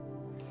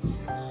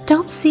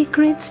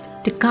secrets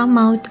to come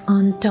out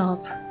on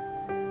top.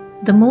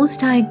 The Most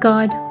High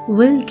God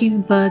will give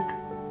birth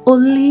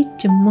only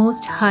to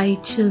Most High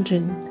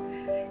children.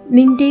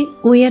 നിന്റെ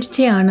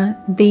ഉയർച്ചയാണ്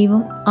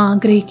ദൈവം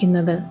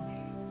ആഗ്രഹിക്കുന്നത്.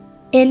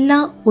 എല്ലാ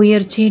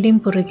ഉയർച്ചയുടെയും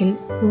പുറകിൽ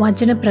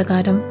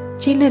വചനപ്രകാരം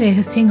ചില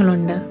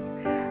രഹസ്യങ്ങളുണ്ട്.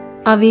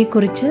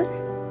 അവയെക്കുറിച്ച്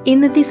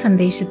ഇന്നത്തെ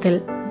സന്ദേശത്തിൽ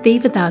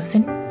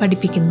ദൈവദാസൻ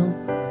പഠിപ്പിക്കുന്നു.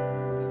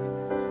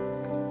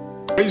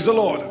 Praise the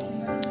Lord.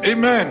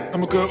 Amen.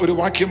 നമുക്ക് ഒരു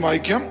വാക്യം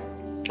വായിക്കാം.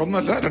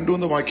 ഒന്നല്ല,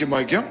 രണ്ടു വാക്യം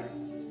വായിക്കാം.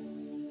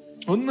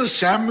 1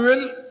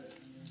 സാമുവേൽ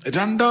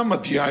 2-ാം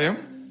അധ്യായം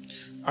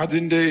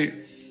അതിന്റെ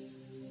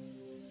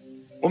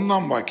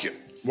 1-ാം വാക്യം.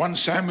 1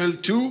 സാമുവേൽ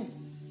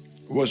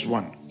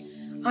 2:1.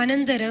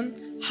 അനന്തരം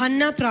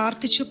ഹന്ന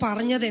പ്രാർത്ഥിച്ചു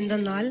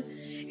പറഞ്ഞതെന്തെന്നാൽ,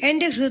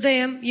 എന്റെ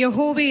ഹൃദയം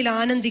യഹോവയിൽ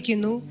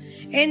ആനന്ദിക്കുന്നു,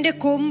 എന്റെ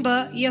കൊമ്പ്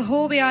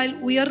യഹോവയാൽ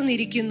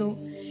ഉയർന്നിരിക്കുന്നു,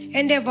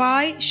 എന്റെ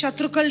വായ്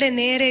ശത്രുക്കളുടെ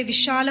നേരെ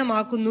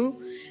വിശാലമാക്കുന്നു,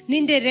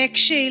 നിന്റെ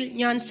രക്ഷയിൽ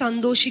ഞാൻ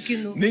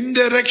സന്തോഷിക്കുന്നു.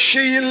 നിന്റെ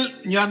രക്ഷയിൽ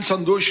ഞാൻ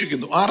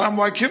സന്തോഷിക്കുന്നു. 6-ാം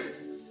വാക്യം.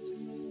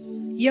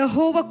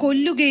 യഹോവ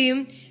കൊല്ലുകയും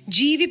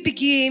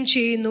ജീവിപ്പിക്കുകയും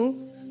ചെയ്യുന്നു,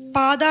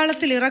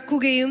 പാതാളത്തിൽ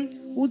ഇറക്കുകയും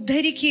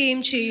ഉദ്ധരിക്കുകയും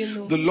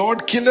ചെയ്യുന്നു. The Lord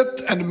killeth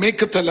and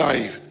maketh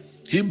alive.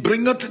 He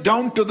bringeth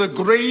down to the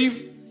grave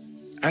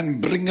and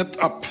bringeth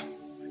up.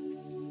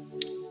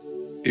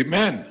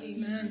 Amen.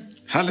 Amen.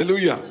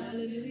 Hallelujah.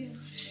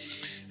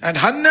 And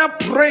Hannah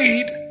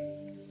prayed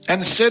and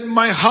said,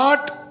 my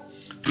heart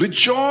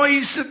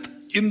rejoiceth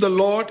in the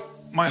Lord,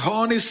 my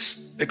horn is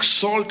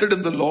exalted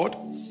in the Lord,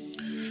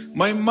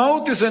 my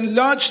mouth is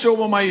enlarged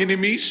over my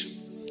enemies,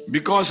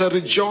 because I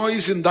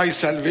rejoice in thy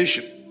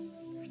salvation.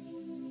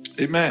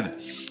 Amen.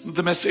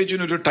 The message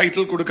in a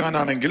title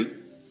കൊടുക്കാനാണെങ്കിൽ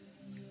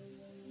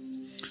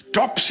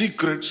top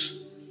secrets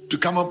to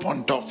come up on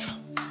top.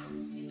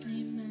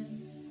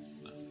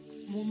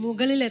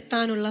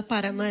 മുകളിലെത്താനുള്ള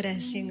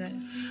പരമരഹസ്യങ്ങൾ.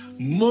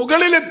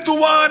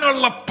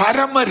 മുകളിലെത്തുവാനുള്ള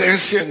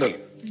പരമരഹസ്യങ്ങൾ.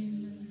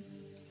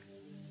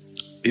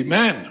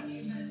 Amen.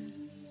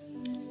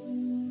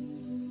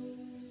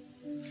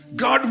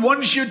 God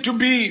wants you to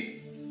be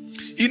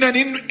in an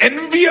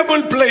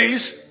enviable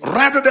place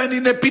rather than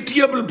in a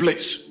pitiable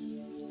place.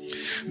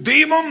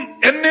 ദൈവം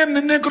എന്നെ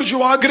നിന്നെ കുറിച്ച്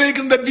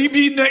ആഗ്രഹിക്കുന്നത് that we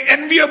be in an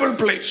enviable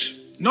place,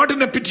 not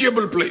in a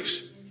pitiable place.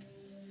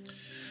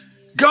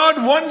 God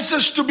wants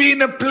us to be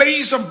in a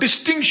place of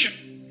distinction.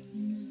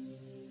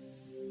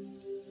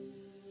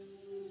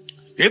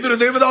 ഏതൊരു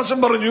ദേവദാസൻ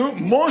പറഞ്ഞു,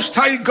 Most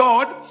High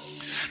God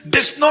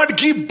does not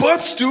give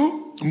birth to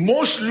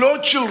most low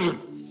children.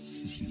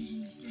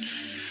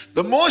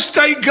 The Most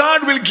High God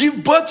will give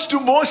birth to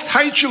most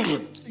high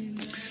children.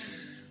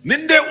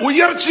 നിന്റെ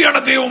ഉയർച്ചയാണ്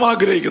ദൈവം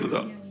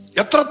ആഗ്രഹിക്കുന്നത്.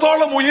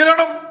 എത്രത്തോളം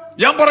ഉയരണം?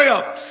 ഞാൻ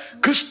പറയാം,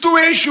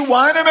 ക്രിസ്തുയേശു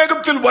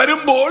വാനമേഘത്തിൽ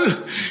വരുമ്പോൾ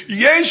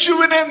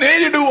യേശുവിനെ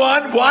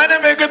നേരിടുവാൻ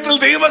വാനമേഘത്തിൽ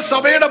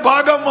ദൈവസഭയുടെ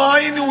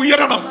ഭാഗമായി നീ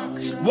ഉയരണം.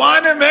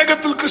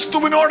 വാനമേഘത്തിൽ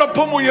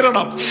ക്രിസ്തുവിനോടൊപ്പം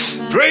ഉയരണം.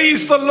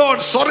 Praise the Lord.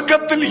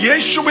 സ്വർഗത്തിൽ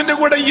യേശുവിന്റെ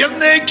കൂടെ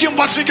എന്നേക്കും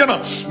വസിക്കണം.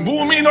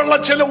 ഭൂമിയിലുള്ള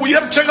ചില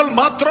ഉയർച്ചകൾ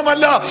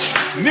മാത്രമല്ല,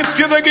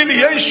 നിത്യതയിൽ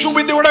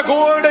യേശുവിന്റെ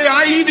കൂടെ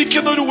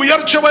ആയിരിക്കുന്ന ഒരു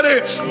ഉയർച്ച വരെ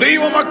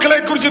ദൈവമക്കളെ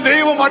കുറിച്ച്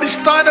ദൈവം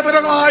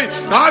അടിസ്ഥാനപരമായി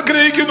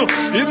ആഗ്രഹിക്കുന്നു.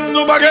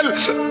 ഇന്നു പകൽ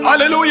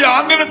ഹല്ലേലൂയ,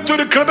 അങ്ങനത്തെ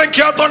ഒരു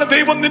കൃപയ്ക്കകത്താണ്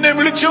ദൈവം നിന്നെ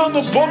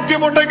വിളിച്ചതെന്ന്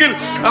ബോധ്യമുണ്ടെങ്കിൽ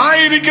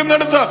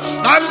ആയിരിക്കുന്നിടത്ത്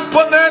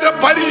അല്പനേരം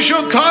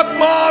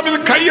പരിശുദ്ധാത്മാവിൽ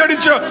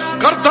കൈയടിച്ച്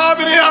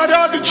കർത്താവിനെ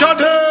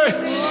ആരാധിച്ചാട്ടെ.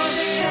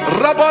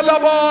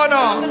 റബലബാന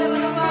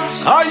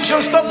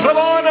ആയിശസ്ത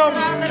പ്രവാനം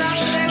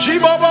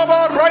ജീവബാബ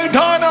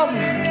റൈധാനം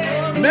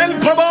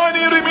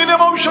നെൽപ്രവാനി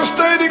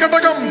റിമിനമൗശസ്തേരി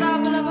ഘടകം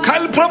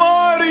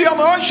കൽപ്രമാരിയം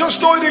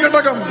ആശസ്തോരി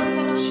ഘടകം.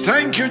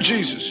 Thank you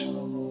Jesus.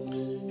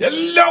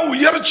 എല്ലാ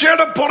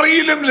ഉയർച്ചയുടെ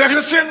പുറയിലും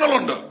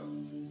രഹസ്യങ്ങളുണ്ട്.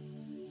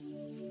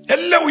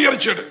 എല്ലാ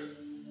ഉയർച്ചയുടെ,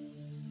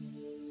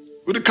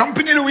 ഒരു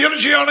കമ്പനിയുടെ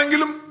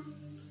ഉയർച്ചയാണെങ്കിലും,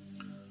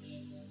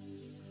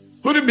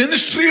 ഒരു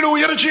മിനിസ്ട്രിയുടെ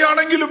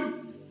ഉയർച്ചയാണെങ്കിലും,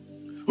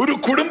 ഒരു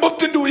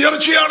കുടുംബത്തിന്റെ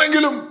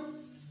ഉയർച്ചയാണെങ്കിലും,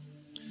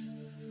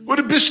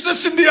 ഒരു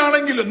ബിസിനസിന്റെ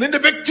ആണെങ്കിലും, നിന്റെ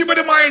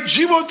വ്യക്തിപരമായ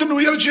ജീവിതത്തിന്റെ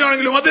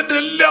ഉയർച്ചയാണെങ്കിലും, അതിന്റെ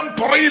എല്ലാം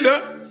പുറയില്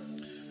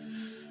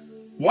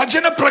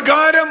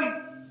വചനപ്രകാരം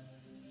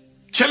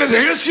ചില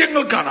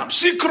രഹസ്യങ്ങൾ കാണാം.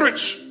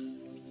 സീക്രറ്റ്സ്.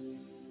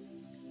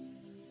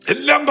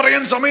 എല്ലാം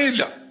പറയാൻ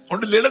സമയമില്ല.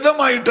 അതുകൊണ്ട്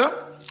ലളിതമായിട്ട്,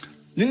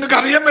 നിങ്ങൾക്ക്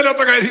അറിയാൻ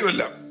മേലാത്ത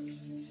കാര്യമല്ല,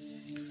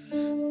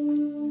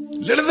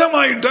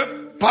 ലളിതമായിട്ട്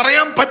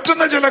പറയാൻ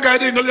പറ്റുന്ന ചില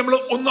കാര്യങ്ങൾ നമ്മൾ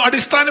ഒന്ന്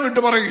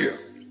അടിസ്ഥാനമിട്ട് പറയുക.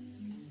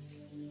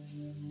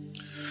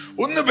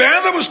 ഒന്ന്,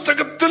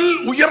 വേദപുസ്തകത്തിൽ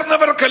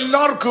ഉയർന്നവർക്ക്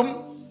എല്ലാവർക്കും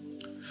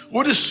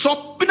ഒരു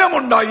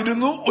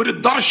സ്വപ്നമുണ്ടായിരുന്നു, ഒരു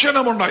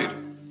ദർശനമുണ്ടായിരുന്നു.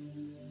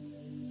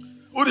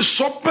 ഒരു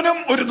സ്വപ്നം,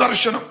 ഒരു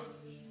ദർശനം.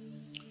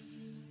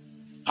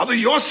 അത്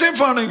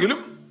യോസേഫ് ആണെങ്കിലും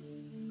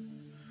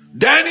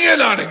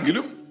ഡാനിയൽ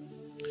ആണെങ്കിലും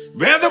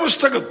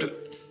വേദപുസ്തകത്തിൽ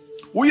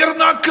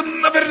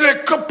ഉയർന്നാക്കുന്നവരുടെ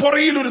ഒക്കെ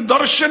പുറയിൽ ഒരു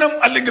ദർശനം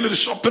അല്ലെങ്കിൽ ഒരു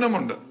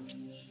സ്വപ്നമുണ്ട്.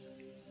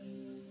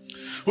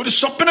 ഒരു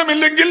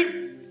സ്വപ്നമില്ലെങ്കിൽ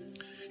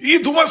ഈ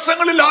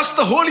ദിവസങ്ങളിൽ ask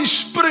the Holy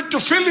Spirit to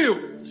fill you.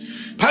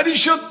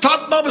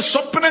 പരിശുദ്ധാത്മാവ്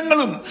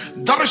സ്വപ്നങ്ങളും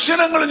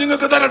ദർശനങ്ങളും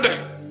നിങ്ങൾക്ക് തരട്ടെ.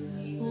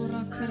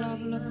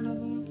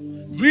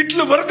 വീട്ടിൽ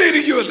വെറുതെ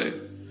ഇരിക്കുമല്ലേ?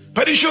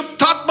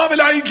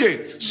 പരിശുദ്ധാത്മാവിലായിക്കേ,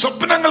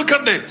 സ്വപ്നങ്ങൾ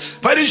കണ്ടേ,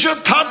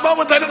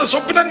 പരിശുദ്ധാത്മാവ് തരുന്ന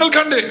സ്വപ്നങ്ങൾ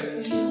കണ്ടേ,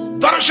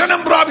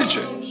 ദർശനം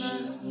പ്രാപിച്ച്.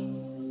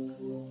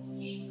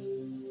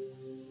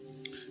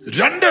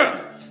 2,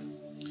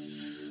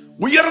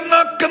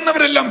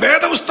 ഉയർന്നാക്കുന്നവരെല്ലാം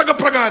വേദപുസ്തക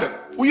പ്രകാരം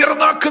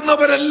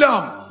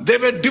ഉയർന്നാക്കുന്നവരെല്ലാം they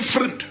were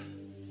different.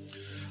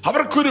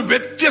 അവർക്കൊരു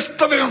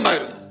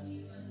വ്യത്യസ്തതയുണ്ടായിരുന്നു.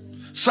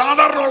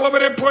 സാധാരണ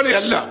ഉള്ളവരെ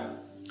പോലെയല്ല.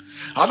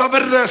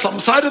 അതവരുടെ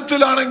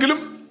സംസാരത്തിലാണെങ്കിലും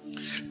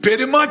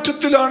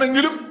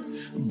പെരുമാറ്റത്തിലാണെങ്കിലും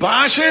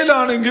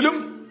ഭാഷയിലാണെങ്കിലും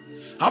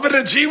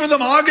അവരുടെ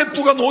ജീവിതം ആകെ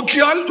തുക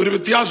നോക്കിയാൽ ഒരു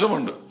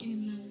വ്യത്യാസമുണ്ട്.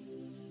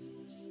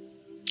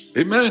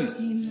 ആമേൻ.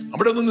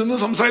 അവിടെ ഒന്നും നിന്ന്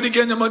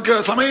സംസാരിക്കാൻ നമുക്ക്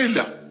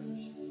സമയമില്ല.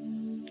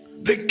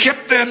 They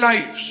kept their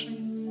lives.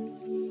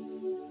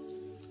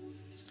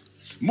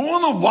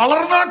 3,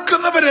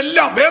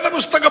 വളർന്നാക്കുന്നവരെല്ലാം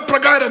വേദപുസ്തക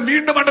പ്രകാരം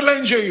വീണ്ടും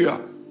അണ്ടർലൈൻ ചെയ്യുക.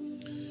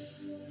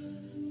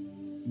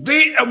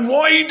 They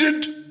avoided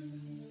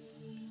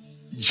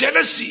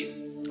jealousy,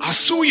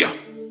 അസൂയ.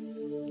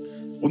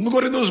 1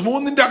 കൊരിന്ത്യർ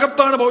 3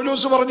 അകത്താണ്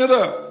പൗലോസ്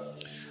പറഞ്ഞത്,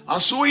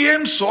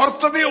 അസൂയയും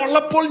സ്വാർത്ഥതയും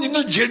ഉള്ളപ്പോൾ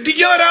നിങ്ങൾ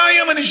ജഡികരായ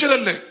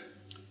മനുഷ്യരല്ലേ.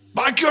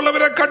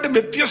 ബാക്കിയുള്ളവരെക്കാട്ടും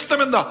വ്യത്യസ്തം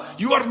എന്താ?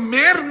 You are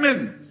mere men.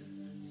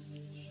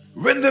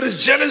 When there is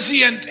jealousy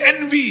and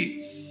envy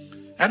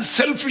and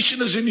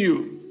selfishness in you,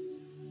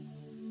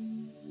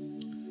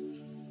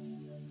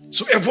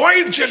 so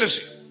avoid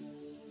jealousy.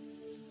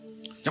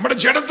 നമ്മുടെ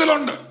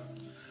ജഡത്തിലുണ്ട്,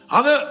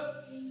 അത്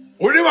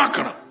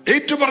ഒഴിവാക്കണം,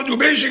 ഏറ്റുപറഞ്ഞ്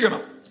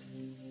ഉപേക്ഷിക്കണം.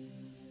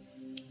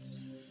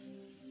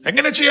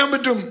 എങ്ങനെ ചെയ്യാൻ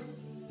പറ്റും?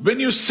 When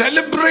you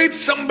celebrate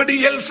somebody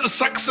else's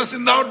success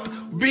without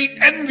being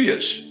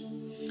envious,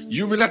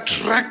 you will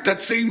attract that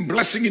same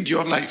blessing into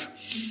your life.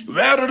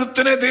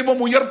 വേറൊരുത്തനെ ദൈവം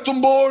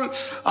ഉയർത്തുമ്പോൾ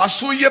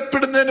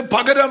അസൂയപ്പെടുന്നതിന്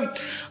പകരം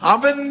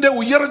അവന്റെ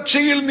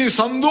ഉയർച്ചയിൽ നീ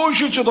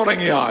സന്തോഷിച്ചു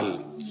തുടങ്ങിയാൽ,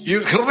 ഈ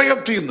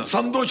ഹൃദയത്തിൽ നിന്ന്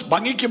സന്തോഷം,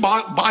 ഭംഗിക്ക്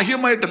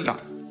ബാഹ്യമായിട്ടല്ല.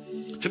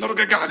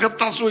 ചിലർക്കൊക്കെ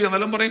അകത്തസൂയ,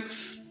 എന്നാലും പറയും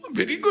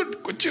വെരി ഗുഡ്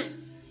കൊച്ചു,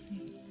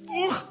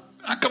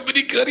 ആ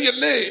കമ്പനി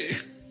കയറിയല്ലേ,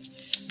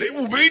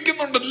 ദൈവം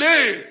ഉപയോഗിക്കുന്നുണ്ടല്ലേ.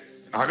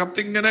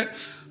 അകത്തിങ്ങനെ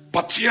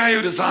പച്ചയായ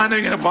ഒരു സാധനം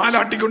ഇങ്ങനെ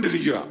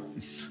വാലാട്ടിക്കൊണ്ടിരിക്കുക.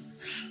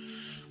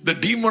 The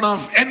demon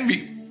of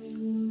envy.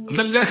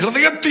 അതല്ല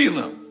ഹൃദയത്തിൽ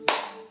നിന്ന്.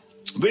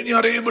 When you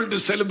are able to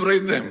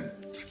celebrate them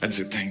and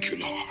say thank you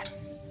Lord,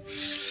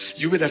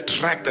 you will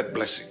attract that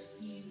blessing.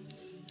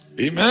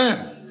 Amen.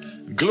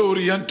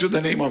 Glory unto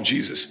the name of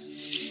Jesus.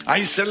 I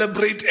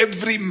celebrate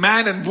every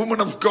man and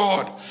woman of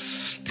God,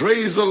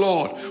 praise the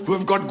Lord, who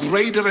have got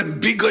greater and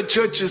bigger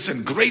churches and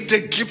greater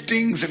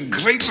giftings and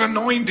greater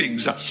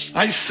anointings.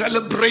 I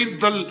celebrate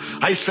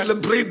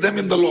them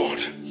in the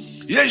Lord.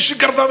 Yeshu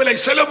Kartavil, I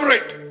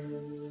celebrate.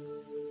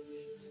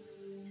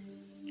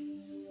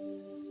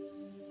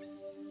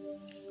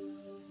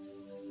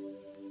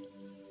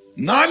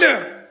 Nala,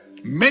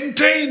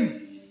 maintain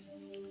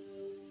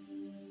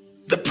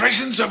the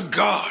presence of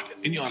God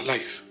in your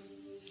life.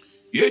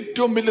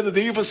 ഏറ്റവും വലുത്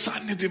ദൈവ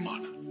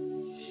സാന്നിധ്യമാണ്.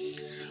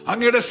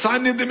 അങ്ങയുടെ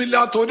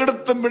സാന്നിധ്യമില്ലാത്ത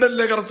ഒരിടത്തും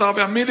വിടല്ലേ കർത്താവ്.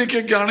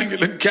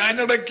 അമേരിക്കയ്ക്കാണെങ്കിലും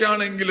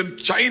കാനഡയ്ക്കാണെങ്കിലും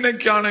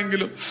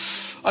ചൈനയ്ക്കാണെങ്കിലും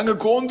അങ്ങ്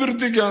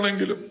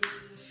കോന്തുരുത്തിക്കാണെങ്കിലും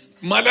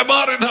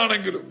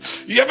മലബാറിനാണെങ്കിലും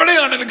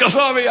എവിടെയാണെങ്കിലും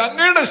കർത്താവേ,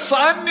 അങ്ങയുടെ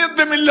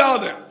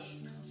സാന്നിധ്യമില്ലാതെ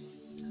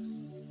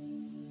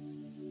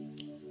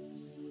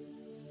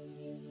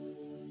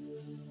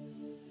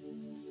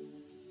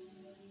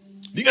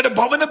നിങ്ങളുടെ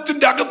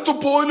ഭവനത്തിന്റെ അകത്തു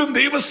പോലും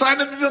ദൈവ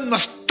സാന്നിധ്യം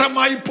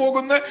നഷ്ടമായി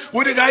പോകുന്ന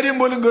ഒരു കാര്യം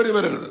പോലും കയറി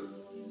വരരുത്.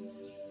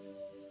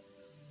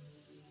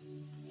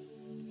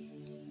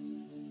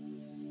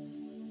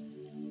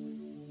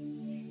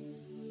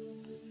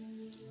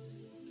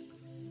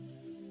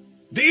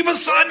 ദൈവ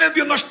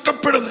സാന്നിധ്യം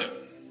നഷ്ടപ്പെടുന്ന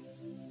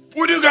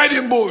ഒരു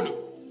കാര്യം പോലും,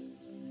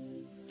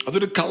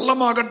 അതൊരു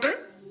കള്ളമാകട്ടെ,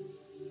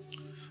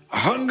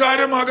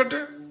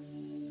 അഹങ്കാരമാകട്ടെ,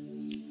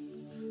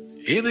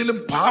 ഏതെങ്കിലും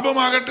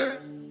പാപമാകട്ടെ,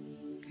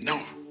 നോ,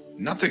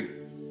 nothing.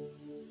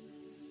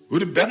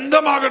 ഒരു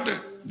ബന്ധമാകട്ടെ,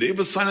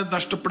 ദൈവസാന്നിധ്യം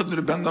നഷ്ടപ്പെടുന്ന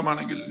ഒരു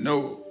ബന്ധമാണെങ്കിൽ no.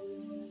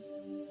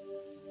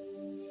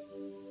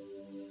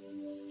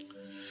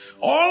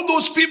 All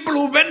those people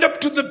who went up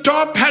to the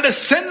top had a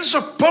sense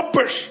of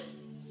purpose.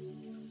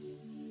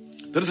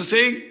 There is a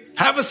saying,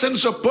 have a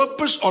sense of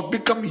purpose or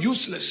become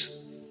useless.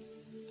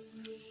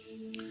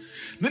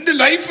 നിന്റെ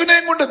ലൈഫിനെ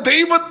കൊണ്ട്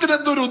ദൈവത്തിന്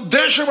എന്തൊരു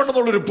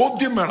ഉദ്ദേശമുണ്ടെന്നുള്ളൊരു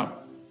ബോധ്യം വേണം.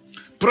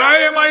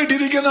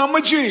 പ്രായമായിട്ടിരിക്കുന്ന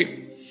അമ്മച്ചി,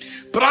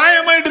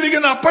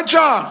 പ്രായമായിട്ടിരിക്കുന്ന അപ്പച്ച,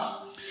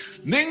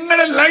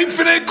 നിങ്ങളുടെ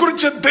ലൈഫിനെ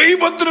കുറിച്ച്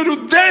ദൈവത്തിനൊരു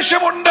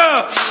ഉദ്ദേശമുണ്ട്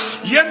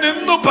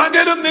എന്ന്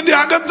പകരം നിന്റെ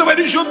അകത്ത്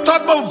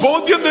പരിശുദ്ധാത്മാവ്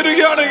ബോധ്യം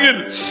തരികയാണെങ്കിൽ,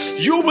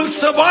 you will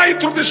survive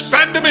through this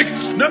pandemic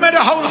no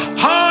matter how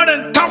hard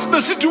and tough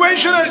the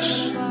situation is.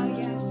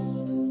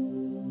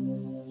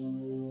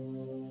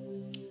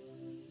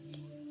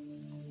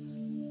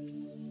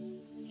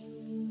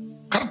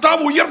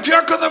 കർത്താവ്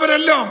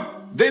ഉയർത്തിയാക്കുന്നവരെല്ലാം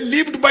they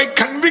lived by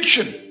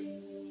conviction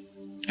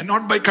and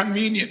not by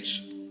convenience.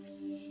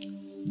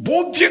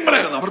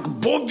 ബോധ്യങ്ങളായിരുന്നു അവർക്ക്,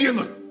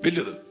 ബോധ്യങ്ങൾ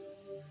വലുത്.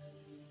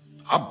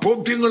 ആ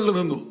ബോധ്യങ്ങളിൽ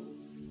നിന്നു.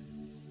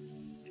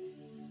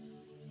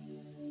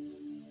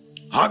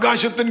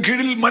 ആകാശത്തിന്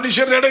കീഴിൽ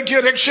മനുഷ്യരുടെ ഇടയ്ക്ക്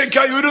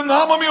രക്ഷയ്ക്കായി ഒരു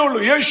നാമമേ ഉള്ളൂ,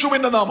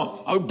 യേശുവിന്റെ നാമം.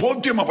 അത്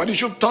ബോധ്യമാ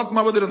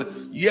പരിശുദ്ധാത്മാവ് തരുന്നത്.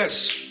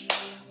 Yes,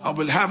 I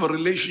will have a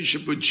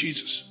relationship with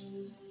Jesus.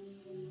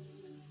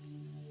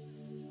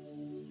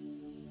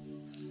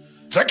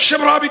 രക്ഷ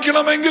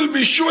പ്രാപിക്കണമെങ്കിൽ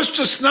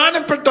വിശ്വസിച്ച്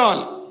സ്നാനപ്പെട്ടാൽ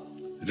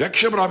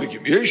രക്ഷ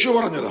പ്രാപിക്കും. യേശു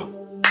പറഞ്ഞതാ.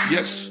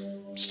 യെസ്,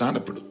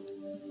 സ്നാനപ്പെടും.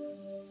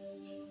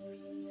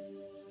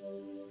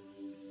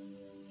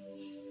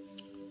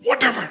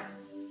 Whatever.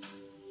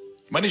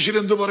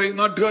 മനുഷ്യരെന്ത് പറയും,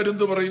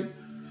 നാട്ടുകാരെന്ത് പറയും,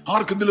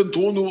 ആർക്കെന്തെങ്കിലും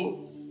തോന്നുവോ?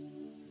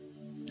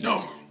 No,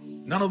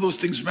 none of those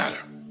things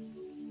matter.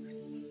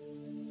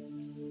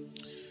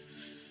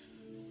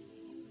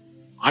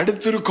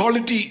 അടുത്തൊരു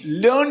quality,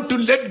 learn to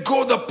let go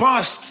the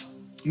past.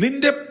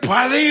 നിന്റെ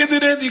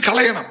പഴയതിനെ നീ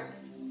കളയണം.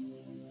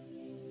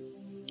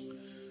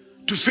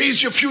 To face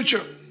your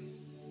future.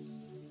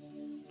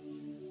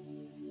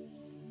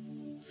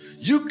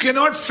 You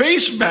cannot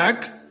face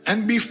back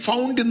and be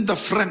found in the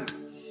front.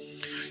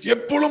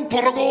 എപ്പോഴും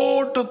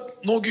പുറകോട്ട്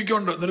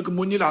നോക്കിക്കൊണ്ട് നിനക്ക്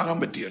മുന്നിലാകാൻ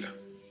പറ്റിയല്ല.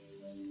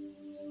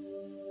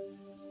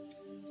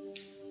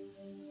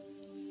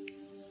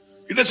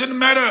 ഇറ്റ് ഡസന്റ്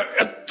മാറ്റർ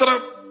എത്ര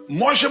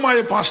മോശമായ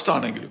പാസ്റ്റ്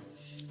ആണെങ്കിലും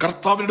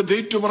കർത്താവിന്റെ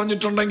ഡേറ്റ്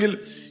പറഞ്ഞിട്ടുണ്ടെങ്കിൽ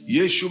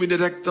യേശുവിന്റെ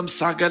രക്തം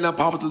സകല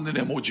പാപത്തിൽ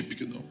നിന്നെ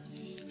മോചിപ്പിക്കുന്നു.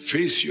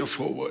 Face your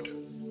forward,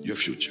 your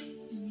future.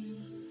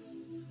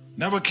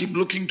 Never keep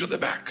looking to the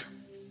back.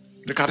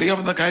 ഇതൊക്കെ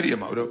അറിയാവുന്ന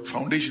കാര്യമാണ്. ഒരു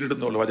ഫൗണ്ടേഷൻ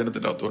ഇടുന്നുള്ളൂ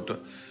വചനത്തിന്റെ അകത്തോട്ട്.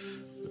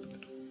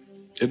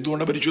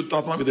 എന്തുകൊണ്ട്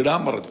പരിശുദ്ധാത്മാവ്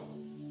ഇതിടാൻ പറഞ്ഞു?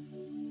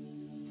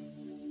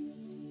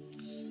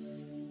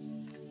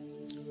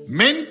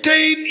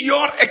 Maintain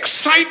your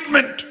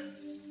excitement,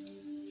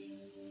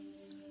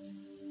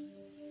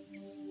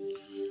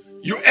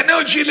 your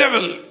energy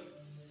level.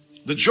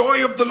 The joy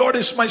of the Lord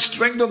is my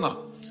strength എന്ന.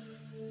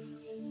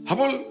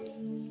 അപ്പോൾ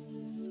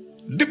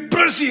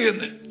ഡിപ്രസ്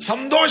ചെയ്യുന്ന,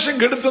 സന്തോഷം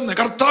കെടുത്തുന്ന,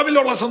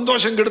 കർത്താവിലുള്ള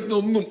സന്തോഷം കെടുത്തുന്ന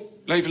ഒന്നും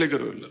ലൈഫിലേക്ക്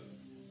വരുമല്ല.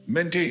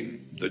 Maintain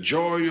the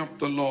joy of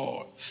the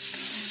Lord.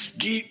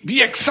 Be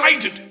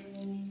excited.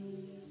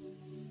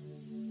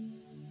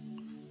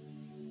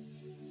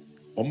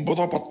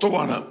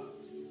 9-10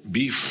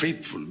 be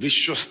faithful.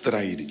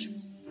 വിശ്വസ്തരായിരിക്കും.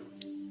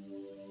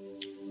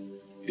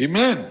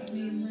 ആമേൻ.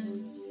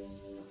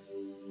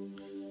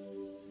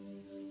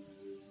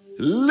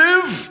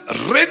 Live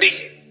ready.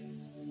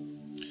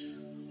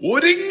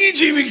 ഒരുങ്ങി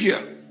ജീവിക്കുക.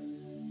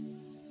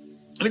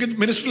 എനിക്ക്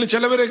മിനിസ്ട്രിയിൽ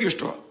ചിലവരെയൊക്കെ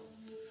ഇഷ്ടമാണ്.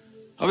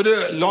 അവര്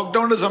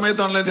ലോക്ക്ഡൌണിന്റെ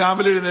സമയത്താണല്ലോ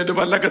രാവിലെ എഴുന്നേറ്റ്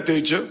പല്ലൊക്കെ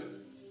തേച്ച്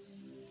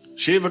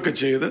ഷേവൊക്കെ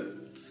ചെയ്ത്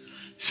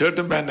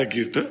ഷർട്ടും പാൻറ്റൊക്കെ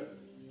ഇട്ട്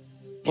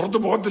പുറത്ത്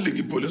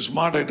പോകത്തില്ലെങ്കിൽ പോലും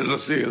സ്മാർട്ടായിട്ട്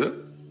ഡ്രസ് ചെയ്ത്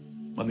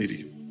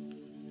വന്നിരിക്കും.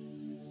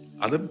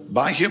 അത്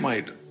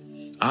ബാഹ്യമായിട്ട്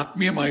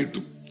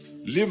ആത്മീയമായിട്ടും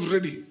ലിവ്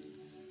റെഡി.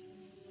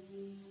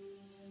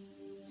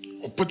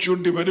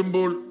 ഓപ്പർച്യൂണിറ്റി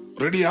വരുമ്പോൾ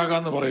റെഡി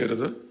ആകാന്ന്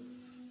പറയരുത്.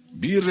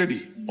 Be ready.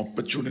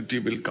 Opportunity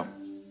will come.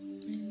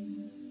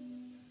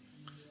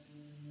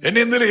 എന്നെ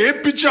എന്തെങ്കിലും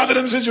ഏൽപ്പിച്ച്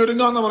അതിനനുസരിച്ച്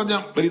ഒരുങ്ങാന്ന്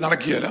പറഞ്ഞാൽ വരി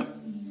നടക്കുകയല്ല.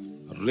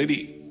 Ready,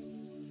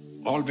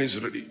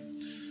 always ready.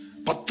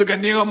 10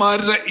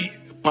 കന്യകമാരുടെ ഈ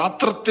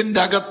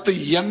പാത്രത്തിന്റെ അകത്ത്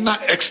എണ്ണ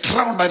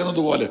എക്സ്ട്രാ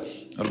ഉണ്ടായിരുന്നതുപോലെ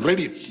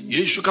റെഡി.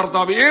 യേശു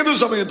കർത്താവ് ഏത്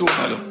സമയത്ത്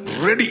വന്നാലും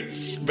റെഡി.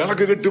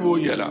 വിളക്ക്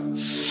കെട്ടുപോയല്ല.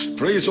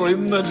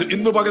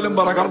 ഇന്ന് പകലും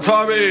പറ,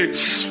 കർത്താവേ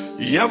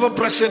ever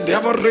present,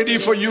 ever ready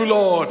for you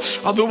Lord.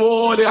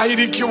 അതുപോലെ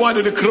ആയിരിക്കുവാൻ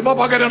ഒരു കൃപ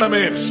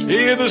പകരണമേ.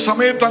 ഏത്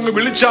സമയത്ത് അങ്ങ്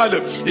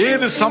വിളിച്ചാലും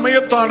ഏത്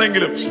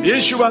സമയത്താണെങ്കിലും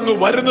യേശു അങ്ങ്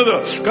വരുന്നത്,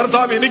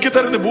 കർത്താവ് എനിക്ക്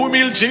തരുന്ന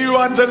ഭൂമിയിൽ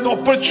ചെയ്യുവാൻ തരുന്ന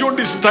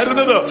ഓപ്പർച്യൂണിറ്റീസ്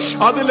തരുന്നത്,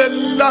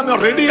 അതിലെല്ലാം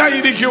റെഡി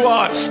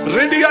ആയിരിക്കുവാൻ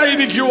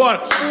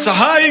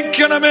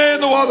സഹായിക്കണമേ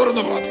എന്ന്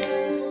വാതുറന്ന് പ്രാർത്ഥിക്കും.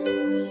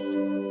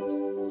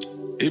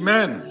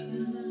 Amen.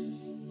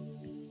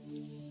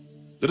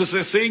 There is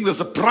a saying that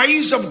the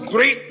price of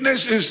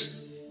greatness is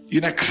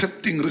in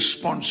accepting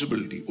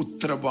responsibility.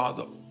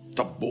 ഉത്തരവാദം,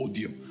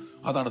 ബോധ്യം.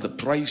 അതാണ് the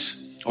price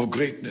of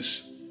greatness.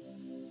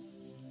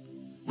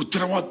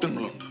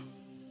 ഉത്തരവാദിത്തങ്ങളുണ്ട്.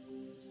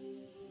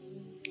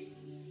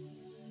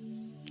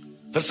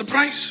 That's the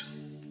price.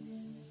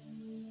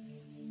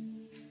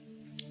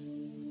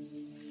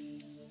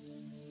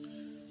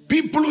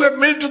 People who have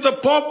made to the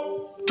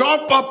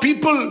top are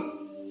people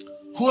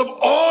who have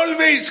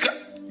always,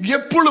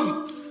 എപ്പോഴും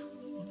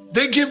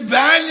they give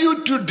value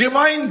to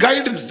divine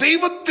guidance.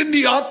 ദൈവത്തിന്റെ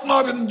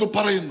ആത്മാവെന്ന്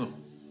പറയുന്നു.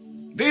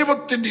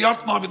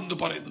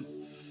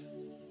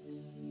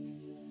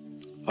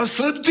 അത്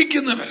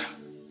ശ്രദ്ധിക്കുന്നവരാ.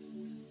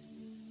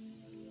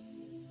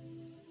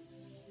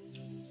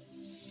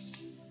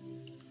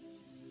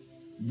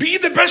 Be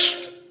the best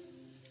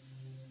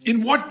in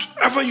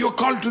whatever you're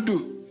called to do.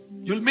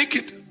 You'll make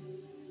it.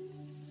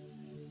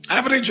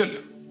 Average അല്ല,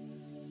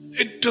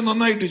 ഏറ്റവും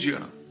നന്നായിട്ട്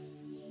ചെയ്യണം.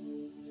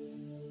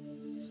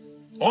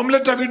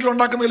 Omelette വീട്ടിൽ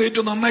ഉണ്ടാക്കുന്നതിൽ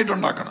ഏറ്റവും നന്നായിട്ട്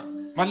ഉണ്ടാക്കണം.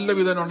 നല്ല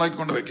വിധം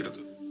ഉണ്ടാക്കിക്കൊണ്ട്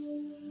വെക്കരുത്.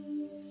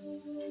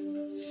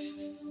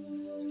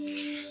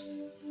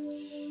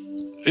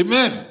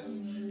 Amen.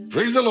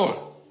 Praise the Lord.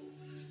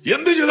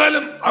 എന്ത്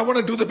ചെയ്താലും I want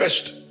to do the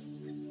best.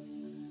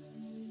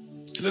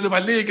 ചിലർ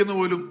പല്ല് തേക്കുന്ന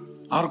പോലും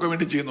ആർക്കോ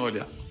വേണ്ടി ചെയ്യുന്ന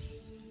പോലെയാ.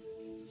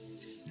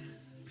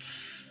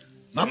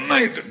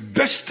 നന്നായിട്ട്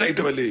ബെസ്റ്റ്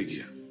ആയിട്ട് പല്ല്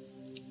തേക്കുക.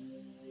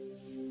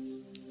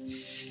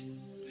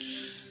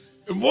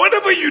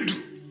 Whatever you do,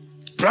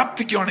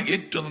 പ്രാർത്ഥിക്കുകയാണെങ്കിൽ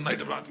ഏറ്റവും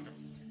നന്നായിട്ട് പ്രാർത്ഥിക്കണം.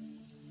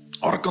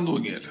 ഉറക്കം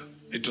തൂങ്ങിയല്ല,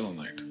 ഏറ്റവും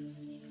നന്നായിട്ട്.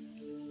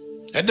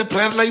 എന്റെ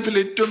പ്രെയർ ലൈഫിൽ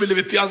ഏറ്റവും വലിയ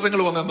വ്യത്യാസങ്ങൾ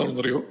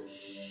വന്നെന്താണെന്നറിയോ?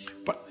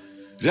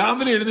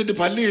 രാവിലെ എഴുന്നേറ്റ്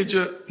പല്ല്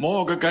കഴിച്ച്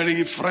മോഹൊക്കെ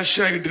കഴുകി ഫ്രഷ്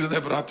ആയിട്ടിരുന്ന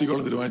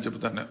പ്രാർത്ഥിക്കുള്ള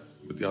തീരുമാനിച്ചപ്പോൾ തന്നെ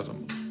വ്യത്യാസം.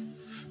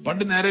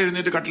 പണ്ട് നേരെ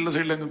എഴുന്നേറ്റ് കട്ടിലെ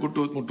സൈഡിൽ അങ്ങ്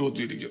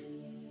മുട്ടുകൊത്തിയിരിക്കും,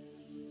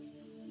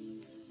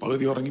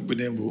 പകുതി ഉറങ്ങി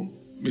പിന്നെയും പോവും,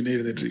 പിന്നെ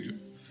എഴുന്നേറ്റിരിക്കും.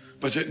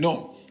 പക്ഷെ നോ,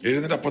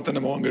 എഴുന്നേറ്റ് അപ്പം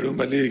തന്നെ മുഖം കഴുകും,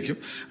 പല്ലേക്കും.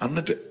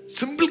 എന്നിട്ട്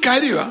സിമ്പിൾ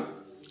കാര്യമാണ്,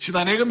 പക്ഷെ ഇത്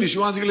അനേകം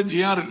വിശ്വാസികളും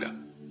ചെയ്യാറില്ല.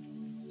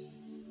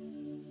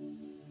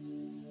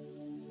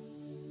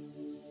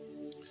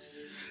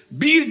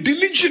 B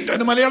diligent.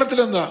 അതിന് മലയാളത്തിൽ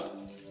എന്താ?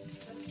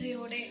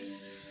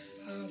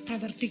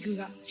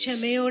 പ്രവർത്തിക്കുക.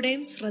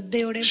 ക്ഷമയോടെയും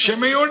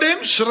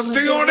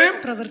ശ്രദ്ധയോടെയും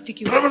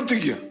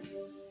പ്രവർത്തിക്കുക.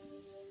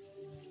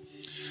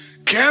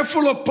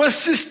 Careful or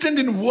persistent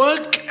in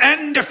work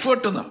and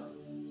effort എന്നാ.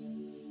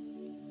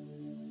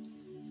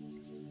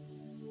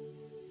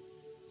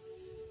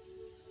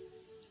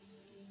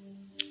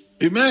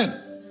 Amen.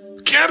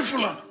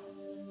 Careful ആണ്.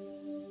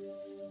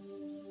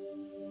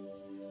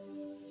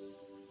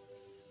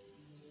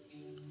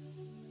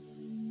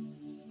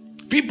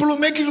 People who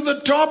make it to the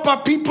top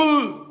are people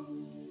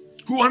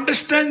who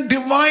understand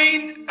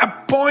divine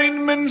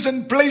appointments and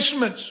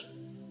placements.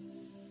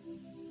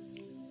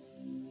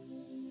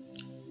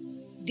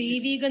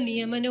 ദൈവിക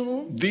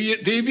നിയമനവും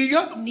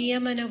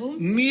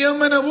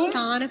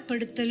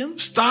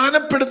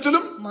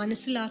സ്ഥാനപ്പെടുത്തലും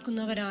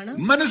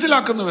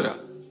മനസ്സിലാക്കുന്നവരാ.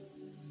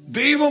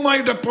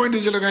 ദൈവമായിട്ട് അപ്പോയിന്റ്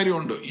ചില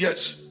കാര്യമുണ്ട്.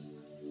 യെസ്,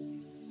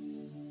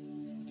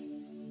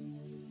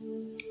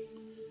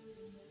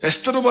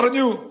 എസ്തർ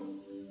പറഞ്ഞു,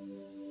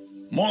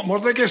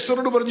 മൊർദെഖായി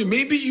എസ്തറോട് പറഞ്ഞു,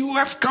 may be you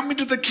have come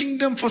into the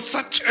kingdom for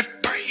such A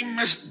time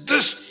as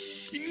this.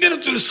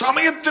 ഇങ്ങനത്തെ ഒരു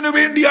സമയത്തിന്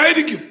വേണ്ടി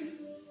ആയിരിക്കും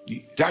നീ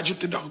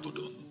രാജ്യത്തിന്റെ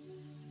അകത്തോട്ട് വന്നു.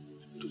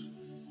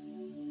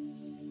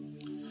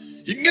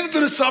 ഇങ്ങനത്തെ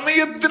ഒരു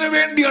സമയത്തിന്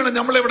വേണ്ടിയാണ്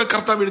നമ്മളെവിടെ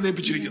കർത്താവ്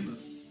എഴുന്നേൽപ്പിച്ചിരിക്കുന്നത്.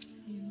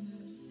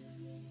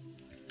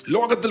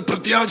 ലോകത്തിൽ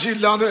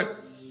പ്രത്യാശയില്ലാതെ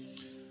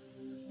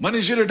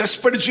മനുഷ്യരെ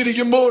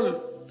ഡെസ്പടിച്ചിരിക്കുമ്പോൾ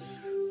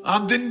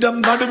അതിന്റെ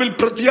നടുവിൽ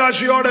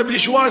പ്രത്യാശയോടെ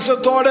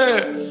വിശ്വാസത്തോടെ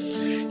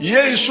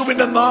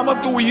യേശുവിന്റെ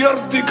നാമത്തെ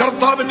ഉയർത്തി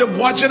കർത്താവിന്റെ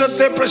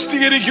വചനത്തെ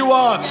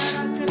പ്രസിദ്ധീകരിക്കുവാൻ,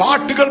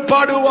 പാട്ടുകൾ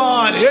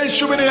പാടുവാൻ,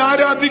 യേശുവിനെ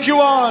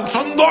ആരാധിക്കുവാൻ,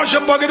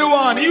 സന്തോഷം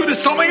പകരുവാൻ ഈ ഒരു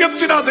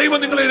സമയത്തിനാ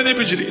ദൈവം നിങ്ങളെ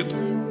എഴുന്നേൽപ്പിച്ചിരിക്കുന്നു.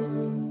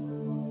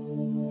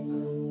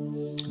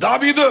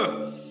 ദാവീദ്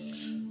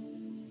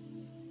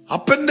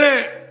അപ്പന്റെ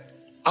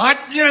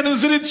ആജ്ഞ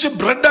അനുസരിച്ച്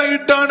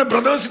ബ്രെഡായിട്ടാണ്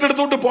ബ്രദേഴ്സിന്റെ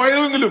അടുത്തോട്ട്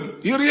പോയതെങ്കിലും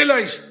ഈ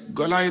റിയലൈസ്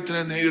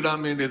ഗൊലായത്തിനെ നേരിടാൻ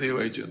വേണ്ടി ദൈവം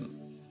അയച്ചെന്ന്.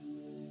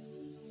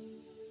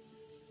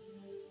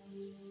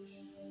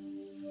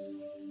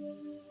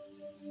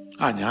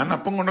 ഞാൻ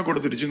അപ്പം കൊണ്ട്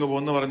കൊടുത്ത് തിരിച്ചിങ്ങ്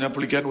പോകുന്ന പറഞ്ഞാൽ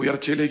പുള്ളിക്കാരൻ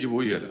ഉയർച്ചയിലേക്ക്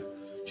പോയില്ല.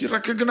 He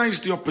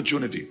recognise the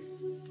opportunity.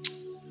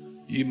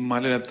 ഈ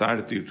മലനെ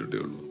താഴ്ത്തിയിട്ടേ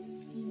ഉള്ളൂ.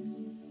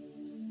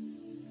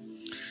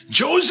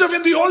 Joseph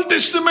in the Old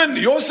Testament,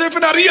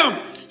 യോസേഫിന് അറിയാം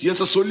he has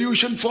a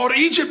solution for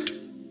Egypt.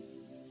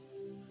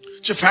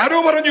 Pharaoh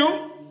പറഞ്ഞു,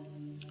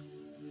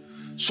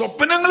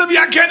 സ്വപ്നങ്ങൾ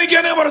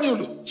വ്യാഖ്യാനിക്കാനേ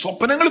പറഞ്ഞുള്ളൂ.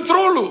 സ്വപ്നങ്ങൾ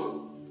ഇത്രേ ഉള്ളൂ.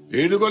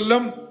 7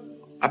 കൊല്ലം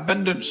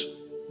അബൻഡൻസ്,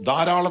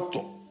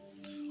 ധാരാളത്വം.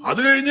 അത്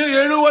കഴിഞ്ഞ്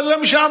 7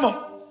 കൊല്ലം ക്ഷാമം.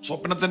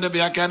 സ്വപ്നത്തിന്റെ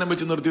വ്യാഖ്യാനം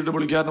വെച്ച് നിർത്തിയിട്ട്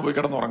പുള്ളിക്കാരന് പോയി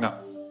കിടന്നുറങ്ങാം.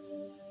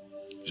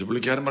 പക്ഷെ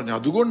പുള്ളിക്കാരൻ പറഞ്ഞു,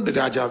 അതുകൊണ്ട്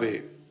രാജാവേ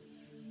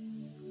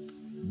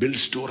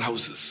ബിൽഡ് സ്റ്റോർ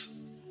ഹൗസസ്.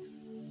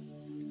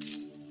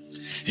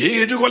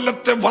 7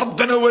 കൊല്ലത്തെ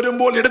വർധന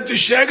വരുമ്പോൾ എടുത്ത്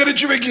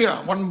ശേഖരിച്ചു വെക്കുക.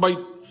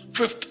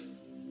 1/5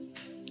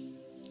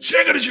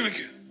 ശേഖരിച്ചു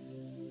വെക്കുക.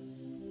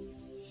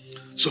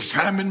 സോ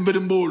ഫാമിൻ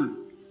വരുമ്പോൾ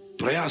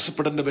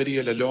പ്രയാസപ്പെടേണ്ട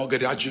വരികയല്ല,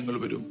 ലോകരാജ്യങ്ങൾ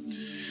വരും.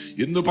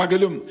 ഇന്ന്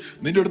പകലും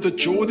നിന്റെ അടുത്ത്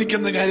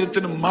ചോദിക്കുന്ന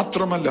കാര്യത്തിന്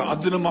മാത്രമല്ല,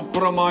 അതിനും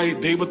അപ്പുറമായി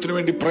ദൈവത്തിന്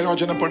വേണ്ടി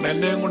പ്രയോജനപ്പെടണം.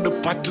 എന്നെ കൊണ്ട്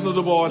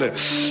പറ്റുന്നത് പോലെ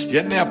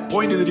എന്നെ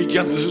അപ്പോയിന്റ്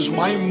ചെയ്തിരിക്കാൻ, this is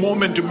my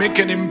moment to make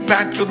an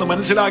impact എന്ന്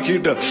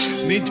മനസ്സിലാക്കിയിട്ട്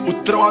നീ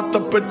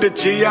ഉത്തരവാദിത്തപ്പെട്ട്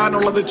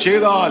ചെയ്യാനുള്ളത്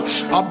ചെയ്താൽ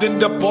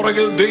അതിന്റെ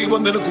പുറകിൽ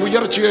ദൈവം നിനക്ക്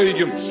ഉയർച്ച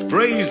കഴിക്കും.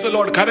 Praise the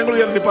Lord. കരങ്ങൾ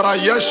ഉയർത്തി പറ,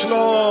 യെസ്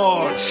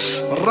ലോർഡ്.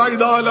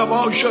 റൈദാല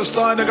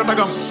വൗശസ്ഥാന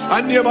ഘടകം.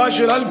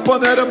 അന്യഭാഷയിൽ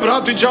അല്പനേരം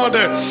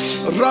പ്രാർത്ഥിച്ചാട്ടെ.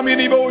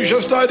 റമിനി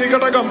വൗശസ്ഥാനി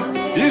ഘടകം.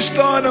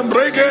 ഈസ്ഥാനം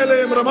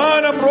റേഖേലയം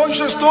റമാനം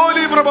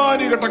റോഷസ്തോലി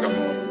പ്രഭാനി ഘടകം.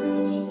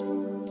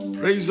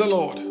 Praise the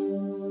Lord.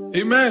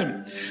 ആമേൻ.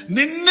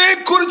 നിന്നെ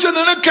കുറിച്ച്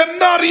നിനക്ക്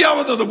എന്താ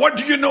അറിയാവുന്നത്? What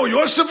do you know?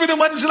 യോസഫിന്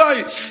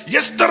മനസ്സിലായി,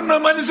 എസ്തറിന്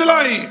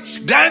മനസ്സിലായി,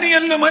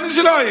 ഡാനിയലിന്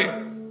മനസ്സിലായി.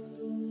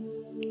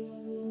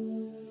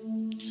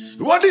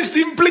 What is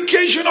the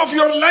implication of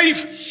your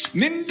life?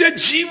 നിന്റെ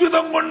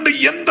ജീവിതം കൊണ്ട്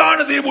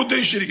എന്താണ് ദൈവം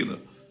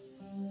ഉദ്ദേശിച്ചിരിക്കുന്നത്?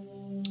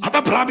 അതാ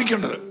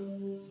പ്രാപിക്കേണ്ടത്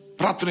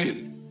പ്രാർത്ഥനയിൽ.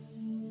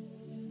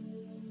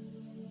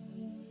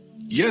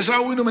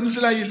 യേശാവിന്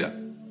മനസ്സിലായില്ല,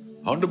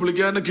 അതുകൊണ്ട്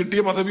പുള്ളിക്കാരന്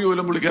കിട്ടിയ പദവി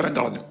പോലും പുള്ളിക്കാരൻ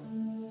കളഞ്ഞു.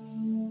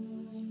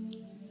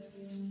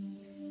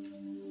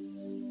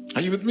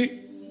 Are you with me?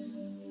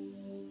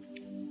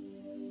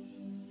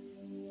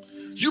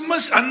 You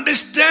must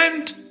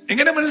understand.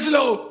 എങ്ങനെ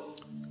മനസ്സിലാവും?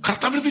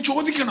 കർത്താവിനടുത്ത്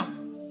ചോദിക്കണം.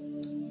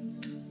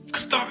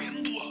 കർത്താവ്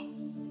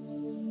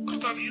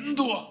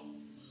എന്തുവാ?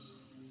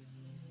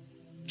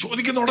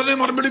 ചോദിക്കുന്ന ഉടനെ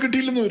മറുപടി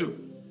കിട്ടിയില്ലെന്ന് വരും.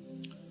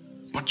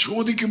 But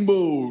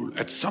ചോദിക്കുമ്പോൾ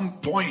at some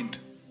point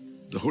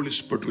the Holy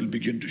Spirit will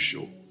begin to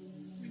show.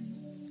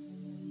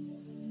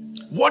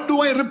 What do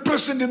I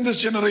represent in this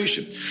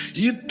generation?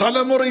 ഈ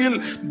തലമുറയിൽ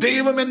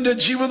ദൈവം എന്റെ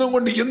ജീവിതം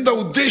കൊണ്ട് എന്താ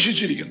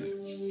ഉദ്ദേശിച്ചിരിക്കുന്നത്?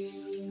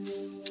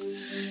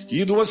 ഈ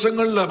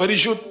ദിവസങ്ങളിൽ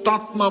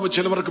പരിശുദ്ധാത്മാവ്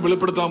ചിലവർക്ക്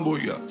വെളിപ്പെടുത്താൻ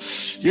പോവുക.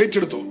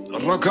 ഏറ്റെടുത്തു.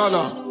 റഖാല,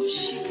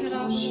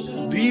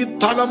 ഈ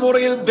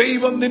തലമുറയിൽ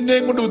ദൈവം നിന്നെ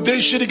കൊണ്ട്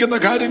ഉദ്ദേശിച്ചിരിക്കുന്ന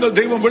കാര്യങ്ങൾ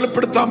ദൈവം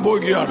വെളിപ്പെടുത്താൻ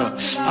പോവുകയാണ്.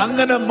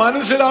 അങ്ങനെ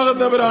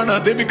മനസ്സിലാകുന്നവരാണ്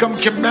they become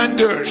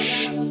commanders.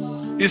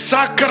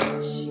 ഇസാക്കർ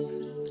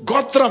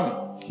ഗോത്രം,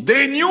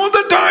 they knew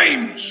the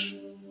times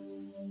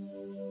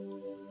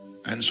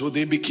and so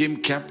they became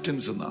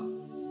captains എന്ന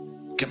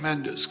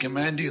commanders,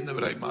 കമാൻഡ്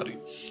ചെയ്യുന്നവരായി മാറി.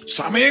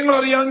 സമയങ്ങൾ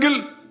അറിയാമെങ്കിൽ,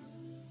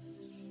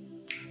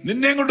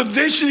 നിന്നെ കൊണ്ട്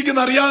ഉദ്ദേശിച്ചിരിക്കുന്ന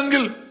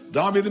അറിയാമെങ്കിൽ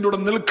ദാവീദിന്റെ കൂടെ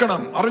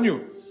നിൽക്കണം. അറിഞ്ഞു,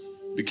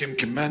 became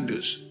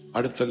commanders,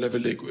 അടുത്ത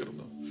ലെവലിലേക്ക്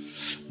ഉയർന്നു.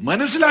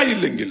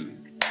 മനസ്സിലായില്ലെങ്കിൽ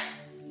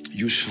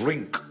you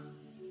shrink,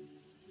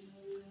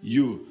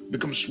 you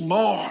become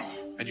small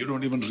and you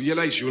don't even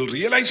realize. You will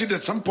realize it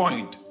at some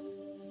point.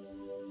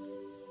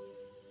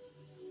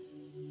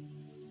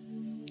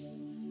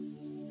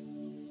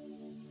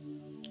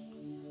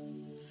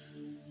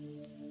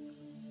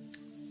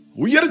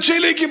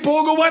 ഉയർച്ചയിലേക്ക്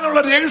പോകുവാനുള്ള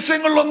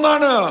രഹസ്യങ്ങളിൽ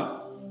ഒന്നാണ്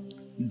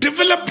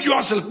ഡെവലപ്പ്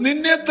യുവർ സെൽഫ്.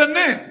 നിന്നെ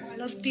തന്നെ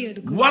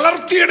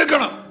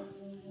വളർത്തിയെടുക്കണം.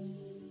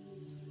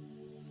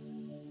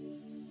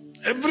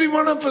 Every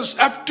one of us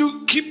have to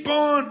keep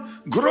on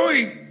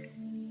growing.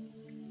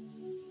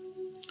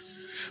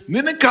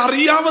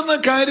 നിനക്കറിയാവുന്ന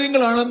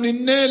കാര്യങ്ങളാണ്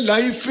നിന്നെ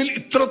ലൈഫിൽ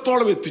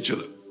ഇത്രത്തോളം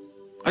എത്തിച്ചത്.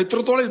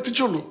 ഇത്രത്തോളം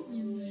എത്തിച്ചുള്ളൂ.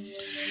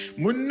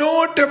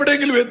 മുന്നോട്ട്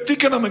എവിടെയെങ്കിലും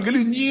എത്തിക്കണമെങ്കിൽ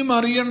ഇനിയും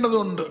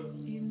അറിയേണ്ടതുണ്ട്.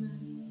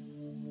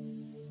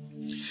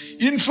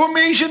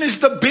 Information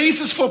is the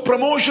basis for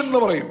promotion എന്ന്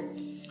പറയും.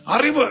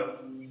 അറിവ്.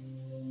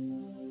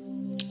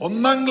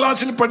 1ാം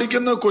ക്ലാസ്സിൽ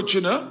പഠിക്കുന്ന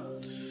കൊച്ചിന്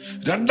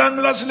 2ാം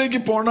ക്ലാസ്സിലേക്ക്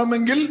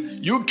പോകണമെങ്കിൽ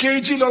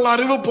UKG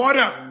അറിവ്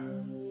പോരാ.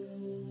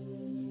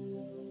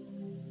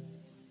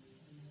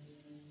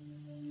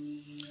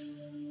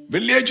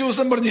 വെള്ളിയാഴ്ച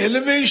ദിവസം പറഞ്ഞു,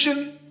 elevation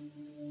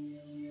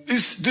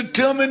is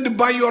determined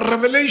by your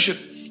revelation.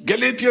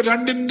 ഗലാത്യർ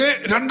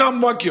 2:2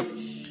 വാക്യം.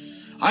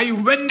 I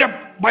went up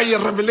by a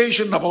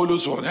revelation എന്ന്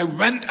പൗലോസ് പറഞ്ഞു. I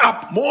went up,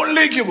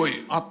 മുകളിലേക്ക് പോയി,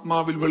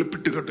 ആത്മാവിൽ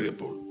വെളിപ്പെട്ട്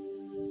കിട്ടിയപ്പോൾ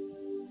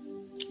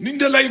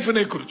നിന്റെ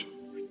ലൈഫിനെ കുറിച്ച്.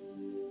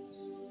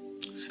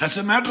 As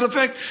a matter of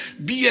fact,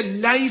 be a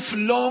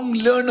lifelong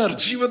learner.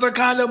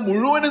 ജീവിതകാലം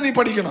മുഴുവനും നീ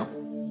പഠിക്കണം.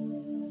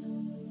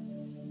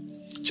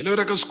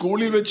 ചിലവരൊക്കെ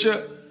സ്കൂളിൽ വെച്ച്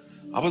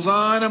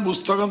അവസാനം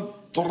പുസ്തകം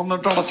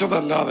തുറന്നിട്ട്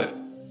അടച്ചതല്ലാതെ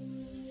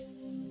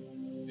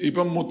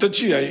ഇപ്പം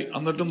മുത്തച്ഛിയായി,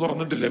 എന്നിട്ടും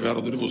തുറന്നിട്ടില്ല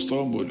വേറൊരു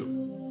പുസ്തകം പോലും.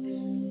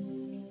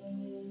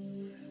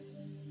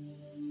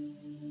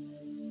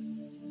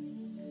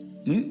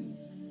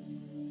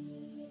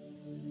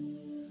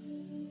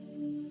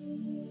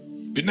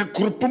 പിന്നെ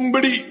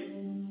കുറുപ്പുംപടി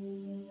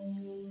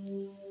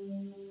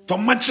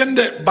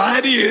തൊമ്മച്ചന്റെ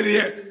ഭാര്യ എഴുതിയ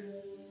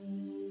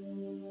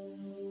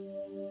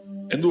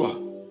എന്തുവാ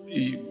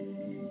ഈ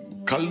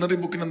കൾണറി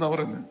ബുക്കിന് എന്താ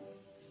പറയുന്നത്,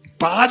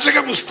 പാചക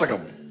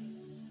പുസ്തകം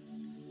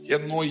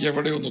എന്നോ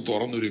എവിടെ ഒന്ന്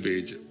തുറന്നൊരു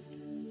പേജ്.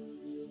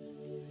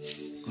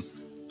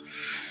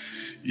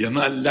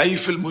 എന്നാൽ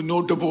ലൈഫിൽ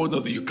മുന്നോട്ട്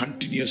പോകുന്നത് U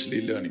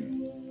continuously learning.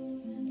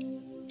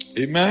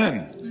 Amen.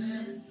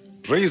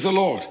 Praise the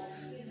Lord.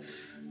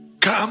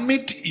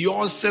 Commit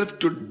yourself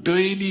to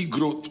daily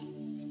growth.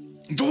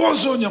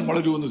 ദിവസവും ഞാൻ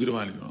വളരുമെന്ന്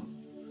തീരുമാനിക്കണം.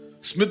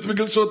 സ്മിത്ത്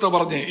വിഗിൽസോത്ത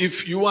പറഞ്ഞേ, if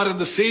you are in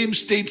the same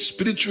state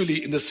spiritually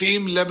in the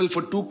same level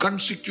for 2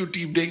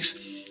 consecutive days,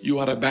 you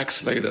are a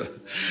backslider.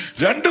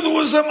 2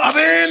 ദിവസം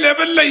അതേ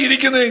ലെവലിലായി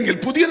ഇരിക്കുന്നതെങ്കിൽ,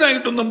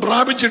 പുതിയതായിട്ടൊന്നും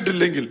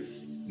പ്രാപിച്ചിട്ടില്ലെങ്കിൽ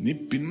നീ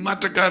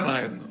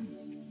പിന്മാറ്റക്കാരനായെന്ന്.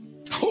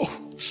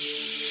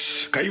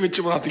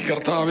 കൈവച്ച് പ്രാർത്ഥിക്കുക,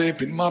 കർത്താവേ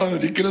പിന്മാറാൻ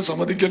ഒരിക്കലും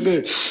സമ്മതിക്കല്ലേ,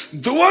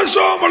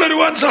 ദിവസവും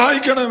വളരുവാൻ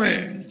സഹായിക്കണമേ.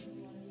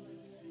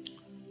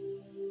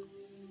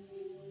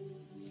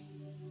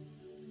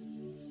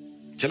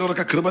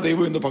 ചിലവർക്ക് കൃപ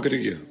ദൈവം എന്ന്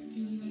പകരുക.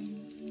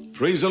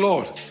 Praise the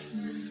Lord.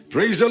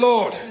 Praise the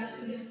Lord.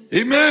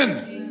 Amen.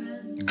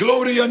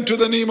 Glory unto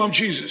the name of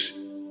Jesus.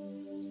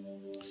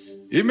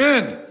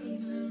 Amen.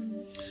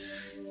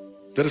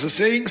 There is a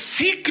saying,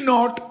 seek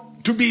not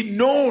to be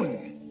known,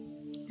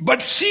 but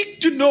seek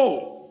to know.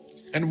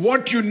 And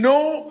what you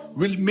know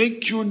will make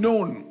you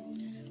known.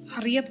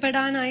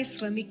 അറിയപ്പെടാനായി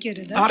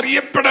ശ്രമിക്കരുത്.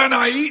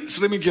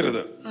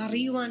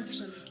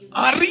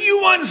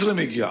 അറിയുവാൻ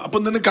ശ്രമിക്കുക. അപ്പൊ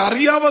നിനക്ക്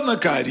അറിയാവുന്ന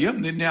കാര്യം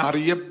നിന്നെ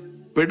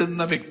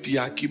അറിയപ്പെടുന്ന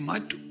വ്യക്തിയാക്കി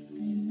മാറ്റും.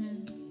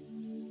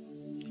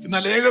 ഇന്ന്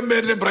അനേകം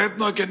പേരുടെ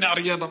പ്രയത്നമൊക്കെ എന്നെ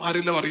അറിയണം,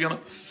 ആരെല്ലാം അറിയണം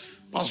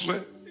പാസ്റ്ററെ,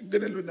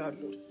 ഇങ്ങനെ പിന്നെ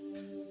ആരെല്ലാം.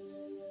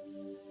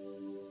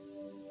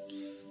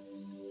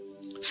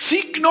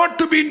 Seek not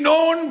to be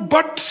known,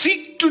 but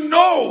seek to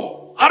know.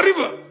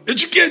 അറിവ്.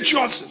 Educate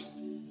yourself.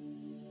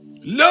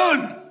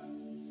 Learn.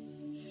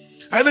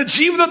 അതായത്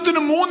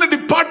ജീവിതത്തിന് 3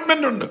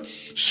 ഡിപ്പാർട്ട്മെന്റ് ഉണ്ട്.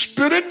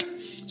 Spirit,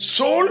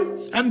 soul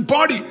and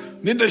body.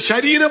 നിന്റെ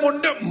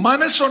ശരീരമുണ്ട്,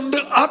 മനസ്സുണ്ട്,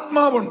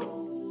 ആത്മാവുണ്ട്.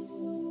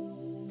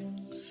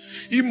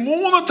 ഈ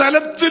 3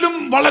 തലത്തിലും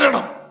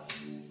വളരണം.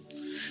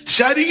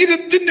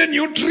 ശരീരത്തിന്റെ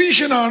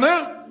ന്യൂട്രീഷനാണ്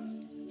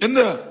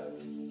എന്ത്?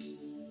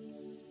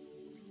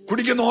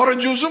 കുടിക്കുന്ന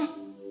ഓറഞ്ച് ജ്യൂസും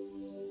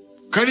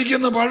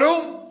കഴിക്കുന്ന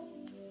പഴവും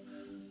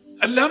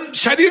എല്ലാം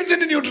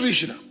ശരീരത്തിന്റെ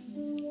ന്യൂട്രീഷനാണ്.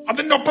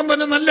 അതിന്റെ ഒപ്പം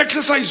തന്നെ നല്ല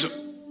എക്സസൈസും.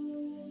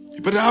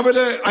 ഇപ്പൊ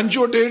രാവിലെ 5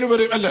 തൊട്ട് 7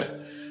 വരെ അല്ലെ,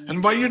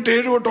 വൈകിട്ട്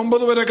 7 തൊട്ട്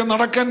 9 വരെയൊക്കെ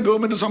നടക്കാൻ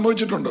ഗവൺമെന്റ്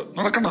സംഭവിച്ചിട്ടുണ്ട്.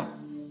 നടക്കണം.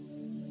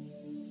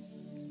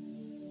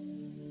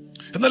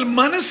 എന്നാൽ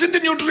മനസ്സിന്റെ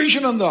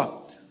ന്യൂട്രീഷൻ എന്താ?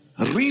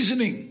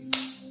 റീസണിങ്,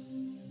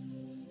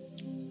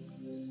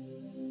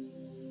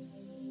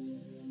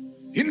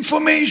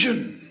 ഇൻഫർമേഷൻ,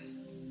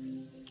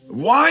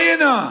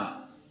 വായന.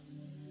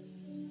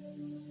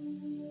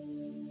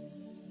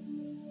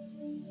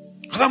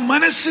 അതാ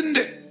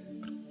മനസ്സിന്റെ.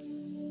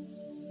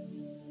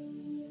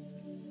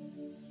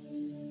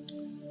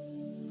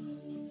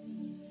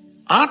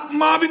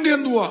 ആത്മാവിന്റെ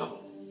എന്തുവാ?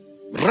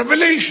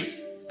 റെവലേഷൻ,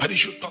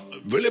 പരിശുദ്ധ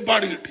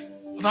വെളിപാട് കിട്ടി.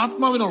 അത്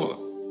ആത്മാവിനുള്ളത്.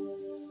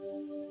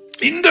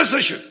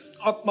 ഇന്റർസെഷൻ,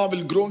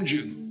 ആത്മാവിൽ ഗ്രോൺ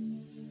ചെയ്യുന്നു.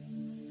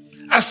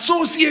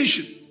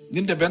 അസോസിയേഷൻ,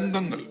 നിന്റെ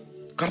ബന്ധങ്ങൾ,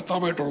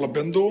 കർത്താവായിട്ടുള്ള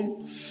ബന്ധവും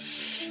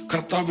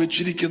കർത്താവ്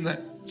വെച്ചിരിക്കുന്ന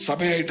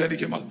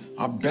സഭയായിട്ടായിരിക്കും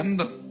ആ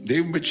ബന്ധം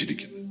ദൈവം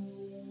വെച്ചിരിക്കുന്നത്.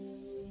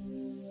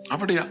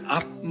 അവിടെ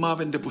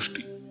ആത്മാവിന്റെ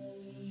പുഷ്ടി.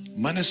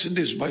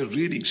 മനസ്സിന്റെ ബൈ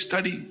റീഡിങ്,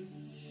 സ്റ്റഡിങ്.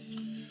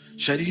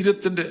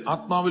 ശരീരത്തിന്റെ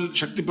ആത്മാവിൽ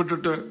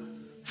ശക്തിപ്പെട്ടിട്ട്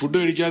ഫുഡ്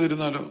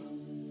കഴിക്കാതിരുന്നാലോ?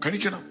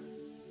 കഴിക്കണം,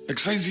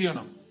 എക്സസൈസ്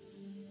ചെയ്യണം.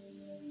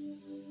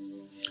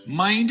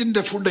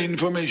 മൈൻഡിന്റെ ഫുഡ്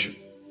ഇൻഫർമേഷൻ,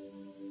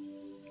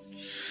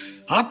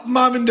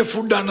 ആത്മാവിന്റെ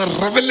ഫുഡാണ്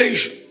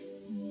റെവലേഷൻ.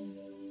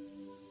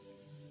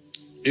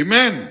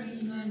 ആമേൻ.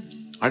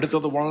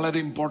 അടുത്തത് വളരെ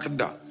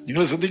ഇമ്പോർട്ടന്റാ.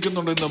 നിങ്ങൾ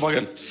ശ്രദ്ധിക്കുന്നുണ്ടോ ഇന്ന്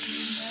പകൽ?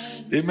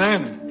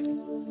 ആമേൻ.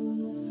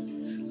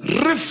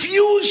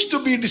 Refuse to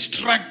be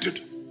distracted.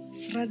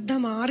 ശ്രദ്ധ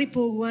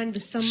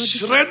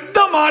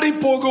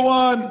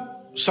മാറിപ്പോകുവാൻ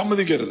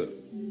സമ്മതിക്കരുത്.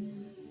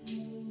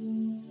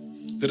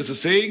 There is a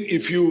saying,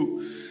 if you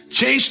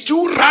chase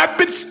two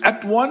rabbits at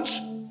once,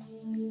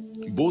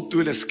 both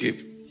will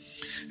escape.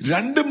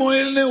 രണ്ട്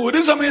മുയലിനെ ഒരു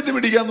സമയത്ത്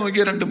പിടിക്കാൻ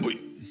നോക്കിയാൽ രണ്ടും പോയി.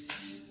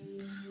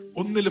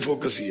 ഒന്നില്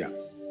ഫോക്കസ് ചെയ്യാം,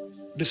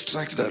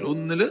 ഡിസ്ട്രാക്റ്റഡ് ആയാലും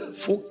ഒന്നില്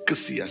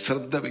ഫോക്കസ് ചെയ്യുക,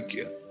 ശ്രദ്ധ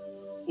വെക്കുക.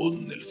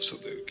 ഒന്നിൽ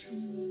ശ്രദ്ധ വെക്കുക.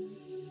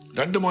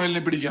 രണ്ട്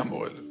മുയലിനെ പിടിക്കാൻ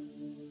പോകല്ലോ.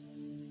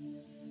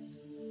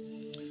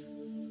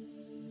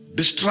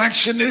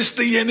 Distraction is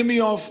the enemy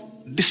of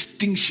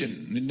distinction.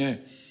 നിന്നെ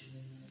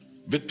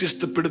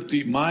വ്യത്യസ്തപ്പെടുത്തി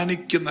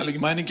മാനിക്കുന്ന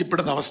അല്ലെങ്കിൽ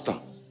മാനിക്കപ്പെടുന്ന അവസ്ഥ,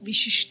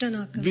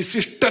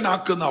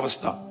 വിശിഷ്ടനാക്കുന്ന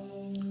അവസ്ഥ,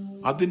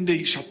 അതിന്റെ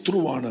ഈ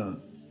ശത്രുവാണ്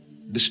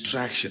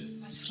ഡിസ്ട്രാക്ഷൻ,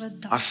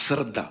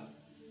 അശ്രദ്ധ.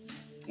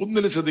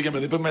 ഒന്നിലും ശ്രദ്ധിക്കാൻ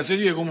പറ്റും. ഇപ്പൊ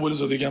മെസ്സേജ് കേൾക്കുമ്പോൾ പോലും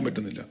ശ്രദ്ധിക്കാൻ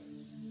പറ്റുന്നില്ല.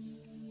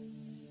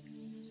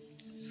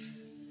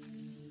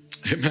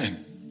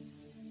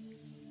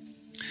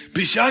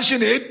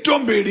 പിശാചിന്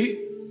ഏറ്റവും പേടി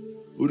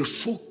ഒരു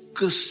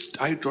ഫോക്കസ്ഡ്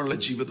ആയിട്ടുള്ള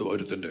ജീവിതം,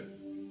 ഒരുത്തന്റെ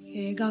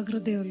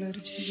ഏകാഗ്രതയുള്ള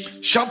ഒരു ജീവിതം.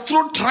 ശത്രു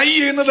ട്രൈ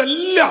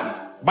ചെയ്യുന്നതെല്ലാം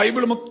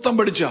ബൈബിൾ മൊത്തം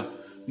പഠിച്ച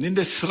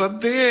നിന്റെ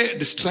ശ്രദ്ധയെ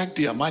ഡിസ്ട്രാക്ട്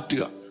ചെയ്യുക,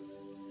 മാറ്റുക.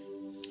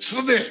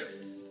 ശ്രദ്ധയെ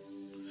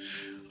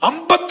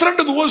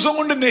 52 ദിവസം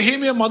കൊണ്ട്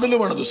നെഹീമിയ മതിൽ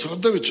പണിതു.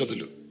 ശ്രദ്ധ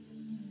വെച്ചതില്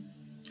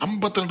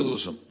 52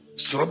 ദിവസം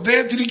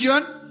ശ്രദ്ധയെ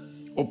തിരിക്കാൻ.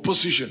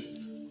 ഒപ്പോസിഷൻ,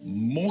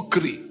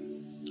 മോക്കറി,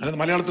 അതായത്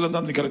മലയാളത്തിൽ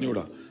എന്താന്ന് എനിക്ക്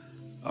അറിഞ്ഞുകൂടാ,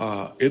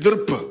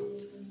 എതിർപ്പ്,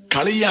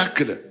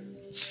 കളിയാക്കല്,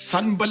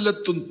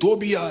 സൻബല്ലത്തും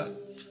തോബിയ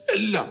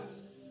എല്ലാം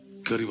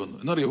കയറി വന്നു.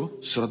 എന്നറിയോ?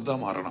 ശ്രദ്ധ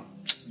മാറണം.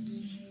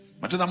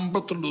 മറ്റേത്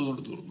 52 ദിവസം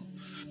കൊണ്ട് തീർന്നു.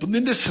 അപ്പൊ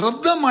നിന്റെ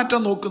ശ്രദ്ധ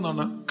മാറ്റാൻ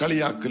നോക്കുന്നതാണ്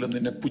കളിയാക്കലും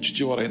നിന്നെ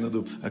പുച്ഛിച്ചു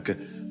പറയുന്നതും ഒക്കെ.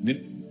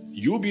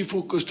 You be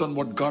focused on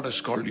what God has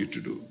called you to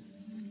do.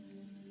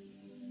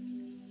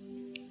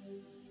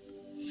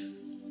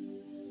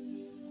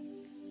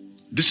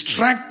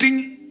 Distracting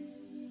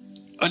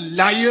a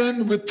lion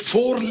with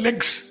 4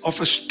 legs of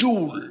a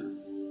stool.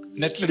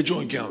 നെറ്റിലടിച്ചു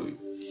നോക്കിയാൽ മതി.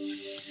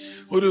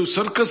 ഒരു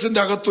സർക്കസിന്റെ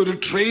അകത്ത് ഒരു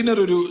ട്രെയിനർ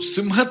ഒരു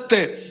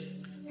സിംഹത്തെ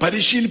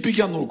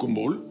പരിശീലിപ്പിക്കാൻ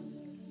നോക്കുമ്പോൾ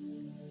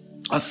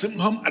ആ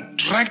സിംഹം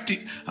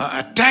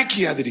അറ്റാക്ക്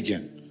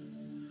ചെയ്യാതിരിക്കാൻ,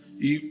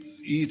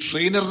 ഈ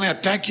ട്രെയിനറിനെ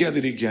അറ്റാക്ക്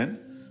ചെയ്യാതിരിക്കാൻ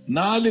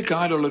 4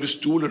 കാലുള്ള ഒരു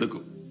സ്റ്റൂൾ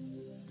എടുക്കും.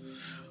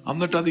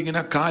 എന്നിട്ട്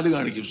അതിങ്ങനെ കാല്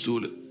കാണിക്കും.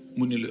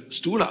 മുന്നില്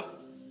സ്റ്റൂളാ.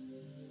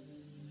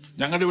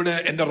 ഞങ്ങളുടെ ഇവിടെ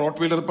എന്റെ റോട്ട്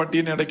വീലർ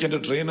പട്ടീനെ ഇടയ്ക്ക് എന്റെ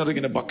ട്രെയിനർ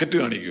ഇങ്ങനെ ബക്കറ്റ്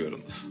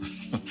കാണിക്കുമായിരുന്നു.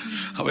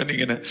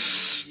 അവനിങ്ങനെ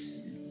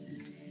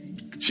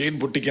ചെയിൻ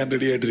പൊട്ടിക്കാൻ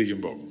റെഡി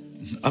ആയിട്ടിരിക്കുമ്പോ.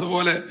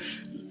 അതുപോലെ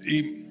ഈ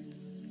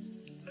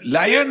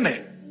ലയണിനെ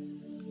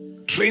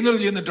ട്രെയിനർ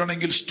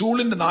ചെയ്യുന്നിട്ടാണെങ്കിൽ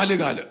സ്റ്റൂളിന്റെ 4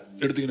 കാല്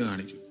എടുത്തിങ്ങനെ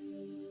കാണിക്കും.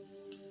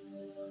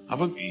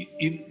 അപ്പം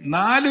ഈ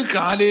 4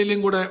 കാലയിലും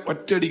കൂടെ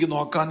ഒറ്റയടിക്ക്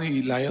നോക്കാൻ ഈ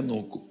ലയൻ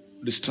നോക്കും.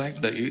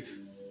 ഡിസ്ട്രാക്റ്റഡ്. ഈ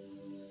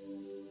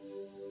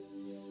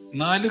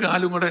 4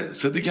 കാലും കൂടെ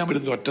ശ്രദ്ധിക്കാൻ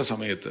പറ്റുന്ന ഒറ്റ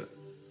സമയത്ത്.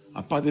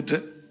 അപ്പൊ അതിട്ട്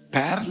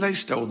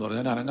പാരലൈസ്ഡ് ആവും എന്ന്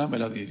പറഞ്ഞാൽ ഞാൻ അനങ്ങാൻ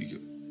മേലാതെ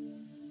ഇരിക്കും.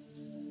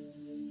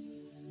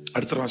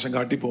 അടുത്ത പ്രാവശ്യം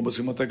കാട്ടി പോകുമ്പോൾ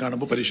സിംഹത്തെ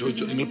കാണുമ്പോൾ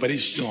നിങ്ങൾ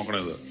പരീക്ഷിച്ച്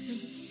നോക്കണത്,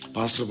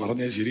 പാസ്റ്റർ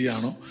പറഞ്ഞത്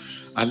ശരിയാണോ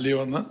അല്ലയോ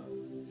എന്ന്.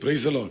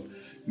 Price the Lord.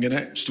 ഇങ്ങനെ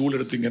സ്റ്റൂൾ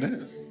എടുത്തിങ്ങനെ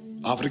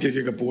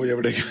ആഫ്രിക്കയ്ക്കൊക്കെ പോയി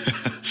എവിടേക്ക്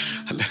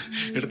അല്ല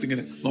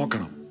എടുത്തിങ്ങനെ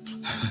നോക്കണം.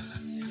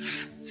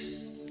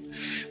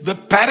 The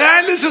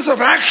paralysis of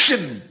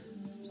action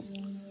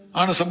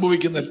ആണ്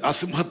സംഭവിക്കുന്നത് ആ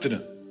സിംഹത്തിന്.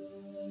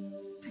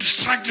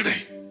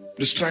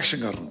 ഡിസ്ട്രാക്ഷൻ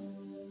കാരണം.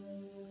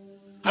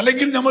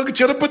 അല്ലെങ്കിൽ നമ്മൾക്ക്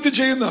ചെറുപ്പത്തിൽ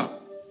ചെയ്യുന്ന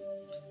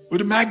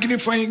ഒരു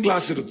മാഗ്നിഫൈയിങ്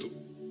ഗ്ലാസ് എടുത്തു,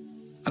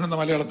 അനന്ത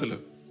മലയാളത്തില്,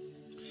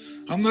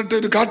 എന്നിട്ട്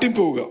ഒരു കാട്ടിൽ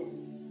പോവുക,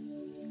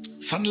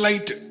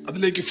 സൺലൈറ്റ്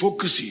അതിലേക്ക്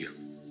ഫോക്കസ് ചെയ്യുക.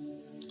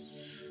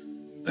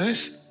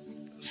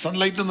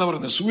 സൺലൈറ്റ് എന്താ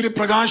പറയുന്നത്?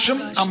 സൂര്യപ്രകാശം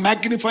ആ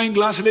മാഗ്നിഫൈയിങ്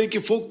ഗ്ലാസ്സിലേക്ക്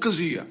ഫോക്കസ്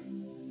ചെയ്യുക.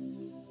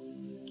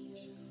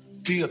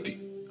 തീ കത്തി,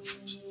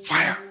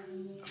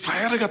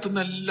 ഫയർ കത്തുന്ന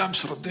എല്ലാം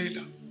ശ്രദ്ധയില്ല.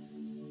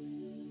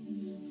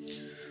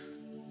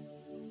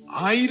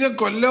 1000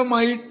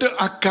 കൊല്ലമായിട്ട്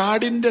ആ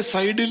കാടിന്റെ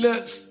സൈഡില്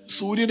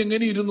സൂര്യൻ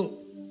എങ്ങനെ ഇരുന്നു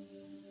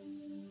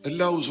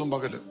എല്ലാ ദിവസവും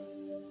പകല്.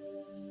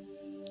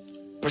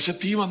 പക്ഷെ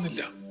തീ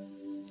വന്നില്ല.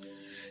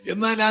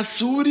 എന്നാൽ ആ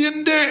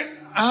സൂര്യന്റെ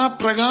ആ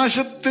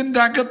പ്രകാശത്തിന്റെ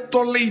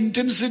അകത്തുള്ള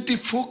ഇന്റൻസിറ്റി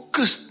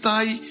ഫോക്കസ്ഡ്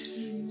ആയി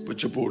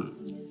വെച്ചപ്പോൾ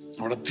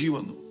അവിടെ തീ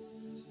വന്നു.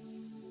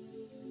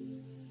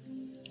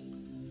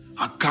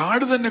 ആ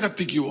കാട് തന്നെ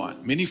കത്തിക്കുവാൻ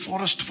മെനി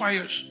ഫോറസ്റ്റ്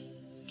ഫയർസ്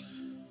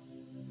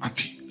ആ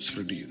തീ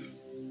സ്പ്രെഡ് ചെയ്തു.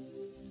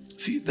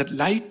 See, that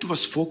light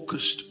was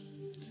focused.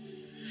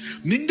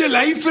 നിന്റെ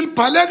ലൈഫിൽ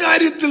പല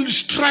കാര്യത്തിൽ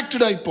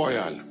ഡിസ്ട്രാക്റ്റഡ് ആയി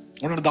പോയാൽ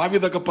അതുകൊണ്ട്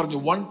ദാവീദൊക്കെ പറഞ്ഞു,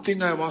 one thing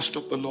I have asked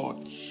of the Lord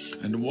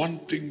and one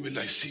thing will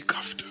I seek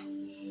after,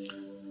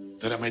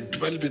 that I may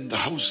dwell in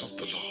the house of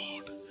the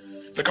Lord.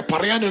 ഇതൊക്കെ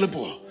പറയാൻ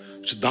എളുപ്പമാണ്.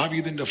 പക്ഷെ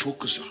ദാവീദിന്റെ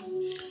ഫോക്കസാണ്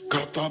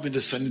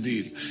കർത്താവിന്റെ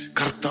സന്നിധിയിൽ,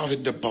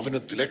 കർത്താവിന്റെ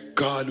ഭവനത്തിൽ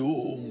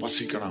എക്കാലവും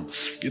വസിക്കണം.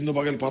 ഇന്ന്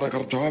പകൽ പറ,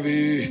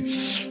 കർത്താവേ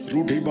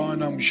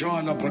റൂഢിബാനം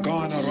ശാല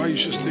പ്രകാന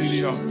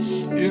റൈശസ്തേരിയ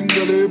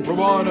ഇംഗലേ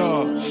പ്രവാന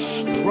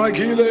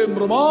റഗീലേ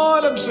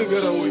മൃമാലം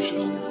സഗര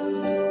വൈശസ്.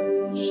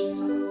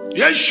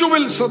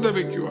 യേശുവിൽ ശ്രദ്ധ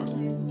വയ്ക്കുക.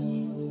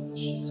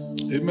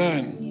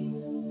 ആമേൻ.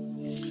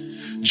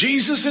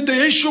 ജീസസിന്റെ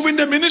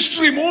യേശുവിന്റെ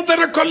മിനിസ്ട്രി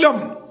 3.5 കൊല്ലം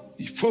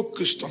he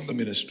focused on the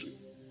ministry.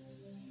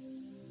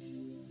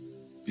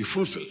 He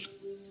fulfilled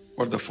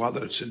what the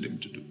Father had sent him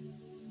to do.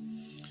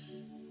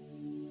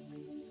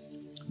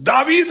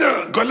 ദാവീദ്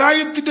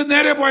ഗൊലിയാത്തിന്റെ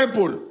നേരെ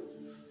പോയപ്പോൾ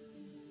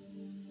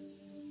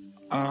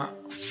ആ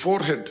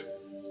ഫോർഹെഡ്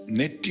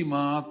നെറ്റി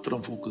മാത്രം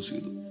ഫോക്കസ്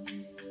ചെയ്തു.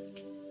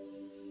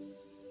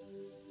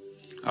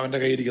 അവന്റെ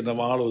കയ്യിരിക്കുന്ന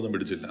വാളൊന്നും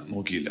പിടിച്ചില്ല,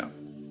 നോക്കിയില്ല,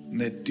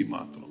 നെറ്റി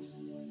മാത്രം.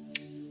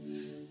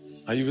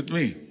 Are you with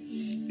me?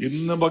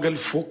 ഇന്ന് പകൽ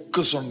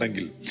ഫോക്കസ്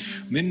ഉണ്ടെങ്കിൽ,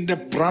 നിന്റെ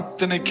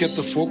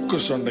പ്രാർത്ഥനയ്ക്കകത്ത്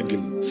ഫോക്കസ്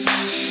ഉണ്ടെങ്കിൽ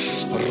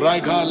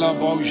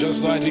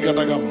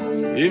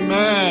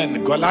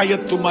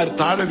ഗൊലിയാത്തുമാർ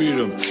താഴെ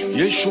വീഴും,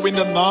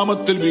 യേശുവിന്റെ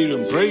നാമത്തിൽ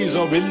വീഴും. പ്രൈസ്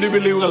ഓ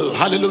വെല്ലുവിളികൾ,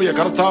 ഹല്ലേലൂയ,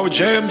 കർത്താവ്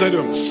ജയം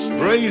തരും.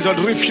 Praise oh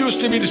refuse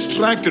to be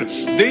distracted.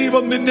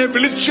 ദൈവം നിന്നെ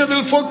വിളിച്ചതിൽ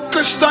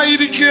ഫോക്കസ്ഡ്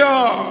ആയിരിക്കുക.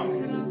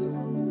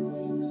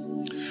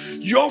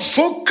 Your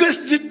focus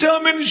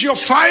determines your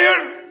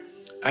fire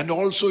and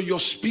also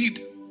your speed.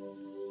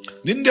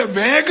 നിന്റെ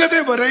വേഗത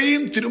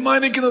വരെയും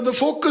തീരുമാനിക്കുന്നത്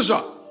ഫോക്കസാ.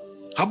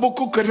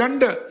 ഹബക്കൂക്ക്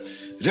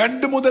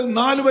 2 മുതൽ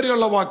 4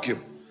 വരെയുള്ള വാക്യം.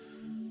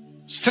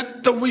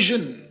 സെറ്റ് ദ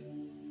വിഷൻ,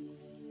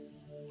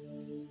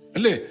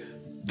 അല്ലേ?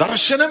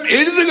 ദർശനം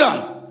എഴുതുക,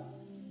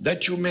 that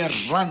you may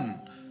run.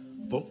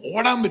 അപ്പൊ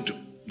ഓടാൻ പറ്റും.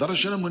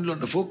 ദർശനം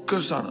മുന്നിലുണ്ട്,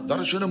 ഫോക്കസ് ആണ്.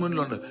 ദർശനം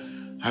മുന്നിലുണ്ട്.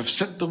 I have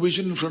set the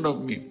vision in front of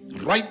me.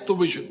 Write the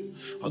vision.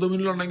 അത്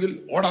മുന്നിലുണ്ടെങ്കിൽ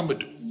ഓടാൻ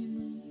പറ്റും.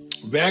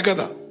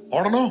 വേഗത,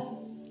 ഓടണോ?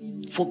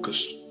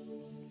 ഫോക്കസ്.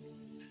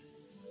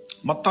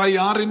 മത്തായി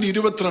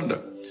 6:22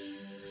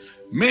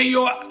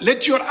 let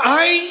your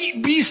eye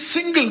be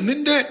single.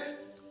 നിന്റെ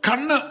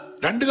കണ്ണ്,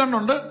 2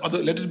 കണ്ണുണ്ട്, അത്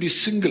let it be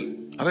single.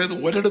 അതായത്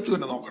ഒരിടത്ത്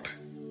തന്നെ നോക്കട്ടെ.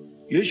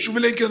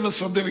 യേശുവിലേക്ക് തന്നെ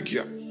ശ്രദ്ധ വെക്കുക.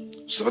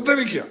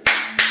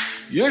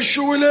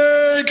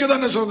 യേശുവിലേക്ക്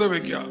തന്നെ ശ്രദ്ധ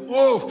വെക്കുക.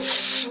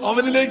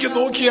 അവനിലേക്ക്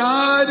നോക്കി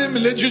ആരും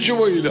ലജ്ജിച്ചു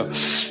പോയില്ല.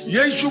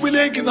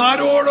 യേശുവിലേക്ക്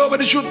ആരോടോ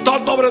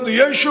പരിശുദ്ധാത്മാവ് പറയുന്നു,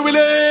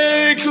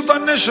 യേശുവിലേക്ക്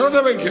തന്നെ ശ്രദ്ധ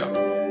വെക്കുക.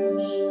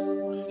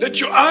 Let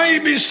your eye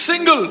be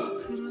single,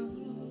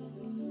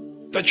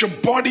 that your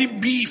body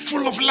be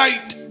full of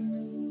light.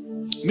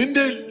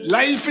 നിന്റെ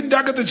ലൈഫിന്റെ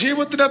അകത്ത്,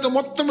 ജീവിതത്തിന്റെ അകത്ത്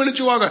മൊത്തം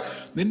വിളിച്ചു പോകാൻ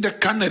നിന്റെ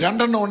കണ്ണ്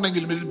 2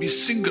 ഉണ്ടെങ്കിൽ it will be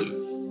single.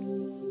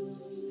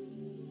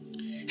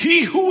 He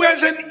who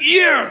has an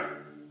ear,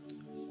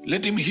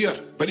 let him hear.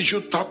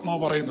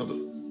 പരിശുദ്ധാത്മാവ് പറയുന്നത്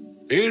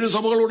 7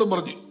 സഭകളോടും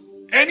പറഞ്ഞു,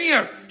 an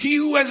ear. He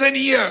who has an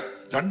ear.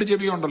 2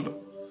 ചെവി ഉണ്ടല്ലോ,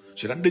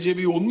 പക്ഷെ 2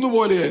 ചെവി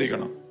ഒന്നുപോലെ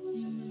ആയിരിക്കണം.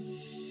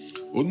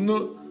 ഒന്ന്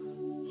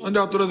അതിന്റെ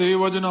അകത്തൊരു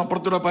ദൈവവചനം,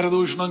 അപ്പുറത്തൊരു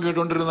പരദൂഷണം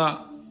കേട്ടോണ്ടിരുന്ന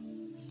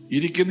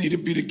ഇരിക്കുന്ന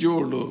ഇരിപ്പിരിക്കേ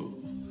ഉള്ളൂ.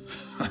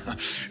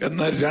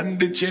 എന്നാൽ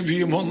 2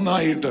 ചെവിയും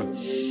ഒന്നായിട്ട്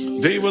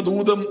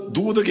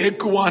ദൂത്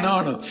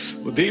കേൾക്കുവാനാണ്,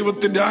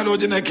 ദൈവത്തിന്റെ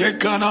ആലോചന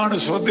കേൾക്കാനാണ്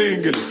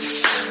ശ്രദ്ധയെങ്കിൽ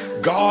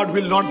God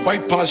will not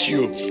bypass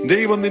you.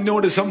 ദൈവം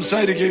നിന്നോട്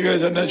സംസാരിക്കുക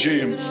തന്നെ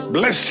ചെയ്യും.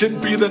 Blessed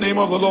be the name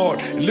of the Lord.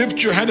 Lift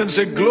your hand and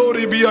say,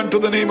 glory be unto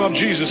the name of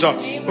Jesus.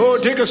 Oh,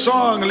 take a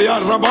song.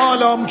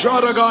 Rabalam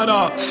charagana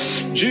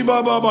jiba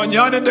baba.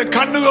 ഞാൻ എൻ്റെ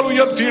കണ്ണുകൾ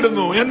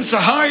ഉയർത്തിയിടുന്നു, N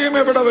സഹായം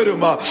എവിടെ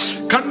വരും?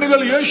 കണ്ണുകൾ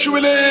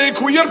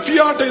യേശുവിലേക്ക്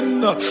ഉയർത്തിയാട്ടെ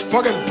ഇന്ന്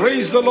പകൽ.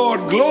 Praise the Lord.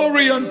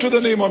 Glory unto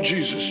the name of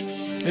Jesus.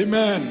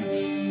 Amen.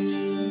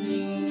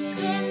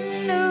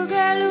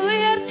 കണ്ണുകൾ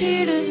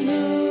ഉയർത്തിയിടുന്നു,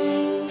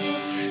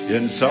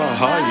 എൻ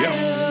സഹായം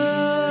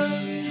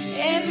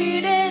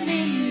എവിടെ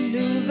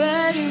നിന്നു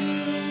വരും?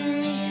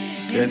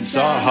 എൻ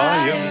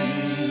സഹായം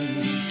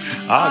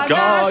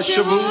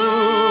ആകാശവും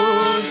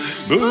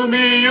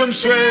ഭൂമിയും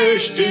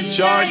സൃഷ്ടിച്ച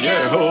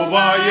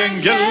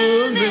യഹോവയെങ്കിൽ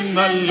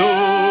നിന്നല്ലോ.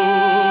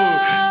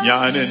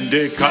 ഞാൻ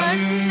എൻ്റെ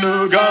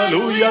കണ്ണുകൾ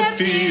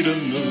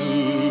ഉയർത്തിയിടുന്നു,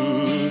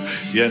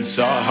 എൻ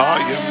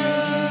സഹായം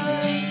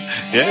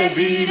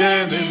എവിടെ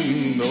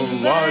നിന്നു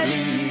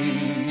വരും?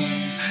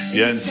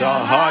 എൻ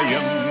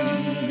സഹായം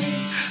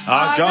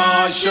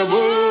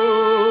ആകാശവും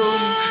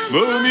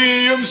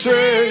ഭൂമിയും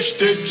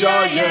സൃഷ്ടിച്ച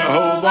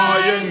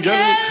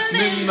യഹോവയെങ്കിൽ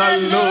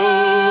നിന്നല്ലോ.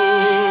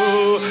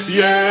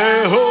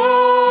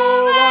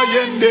 യഹോവ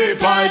എന്റെ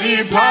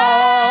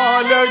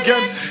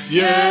പരിപാലകൻ,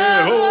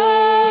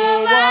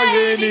 യഹോവ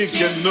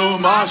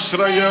എനിക്കെന്നും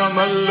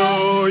ആശ്രയമല്ലോ.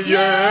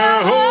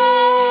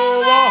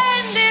 യഹോവ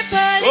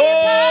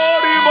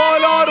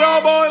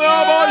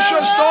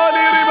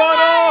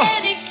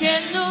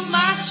എനിക്കെന്നും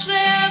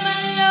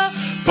ആശ്രയമല്ലോ.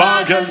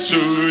 പകൽ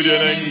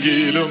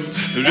സൂര്യനെങ്കിലും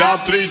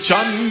രാത്രി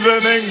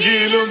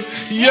ചന്ദ്രനെങ്കിലും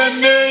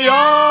എന്നെ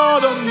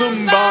യാതൊന്നും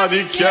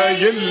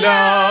ബാധിക്കയില്ല.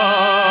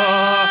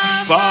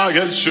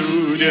 പകൽ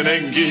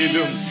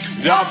സൂര്യനെങ്കിലും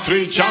രാത്രി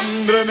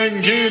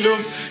ചന്ദ്രനെങ്കിലും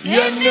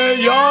എന്നെ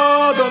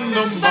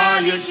യാതൊന്നും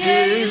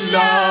ബാധിക്കയില്ല.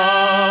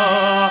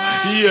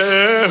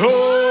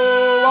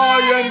 യഹോവ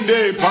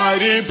എന്റെ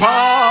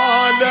പരിപാലകൻ.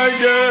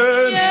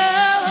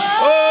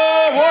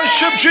 Oh,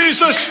 worship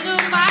Jesus.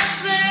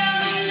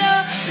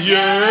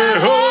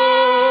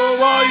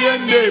 യഹോവ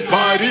എന്റെ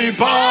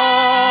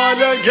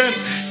പരിപാലകൻ,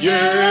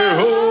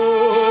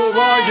 യഹോവ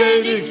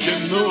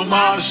എനിക്കെന്നും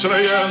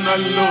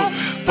ആശ്രയമല്ലോ.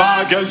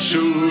 പകൽ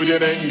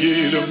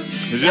സൂര്യനെങ്കിലും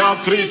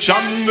രാത്രി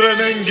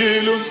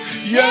ചന്ദ്രനെങ്കിലും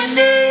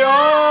എന്നെ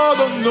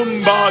യാതൊന്നും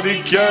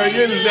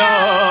ബാധിക്കയില്ല.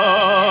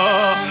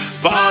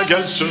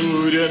 പകൽ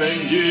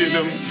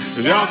സൂര്യനെങ്കിലും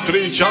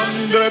രാത്രി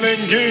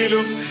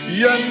ചന്ദ്രനെങ്കിലും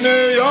എന്നെ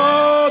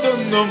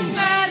യാതൊന്നും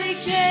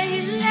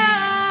ബാധിക്കയില്ല.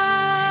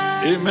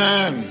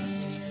 Amen.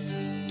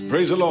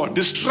 Praise the Lord.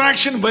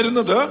 Distraction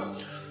വരുന്നത്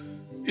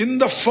in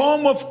the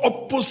form of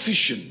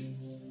opposition,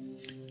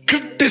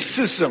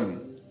 criticism,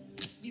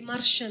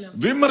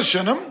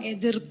 വിമർശനം,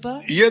 എതിർപ്പ്,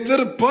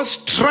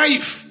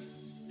 strife,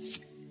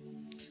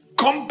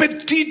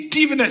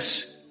 competitiveness,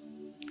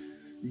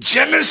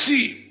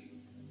 jealousy,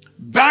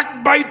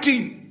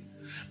 backbiting,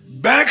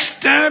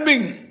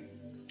 backstabbing,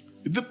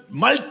 ഇത്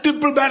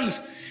മൾട്ടിപ്പിൾ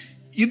ബാറ്റിൽസ്.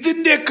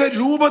 ഇതിന്റെയൊക്കെ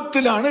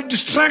രൂപത്തിലാണ്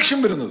ഡിസ്ട്രാക്ഷൻ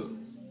വരുന്നത്.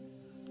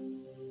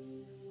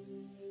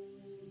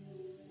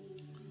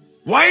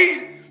 Why?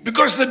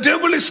 Because the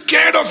devil is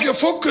scared of your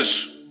focus.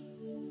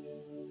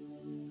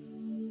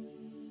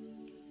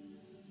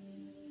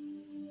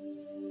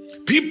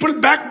 People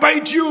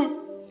backbite you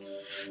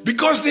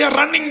because they are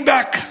running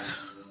back.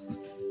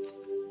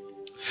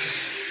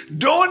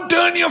 Don't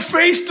turn your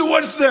face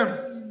towards them.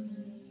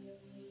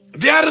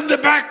 They are in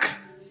the back.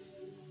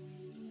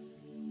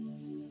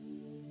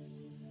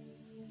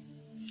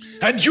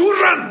 And you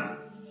run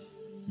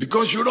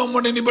because you don't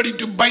want anybody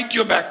to bite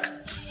your back.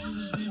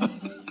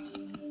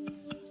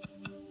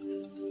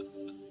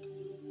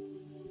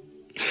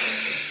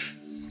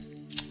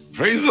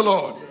 Praise the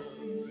Lord.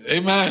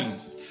 Amen.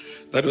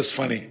 That was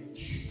funny.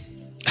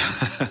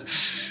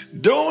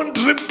 Don't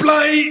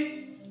reply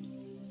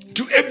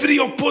to every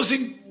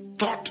opposing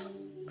thought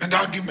and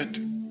argument.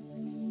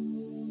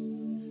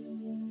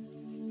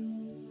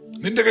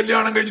 നിന്റെ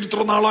കല്യാണം കഴിഞ്ഞിട്ട്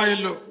ഇത്ര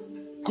നാളായല്ലോ,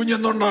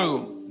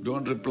 കുഞ്ഞെന്നുണ്ടാകും.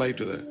 Don't reply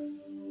to that.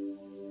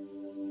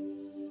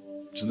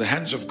 It's in the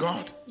hands of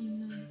God.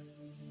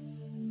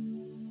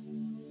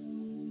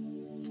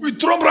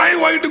 ഇത്ര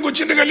പ്രായമായിട്ട്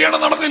കൊച്ചിന്റെ കല്യാണം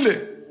നടന്നില്ലേ?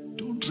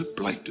 Don't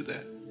reply to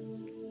that.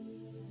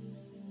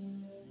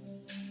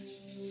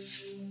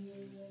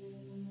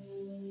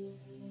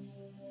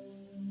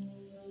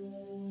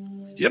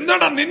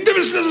 എന്താടാ നിന്റെ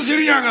business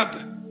ശരിയാകാത്ത?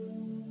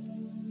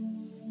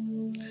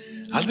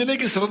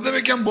 അതിലേക്ക് ശ്രദ്ധ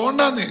വെക്കാൻ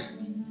പോണ്ടാന്ന്.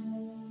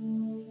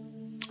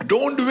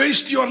 Don't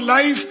waste your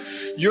life,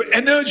 your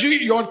energy,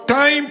 your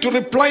time to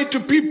reply to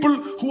people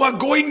who are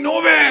going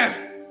nowhere.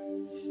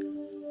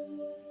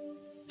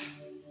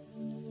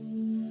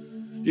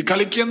 ഈ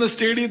കളിക്കുന്ന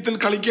സ്റ്റേഡിയത്തിൽ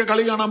കളി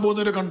കാണാൻ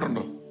പോകുന്നവരെ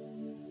കണ്ടുണ്ടോ?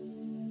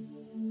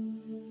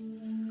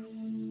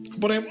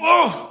 പറയും, ഓ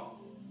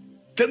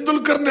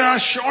തെണ്ടുൽക്കറിന്റെ ആ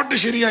ഷോട്ട്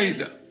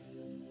ശരിയായില്ല,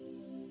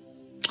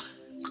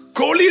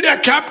 കോഹ്ലിയുടെ ആ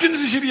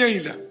ക്യാപ്റ്റൻസി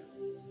ശരിയായില്ല,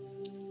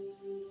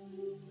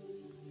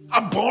 ആ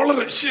ബോളർ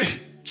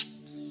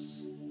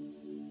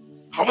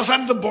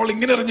അവസാനത്തെ ബോൾ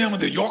ഇങ്ങനെ എറിഞ്ഞാൽ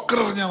മതി, യോക്കർ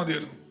എറിഞ്ഞാൽ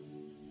മതിയായിരുന്നു.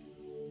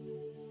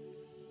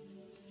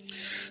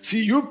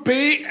 See, you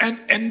pay and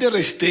enter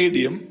a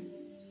stadium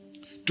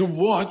to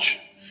watch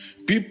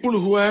people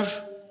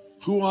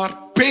who are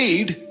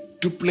paid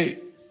to play.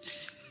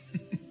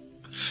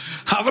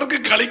 അവർക്ക്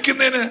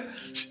കളിക്കുന്നതിന്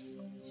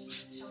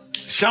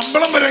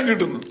ശമ്പളം വരാൻ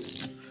കിട്ടുന്നു.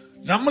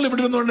 നമ്മൾ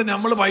ഇവിടെ ഇരുന്നുകൊണ്ട്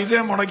നമ്മൾ പൈസ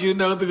മുടക്കി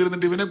ഇതിന്റെ അകത്ത്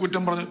കയറുന്നിട്ട് ഇവനെ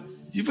കുറ്റം പറഞ്ഞു.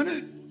 ഇവന്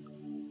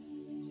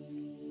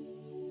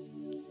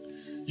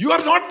you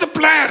are not the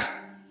player.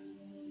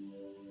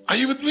 Are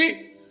you with me?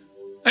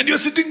 And you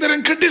are sitting there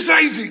and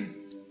criticizing.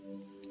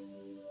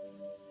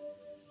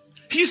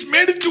 He's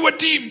made it to a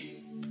team.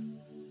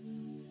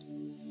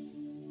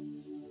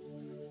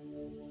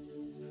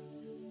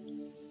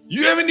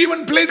 You haven't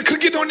even played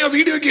cricket on your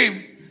video game.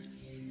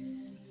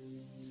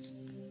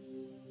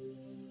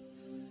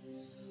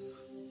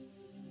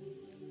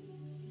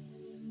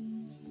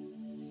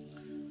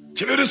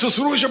 ചിലര്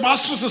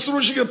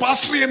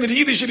pastor ചെയ്യുന്ന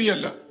രീതി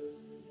ശരിയല്ല.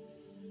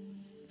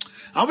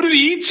 അവരൊരു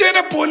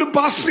ഈച്ചേനെ പോലും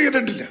pastor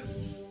ചെയ്തിട്ടില്ല.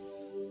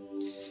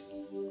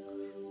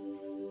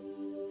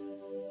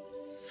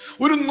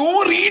 ഒരു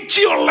 100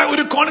 ഈച്ചയുള്ള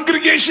ഒരു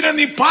കോൺഗ്രിഗേഷനെ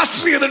നീ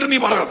പാസ്റ്റർ ചെയ്തിട്ട് നീ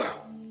പറയാതെ.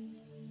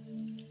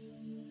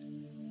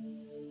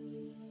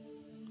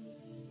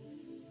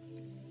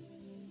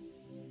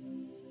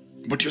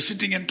 but you're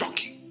sitting and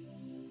talking.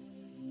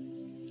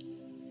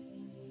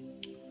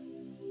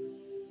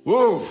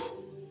 Oh,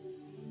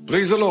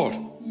 praise the Lord.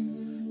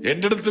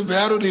 എന്റെ അടുത്ത്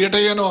വേറൊരു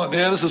ഇടയനോ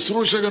വേറെ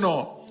ശുശ്രൂഷകനോ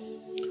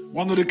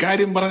വന്നൊരു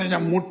കാര്യം പറഞ്ഞ്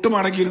ഞാൻ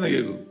മുട്ടുമടക്കിയിരുന്ന്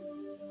കേൾക്കും.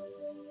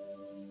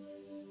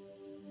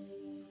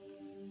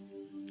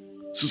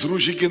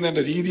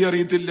 ശുശ്രൂഷിക്കുന്നതിന്റെ രീതി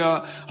അറിയത്തില്ല,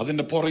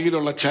 അതിന്റെ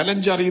പുറകിലുള്ള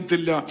ചലഞ്ച്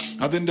അറിയത്തില്ല,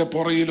 അതിന്റെ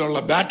പുറകിലുള്ള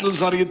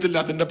ബാറ്റിൽസ് അറിയത്തില്ല,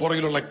 അതിന്റെ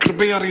പുറകിലുള്ള കൃപ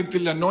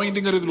അറിയത്തില്ല,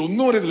 അനോയിന്റിങ് അറിയത്തില്ല,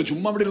 ഒന്നും അറിയത്തില്ല.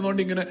 ചുമ്മാ ഇവിടെ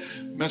ഇരുന്നോണ്ട് ഇങ്ങനെ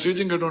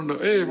മെസ്സേജും കേട്ടോണ്ട്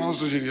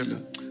മാസ്റ്റർ ശരിയല്ല,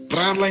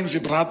 പ്രയർ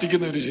ലൈൻസ്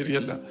പ്രാർത്ഥിക്കുന്നവര്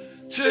ശരിയല്ല,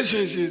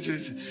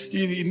 ഈ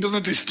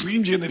ഇന്റർനെറ്റ് സ്ട്രീം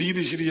ചെയ്യുന്ന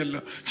രീതി ശരിയല്ല,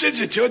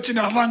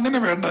 ചേച്ചിന് അത് അങ്ങനെ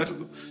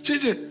വേണ്ടായിരുന്നു,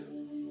 ചേച്ചി.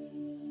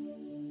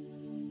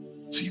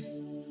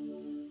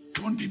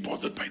 Don't be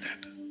bothered by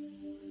that.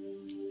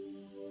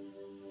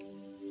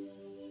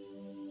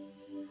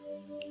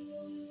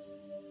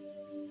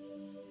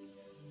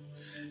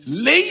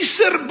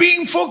 Laser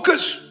being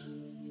focused.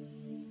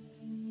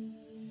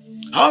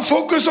 ആ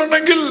ഫോക്കസ്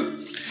ഉണ്ടെങ്കിൽ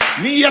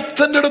നീ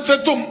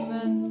എത്തേണ്ടടുത്തെത്തും.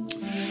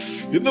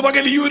 ഇന്ന്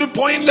പകൽ ഈ ഒരു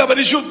പോയിന്റിലെ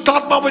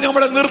പരിശുദ്ധാത്മാവ്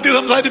നമ്മളെ നിർത്തി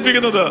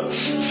സംസാരിപ്പിക്കുന്നത്.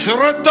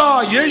 ശ്രദ്ധ,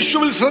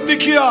 യേശുവിൽ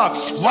ശ്രദ്ധിക്കുക,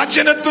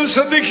 വചനത്തിൽ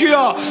ശ്രദ്ധിക്കുക,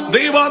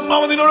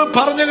 ദൈവാത്മാവ് നിന്നോട്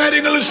പറഞ്ഞ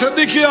കാര്യങ്ങളിൽ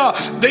ശ്രദ്ധിക്കുക,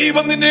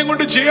 ദൈവം നിന്നെ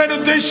കൊണ്ട് ചെയ്യാൻ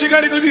ഉദ്ദേശിച്ച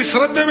കാര്യങ്ങളിൽ നീ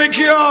ശ്രദ്ധ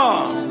വെക്കുക.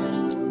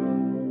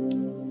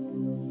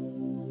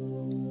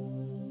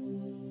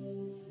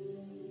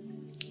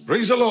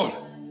 Praise the Lord.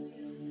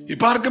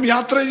 ഇപ്പൊ ആർക്കും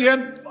യാത്ര ചെയ്യാൻ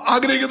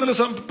ആഗ്രഹിക്കുന്നില്ല,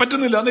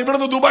 പറ്റുന്നില്ല. അന്ന് ഇവിടെ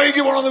നിന്ന്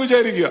ദുബായിക്ക് പോകണമെന്ന്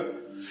വിചാരിക്കുക.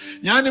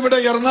 ഞാനിവിടെ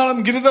എറണാകുളം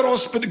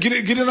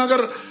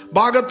ഗിരിനഗർ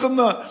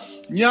ഭാഗത്തുനിന്ന്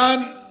ഞാൻ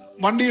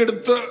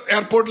വണ്ടിയെടുത്ത്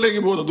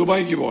എയർപോർട്ടിലേക്ക് പോകുന്നു,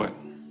 ദുബായിക്ക് പോകാൻ.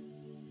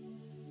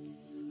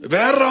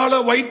 വേറൊരാള്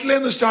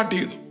വൈറ്റിലേന്ന് സ്റ്റാർട്ട്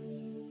ചെയ്തു,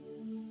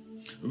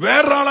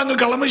 വേറൊരാളങ്ങ്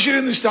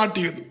കളമശ്ശേരിയിൽ നിന്ന് സ്റ്റാർട്ട്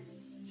ചെയ്തു,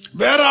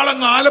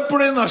 വേറൊരാളങ്ങ്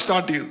ആലപ്പുഴയിൽ നിന്നാണ്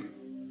സ്റ്റാർട്ട് ചെയ്തത്,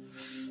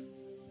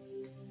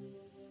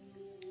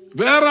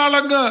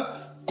 വേറൊരാളങ്ങ്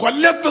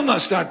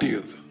കൊല്ലത്തുനിന്നാണ് സ്റ്റാർട്ട്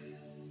ചെയ്തത്.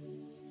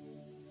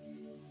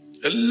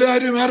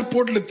 എല്ലാരും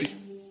എയർപോർട്ടിലെത്തി,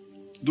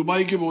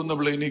 ദുബായിക്ക് പോകുന്ന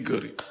പ്ലെയിനിൽ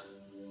കയറി.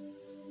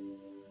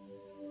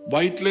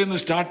 വൈറ്റിലേന്ന് നിന്ന്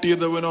സ്റ്റാർട്ട്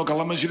ചെയ്തവനോ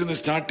കളമശ്ശേരിയിൽ നിന്ന്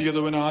സ്റ്റാർട്ട്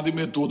ചെയ്തവനോ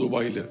ആദ്യമേ എത്തുവോ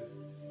ദുബായില്?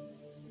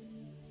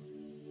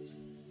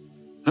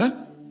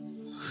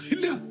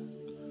 ഇല്ല,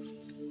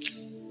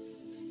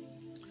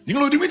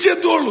 നിങ്ങൾ ഒരുമിച്ച്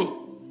എത്തുള്ളൂ.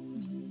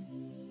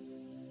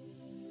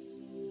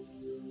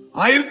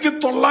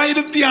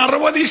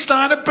 1960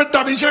 സ്ഥാനപ്പെട്ട്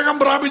അഭിഷേകം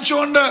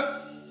പ്രാപിച്ചുകൊണ്ട്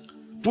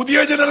പുതിയ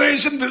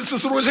ജനറേഷൻ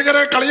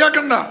ശുശ്രൂഷകരെ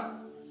കളിയാക്കണ്ട.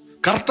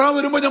 കർത്താവ്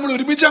വരുമ്പോ നമ്മൾ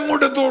ഒരുമിച്ച്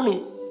അങ്ങോട്ട് എത്തുള്ളൂ.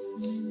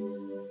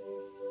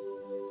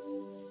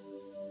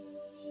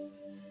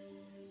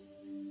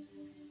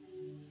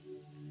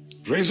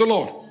 Praise the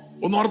Lord.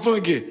 ഒന്ന് ഓർത്തു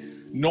നോക്കിയേ,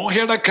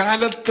 നോഹയുടെ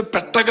കാലത്ത്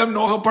പെട്ടകം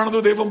നോഹ പണിത്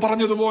ദൈവം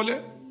പറഞ്ഞതുപോലെ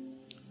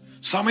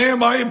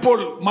സമയമായപ്പോൾ,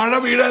 മഴ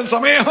വീഴാൻ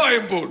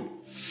സമയമായപ്പോൾ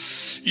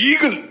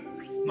ഈഗിൾ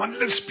നല്ല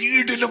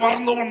സ്പീഡിൽ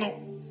പറന്നു വന്നു.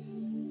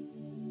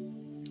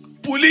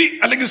 പുലി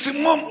അല്ലെങ്കിൽ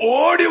സിംഹം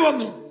ഓടി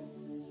വന്നു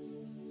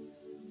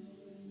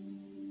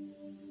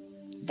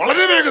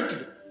വളരെ വേഗത്തിൽ.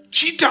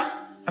 ചീറ്റ,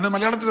 അത്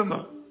മലയാളത്തിൽ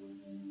എന്താ?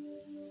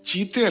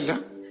 ചീത്തയല്ല,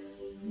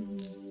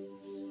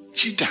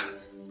 ചീറ്റ.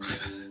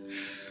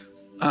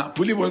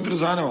 പുലി പോലത്തെ ഒരു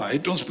സാധനമാ,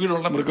 ഏറ്റവും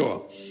സ്പീഡുള്ള മൃഗമാ.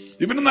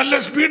 ഇവന് നല്ല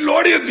സ്പീഡിൽ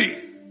ഓടിയെത്തി.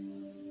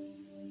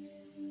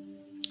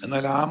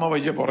 എന്നാൽ ആമ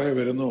വയ്യ പുറകെ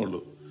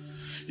വരുന്നുള്ളൂ.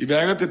 ഈ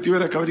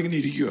വേഗത്തെത്തിയവരൊക്കെ അവരിങ്ങനെ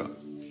ഇരിക്കുക.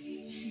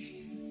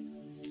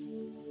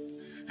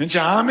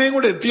 എന്നുവെച്ചാൽ ആമയും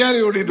കൂടെ എത്തിയാലേ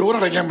ഓടി ഡോർ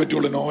അടയ്ക്കാൻ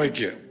പറ്റുള്ളൂ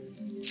നോവയ്ക്ക്.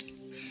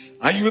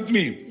 Are you with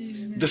me?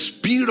 The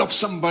speed of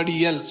somebody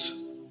else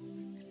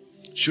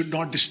should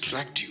not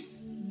distract you.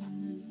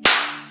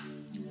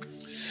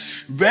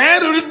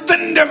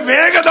 വേറൊരുത്തന്റെ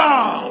വേഗത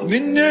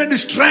നിന്നെ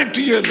ഡിസ്ട്രാക്ട്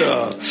ചെയ്യരുത്.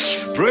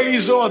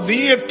 പ്രൈസോ, നീ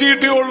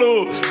എത്തിയിട്ടേ ഉള്ളൂ.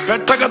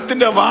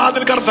 പെട്ടകത്തിന്റെ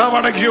വാതിൽ കർത്താവ്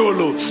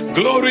അടക്കിയുള്ളൂ.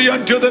 Glory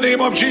to the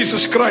name of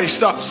Jesus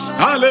Christ.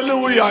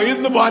 Hallelujah.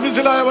 ഇന്ന്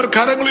മനസ്സിലായവർ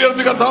കരങ്ങൾ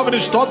ഉയർത്തി കർത്താവിന്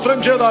സ്തോത്രം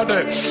ചെയ്താട്ടെ.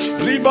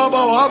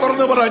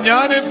 തുറന്ന് പറ,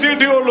 ഞാൻ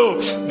എത്തിയിട്ടേ ഉള്ളൂ.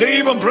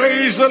 ദൈവം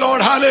പ്രൈസ് ദി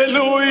ലോർഡ്,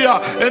 ഹല്ലേലൂയ,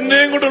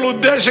 എന്നെ കൊണ്ടുള്ള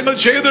ഉദ്ദേശങ്ങൾ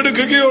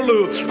ചെയ്തെടുക്കുകയുള്ളൂ.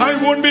 I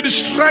won't be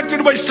distracted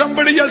by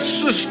somebody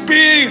else's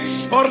speed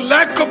or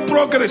lack of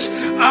progress.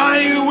 I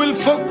will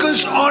focus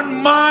on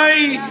my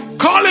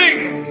calling.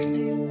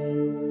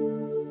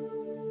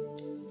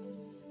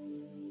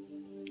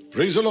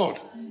 Praise the Lord.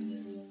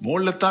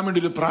 മുകളിലെത്താൻ വേണ്ടി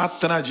ഒരു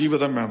പ്രാർത്ഥനാ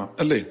ജീവിതം വേണം,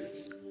 അല്ലേ?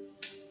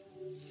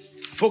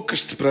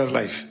 Focused prayer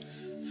life.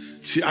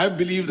 See, I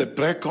believe that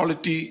prayer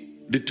quality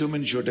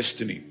determines your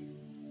destiny.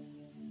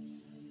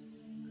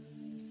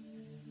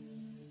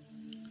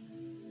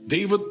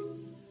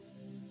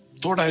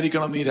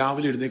 ദൈവത്തോടായിരിക്കണം നീ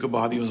രാവിലെ എഴുന്നേൽക്കുമ്പോൾ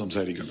ആദ്യം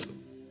സംസാരിക്കേണ്ടത്.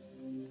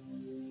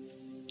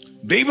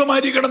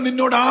 ദൈവമായിരിക്കണം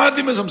നിന്നോട്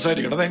ആദ്യമേ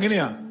സംസാരിക്കണം.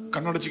 അതെങ്ങനെയാ?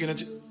 കണ്ണടച്ചിങ്ങനെ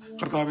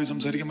കർത്താവെ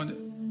സംസാരിക്കാൻ പറ്റും.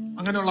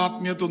 അങ്ങനെയുള്ള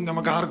ആത്മീയത്വം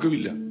നമുക്ക് ആർക്കും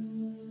ഇല്ല.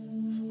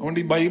 അതുകൊണ്ട്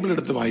ഈ ബൈബിൾ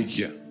എടുത്ത്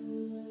വായിക്കുക,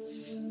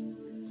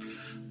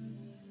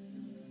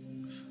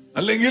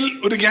 അല്ലെങ്കിൽ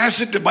ഒരു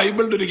കാസറ്റ്,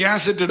 ബൈബിളിന്റെ ഒരു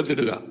കാസറ്റ്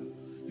എടുത്തിടുക.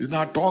 ഇരുന്ന്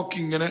ആ ടോക്ക്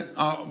ഇങ്ങനെ,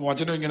 ആ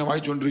വചനം ഇങ്ങനെ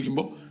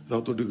വായിച്ചുകൊണ്ടിരിക്കുമ്പോൾ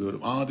ഇതകത്തോട്ട്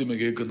കയറും. ആദ്യമേ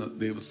കേൾക്കുന്ന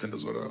ദൈവത്തിന്റെ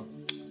സ്വരം.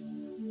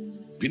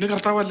 പിന്നെ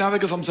കർത്താവ്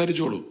അല്ലാതൊക്കെ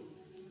സംസാരിച്ചോളൂ.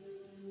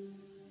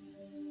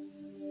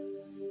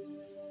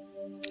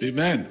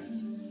 Amen.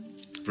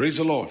 Praise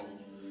the Lord.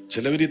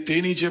 ചിലവര്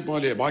തേനീച്ചയെ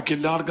പോലെ ബാക്കി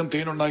എല്ലാവർക്കും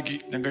തേനുണ്ടാക്കി.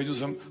 ഞാൻ കഴിഞ്ഞ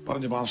ദിവസം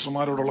പറഞ്ഞു,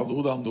 പാസ്റ്റർമാരോടുള്ള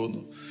ദൂതാന്ന്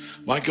തോന്നുന്നു.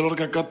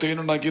 ബാക്കിയുള്ളവർക്കൊക്കെ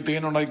തേനുണ്ടാക്കി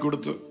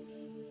കൊടുത്ത്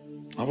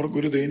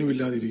അവർക്കൊരു തേനും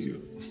ഇല്ലാതിരിക്കുക.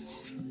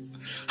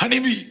 Honey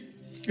bee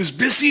is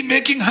BC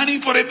making honey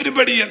four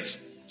everybody else.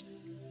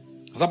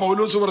 അതാ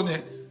പൗലോസ് പറഞ്ഞേ,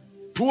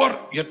 poor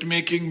yet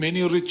making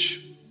many rich.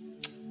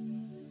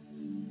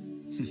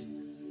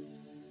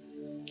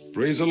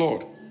 Price the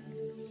Lord.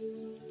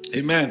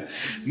 ആമേൻ.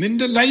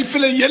 നിന്റെ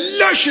ലൈഫിലെ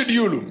എല്ലാ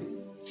ഷെഡ്യൂളും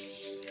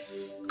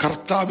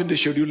കർത്താവിന്റെ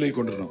ഷെഡ്യൂളിലേക്ക്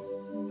കൊണ്ടുവരണം.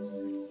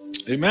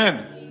 ആമേൻ.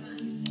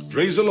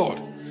 Price the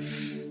Lord.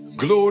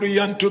 Glory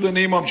unto the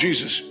name of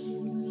Jesus.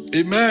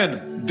 ആമേൻ.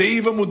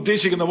 ദൈവം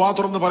ഉദ്ദേശിക്കുന്ന, വാ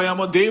തുറന്ന്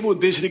പറയാമോ, ദൈവം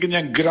ഉദ്ദേശിക്കുന്ന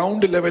ഞാൻ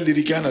ഗ്രൗണ്ട് ലെവലിൽ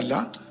ഇരിക്കാനല്ല,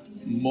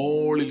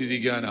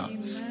 മോളിലിരിക്കാനാ.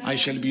 I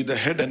shall be the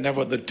head and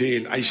never the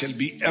tail. I shall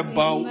be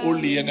above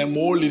only. എന്നെ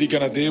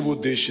മോളിലിരിക്കാനാ ദൈവം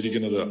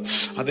ഉദ്ദേശിച്ചിരിക്കുന്നത്.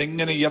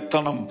 അതെങ്ങനെ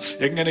എത്തണം,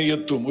 എങ്ങനെ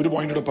എത്തും? ഒരു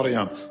പോയിന്റോട്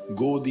പറയാം,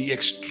 go the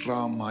extra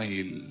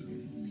mile.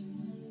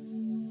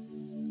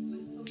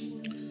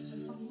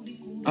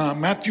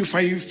 Mathew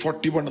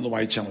 5:41 എന്ന്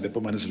വായിച്ചാൽ മതി,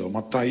 ഇപ്പൊ മനസ്സിലാവും.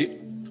 മത്തായി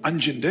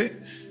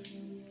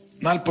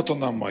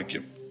 5:41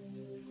 വാക്യം.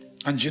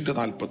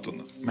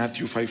 5:41.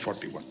 മാത്യു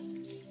 5:41.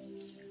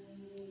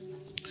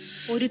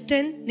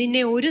 ഒരുത്തൻ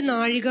നിന്നെ ഒരു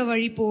നാഴിക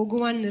വഴി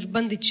പോകുവാൻ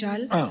നിർബന്ധിച്ചാൽ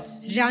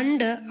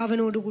 2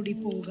 അവനോടുകൂടി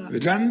പോവുക.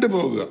 2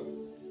 പോവുക.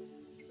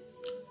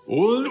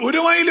 1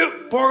 മൈല്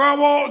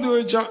പോകാമോ എന്ന്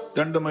ചോദിച്ചാ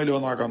 2 മൈല്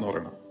വന്നാക്കാന്ന്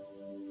പറയണം.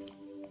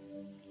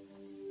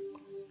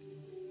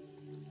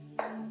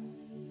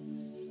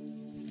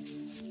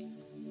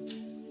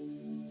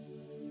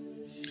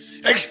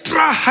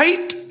 Extra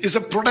height is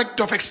a product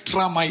of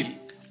extra mile.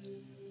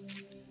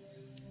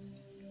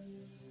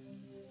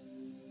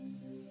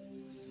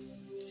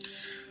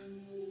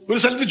 ഒരു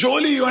സ്ഥലത്ത്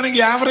ജോലി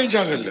ചെയ്യുവാണെങ്കിൽ ആവറേജ്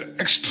ആകല്ല,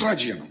 എക്സ്ട്രാ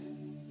ചെയ്യണം.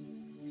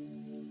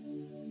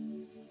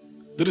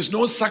 There is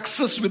no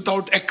success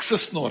without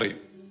excess എന്ന് പറയും.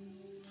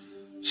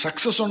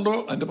 സക്സസ് ഉണ്ടോ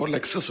അതിന്റെ പുറകിൽ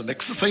എക്സസ് ഉണ്ട്.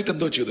 എക്സസ് ആയിട്ട്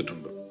എന്തോ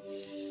ചെയ്തിട്ടുണ്ട്.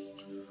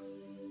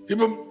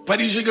 ഇപ്പം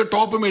പരീക്ഷയ്ക്ക്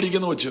ടോപ്പ്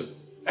മേടിക്കുന്ന വെച്ച്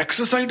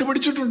എക്സസ് ആയിട്ട്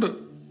പഠിച്ചിട്ടുണ്ട്.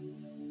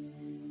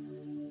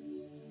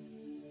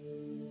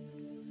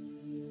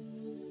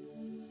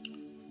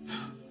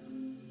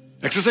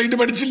 എക്സസ് ആയിട്ട്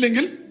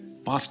പഠിച്ചില്ലെങ്കിൽ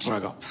മാസ്റ്റർ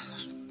ആകാം.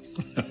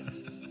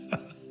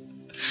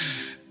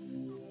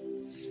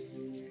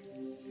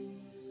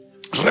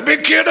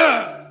 റെബെക്കയുടെ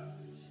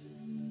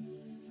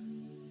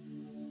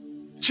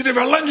ഇച്ചിരി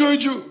വെള്ളം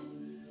ചോദിച്ചു.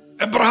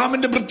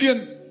 എബ്രഹാമിന്റെ ഭൃത്യൻ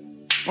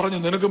പറഞ്ഞു,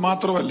 നിനക്ക്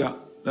മാത്രമല്ല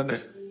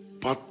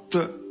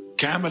 10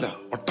 ക്യാമല,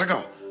 ഒട്ടക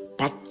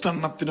 10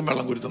 എണ്ണത്തിനും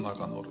വെള്ളം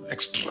കുരുത്തന്നാക്കാന്ന് പറഞ്ഞു.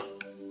 എക്സ്ട്രാ.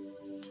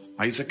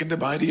 ഐസക്കിന്റെ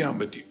ഭാര്യയാൻ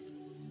പറ്റി.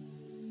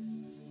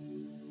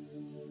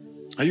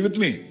 Are you with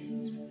me?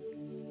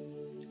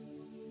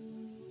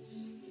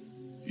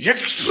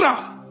 Extra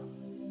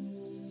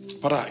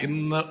പറ,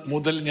 ഇന്ന്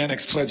മുതൽ ഞാൻ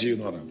എക്സ്ട്രാ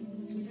ചെയ്യുന്നു പറഞ്ഞു.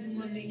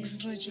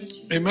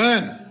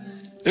 ആമേൻ.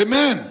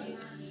 ആമേൻ.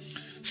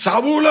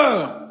 സൗള്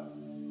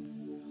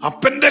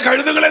അപ്പന്റെ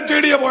കഴുതുകളെ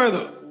തേടിയാ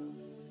പോയത്.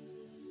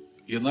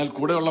 എന്നാൽ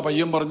കൂടെയുള്ള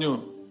പയ്യൻ പറഞ്ഞു,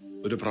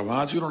 ഒരു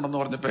പ്രവാചകനുണ്ടെന്ന്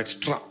പറഞ്ഞപ്പോ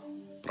എക്സ്ട്രാ.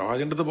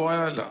 പ്രവാചകന്റെ അടുത്ത്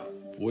പോയതല്ല,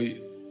 പോയി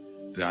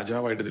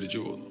രാജാവായിട്ട് തിരിച്ചു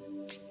പോകുന്നു.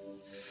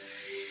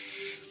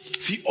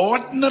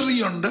 ഓർഡിനറി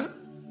ഉണ്ട്,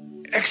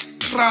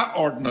 എക്സ്ട്രാ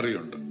ഓർഡിനറി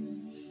ഉണ്ട്.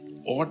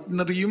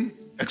 ഓർഡിനറിയും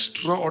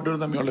എക്സ്ട്രാ ഓർഡിനറി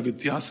തമ്മിലുള്ള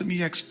വ്യത്യാസം ഈ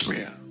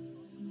എക്സ്ട്രയാ.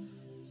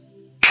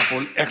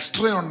 അപ്പോൾ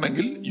എക്സ്ട്രാ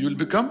ഉണ്ടെങ്കിൽ you will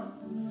become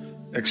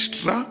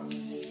extra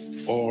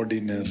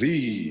ordinary.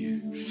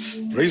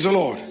 Praise the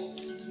Lord.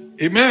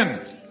 ആമേൻ.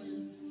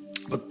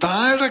 അപ്പൊ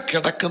താഴെ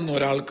കിടക്കുന്ന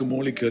ഒരാൾക്ക്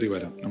മുകളിൽ കയറി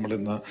വരാം. നമ്മൾ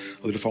ഇന്ന്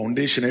അതൊരു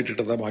ഫൗണ്ടേഷൻ ആയിട്ട്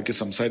ഇട്ടതാ, ബാക്കി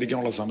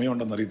സംസാരിക്കാനുള്ള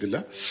സമയമുണ്ടെന്ന് അറിയത്തില്ല.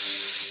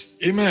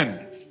 ആമേൻ.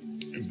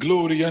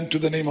 Glory to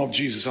the name of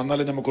Jesus.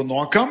 എന്നാലും നമുക്ക്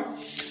നോക്കാം.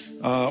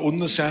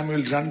 1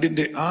 സാമുവേൽ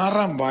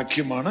 2:6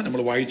 വാക്യമാണ്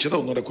നമ്മൾ വായിച്ചത്.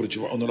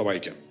 ഒന്നുകൂടെ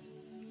വായിക്കാം.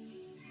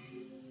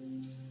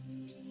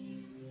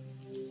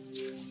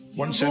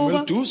 1 സാമുവേൽ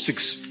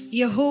 2:6.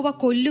 യഹോവ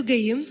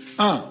കൊല്ലുകയും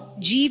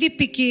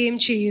ജീവിപ്പിക്കുകയും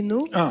ചെയ്യുന്നു,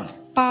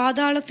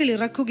 പാതാളത്തിൽ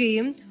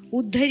ഇറക്കുകയും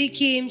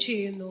ഉദ്ധരിക്കുകയും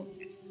ചെയ്യുന്നു.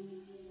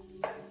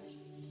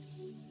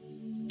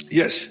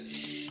 Yes,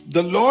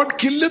 the Lord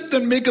killeth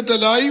and maketh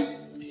alive.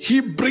 He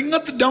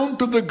bringeth down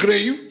to the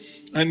grave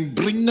and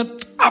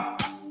bringeth up.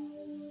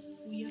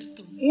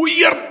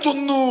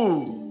 ഉയർത്തുന്നു.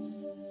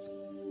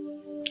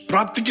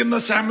 പ്രാർത്ഥിക്കുന്ന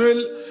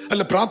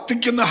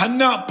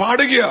ഹന്ന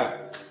പാടുക.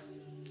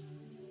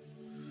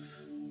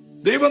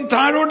 ദൈവം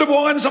താഴോട്ട്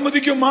പോകാൻ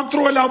സമ്മതിക്കും.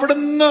 മാത്രമല്ല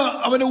അവിടുന്ന്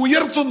അവനെ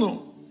ഉയർത്തുന്നു.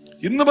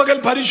 ഇന്ന് പകൽ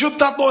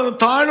പരിശുദ്ധാത്മാവ്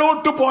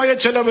താഴോട്ട് പോയ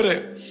ചിലവരെ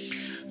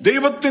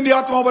ദൈവത്തിന്റെ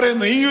ആത്മാവ്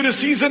പറയുന്നു, ഈ ഒരു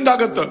സീസണിന്റെ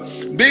അകത്ത്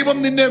ദൈവം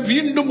നിന്നെ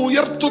വീണ്ടും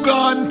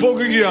ഉയർത്തുവാൻ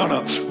പോകുകയാണ്.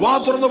 വാ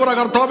തുറന്നു പറ,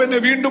 കർത്താവ് എന്നെ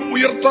വീണ്ടും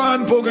ഉയർത്താൻ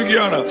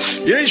പോകുകയാണ്.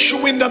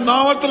 യേശുവിന്റെ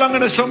നാമത്തിൽ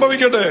അങ്ങനെ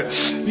സംഭവിക്കട്ടെ.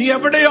 നീ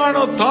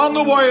എവിടെയാണോ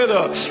താന്നുപോയത്,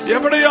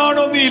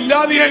 എവിടെയാണോ നീ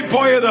ഇല്ലാതെയായി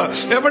പോയത്,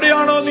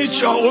 എവിടെയാണോ നീ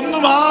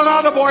ഒന്നും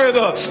ആകാതെ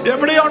പോയത്,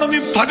 എവിടെയാണോ നീ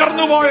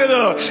തകർന്നു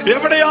പോയത്,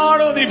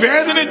 എവിടെയാണോ നീ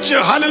വേദനിച്ച്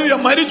ഹല്ലേലൂയ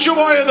മരിച്ചു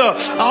പോയത്,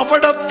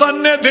 അവിടെ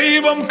തന്നെ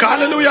ദൈവം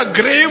ഹല്ലേലൂയ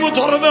ഗ്രേവ്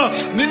തുറന്ന്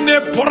നിന്നെ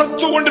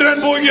പുറത്തു കൊണ്ടുവരാൻ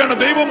പോവുകയാണ്.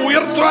 ദൈവം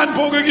ഉയർത്താൻ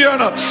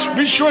പോകുകയാണ്.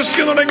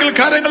 വിശ്വസിക്കുന്നുണ്ടെങ്കിൽ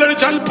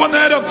കരങ്ങളടിച്ച്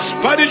അല്പനേരം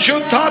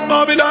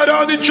പരിശുദ്ധാത്മാവിൽ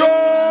ആരാധിച്ചോ.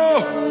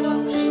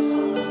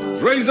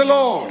 Praise the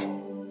Lord.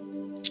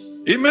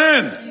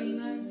 Amen.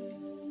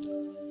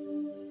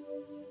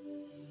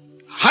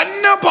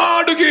 Hannah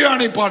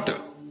പാടുകയാണ് ഈ പാട്ട്.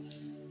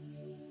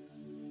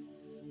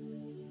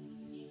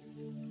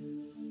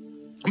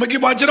 നമുക്ക്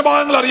ഈ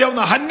വചനഭാഗങ്ങൾ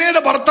അറിയാവുന്ന.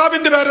 ഹന്നയുടെ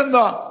ഭർത്താവിന്റെ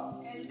പേരെന്താ?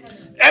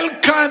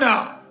 എൽക്കാന.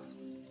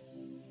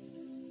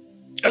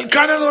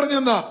 എൽക്കാന എന്ന് പറഞ്ഞ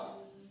എന്താ?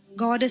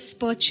 God is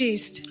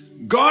purchased.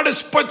 God is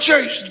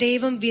purchased.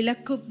 ദൈവം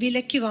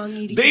വിലക്ക്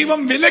വാങ്ങി. ദൈവം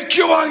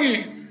വിലക്ക് വാങ്ങി.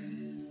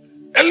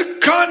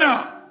 എൽക്കാന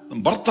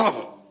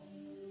ഭർത്താവ്.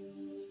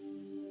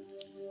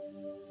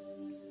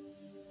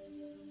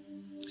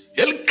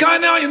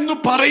 എൽക്കാന എന്ന്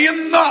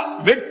പറയുന്ന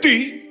വ്യക്തി,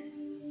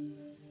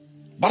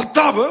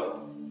 ഭർത്താവ്,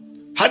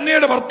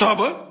 ഹന്നയുടെ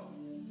ഭർത്താവ്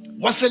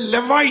വാസ് എ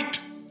ലെവൈറ്റ്,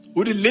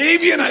 ഒരു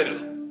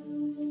ലേവ്യനായിരുന്നു.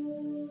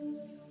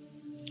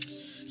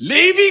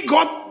 ലേവി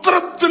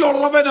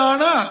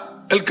ഗോത്രത്തിലുള്ളവനാണ്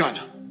എൽക്കാന.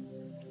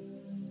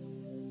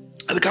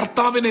 അത്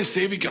കർത്താവിനെ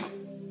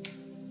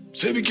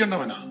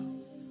സേവിക്കേണ്ടവനാ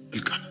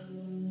എൽക്കാന.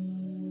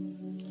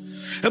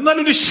 എന്നാൽ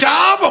ഒരു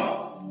ശാപം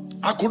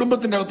ആ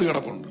കുടുംബത്തിന്റെ അകത്ത്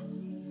കിടപ്പുണ്ട്.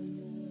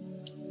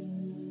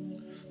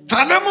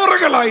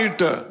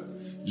 തലമുറകളായിട്ട്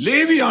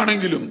ലേവി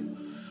ആണെങ്കിലും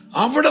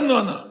അവിടെ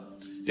നിന്ന്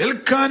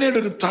എൽക്കാനയുടെ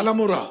ഒരു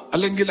തലമുറ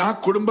അല്ലെങ്കിൽ ആ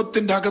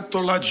കുടുംബത്തിന്റെ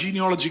അകത്തുള്ള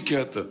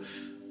ജീനിയോളജിക്കകത്ത്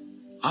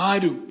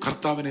ആരും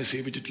കർത്താവിനെ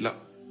സേവിച്ചിട്ടില്ല,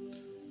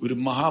 ഒരു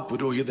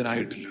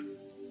മഹാപുരോഹിതനായിട്ടില്ല.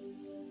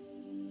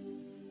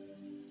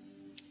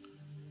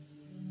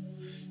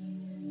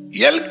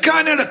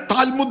 എൽക്കാനയുടെ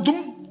താൽമുദ്ദും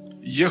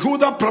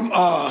യഹൂദ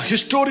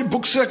ഹിസ്റ്റോറി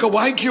ബുക്സ് ഒക്കെ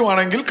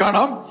വായിക്കുകയാണെങ്കിൽ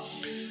കാണാം,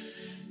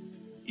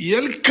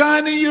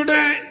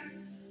 എൽക്കാനയുടെ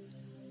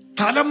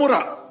തലമുറ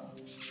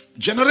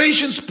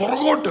ജനറേഷൻസ്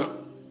പുറകോട്ട്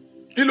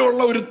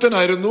ഇതിലുള്ള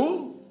ഒരുത്തനായിരുന്നു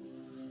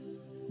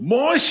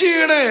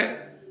മോശയുടെ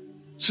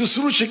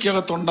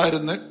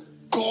ശുശ്രൂഷയ്ക്കകത്തുണ്ടായിരുന്ന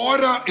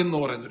കോര എന്ന്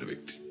പറയുന്നൊരു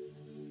വ്യക്തി.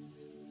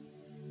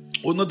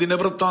 1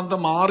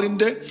 ദിനവൃത്താന്തം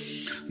 6:33,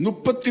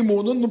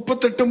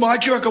 38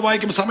 വാക്യമൊക്കെ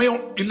വായിക്കും. സമയം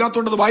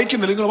ഇല്ലാത്തതുകൊണ്ട് അത്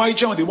വായിക്കുന്നില്ല, നിങ്ങൾ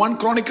വായിച്ചാൽ മതി. 1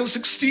 Chronicles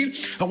 16,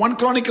 1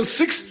 Chronicles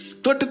 6,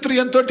 33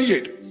 and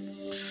 38.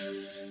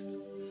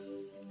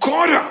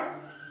 കോര.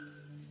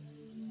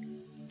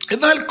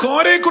 എന്നാൽ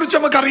കോരയെ കുറിച്ച്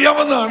നമുക്ക്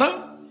അറിയാവുന്നതാണ്.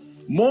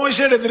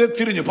 മോശയുടെ എതിരെ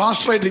തിരിഞ്ഞു,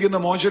 പാസ്റ്ററായിട്ടിരിക്കുന്ന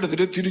മോശയുടെ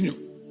എതിരെ തിരിഞ്ഞു.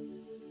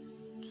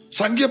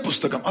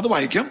 സംഖ്യാപുസ്തകം അത്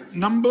വായിക്കാം.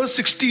 നമ്പർ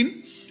 16,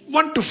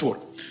 1-4.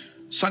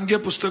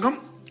 സംഖ്യാപുസ്തകം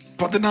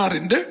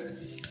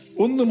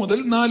 16:1 മുതൽ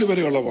 4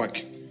 വരെയുള്ള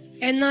വാക്യം.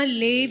 എന്നാൽ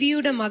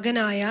ലേവിയുടെ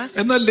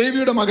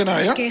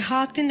മകനായ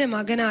കെഹാത്തിന്റെ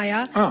മകനായ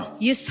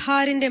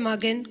യിസ്ഹാരിന്റെ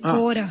മകൻ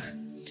കോരഹ്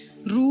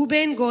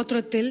റൂബേൻ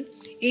ഗോത്രത്തിൽ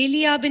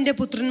എലിയാബിന്റെ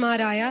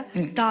പുത്രന്മാരായ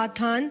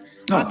ദാഥാൻ,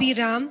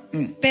 അബിരാം,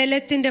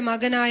 പെലത്തിന്റെ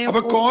മകനായ.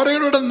 അപ്പൊ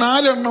കോരയുടെ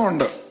 4 എണ്ണം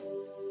ഉണ്ട്.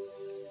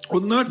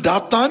 ഒന്ന്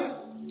ദാഥാൻ,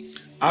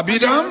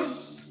 അബിരാം,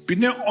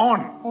 പിന്നെ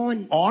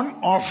ഓൺ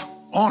ഓഫ്.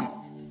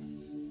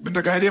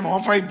 ഇവന്റെ കാര്യം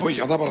ഓഫായി പോയി,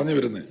 അതാ പറഞ്ഞു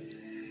വരുന്നത്.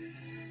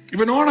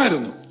 ഇവൻ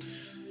ഓണായിരുന്നു.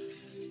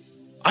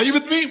 I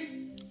with me?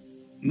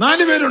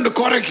 4 പേരുണ്ട്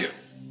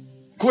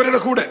കോരയുടെ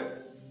കൂടെ.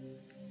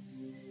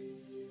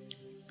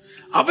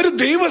 അവര്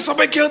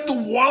ദൈവസഭയ്ക്കകത്ത്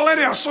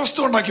വളരെ അസ്വസ്ഥ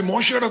ഉണ്ടാക്കി,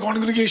 മോശയുടെ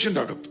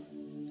കോൺഗ്രിഗേഷന്റെ അകത്ത്.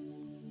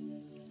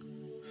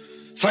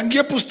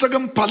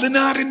 സംഖ്യാപുസ്തകം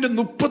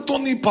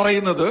 16:31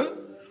 പറയുന്നത്,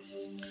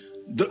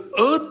 the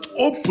earth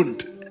opened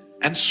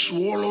and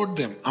swallowed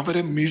them.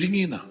 അവരെ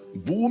മിഴുങ്ങിന.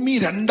 ഭൂമി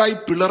 2ആയി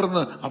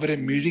പിളർന്ന് അവരെ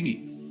മിഴുങ്ങി.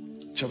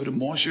 അവര്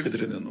മോശയുടെ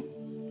എതിരെ നിന്നു.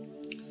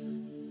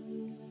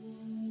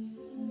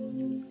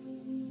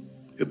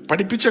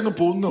 പഠിപ്പിച്ചങ്ങ്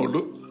പോകുന്നേ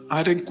ഉള്ളൂ,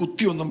 ആരെയും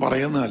കുത്തിയൊന്നും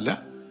പറയുന്നതല്ല.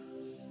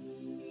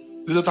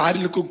 ഇതിലകത്ത്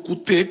ആരിലൊക്കെ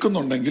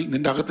കുത്തേക്കുന്നുണ്ടെങ്കിൽ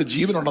നിന്റെ അകത്ത്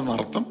ജീവനുണ്ടെന്ന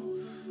അർത്ഥം.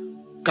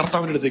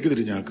 കർത്താവിന്റെ അടുത്തേക്ക്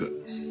തിരിഞ്ഞാക്കുക.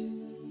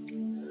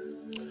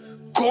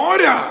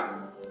 കോര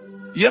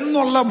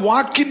എന്നുള്ള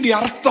വാക്കിന്റെ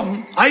അർത്ഥം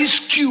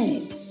ഐസ്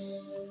ക്യൂബ്.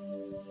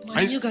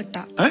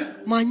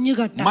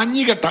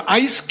 മഞ്ഞുകട്ട,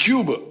 ice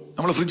cube.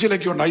 നമ്മൾ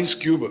ഫ്രിഡ്ജിലൊക്കെ ഉണ്ട് ഐസ്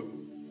ക്യൂബ്.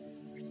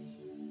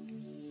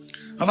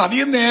 അത്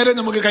അധികം നേരം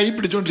നമുക്ക് കൈ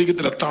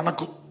പിടിച്ചോണ്ടിരിക്കത്തില്ല,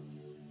 തണുക്കും.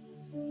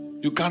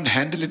 You can't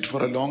handle it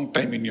for a long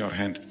time in your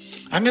hand.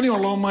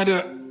 അങ്ങനെയുള്ളവന്മാര്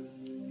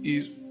ഈ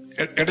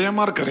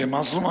ഇടയന്മാർക്കറിയാം,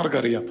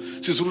 മാസ്റ്റർമാർക്കറിയാം,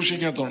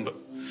 ശുശ്രൂഷിക്കാത്തതുകൊണ്ട്.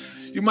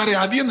 ഇവന്മാരെ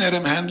അധികം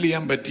നേരം ഹാൻഡിൽ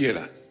ചെയ്യാൻ പറ്റിയല്ല,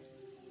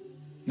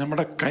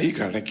 നമ്മുടെ കൈ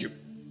കടയ്ക്കും.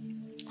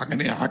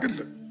 അങ്ങനെ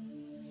ആകല്ല.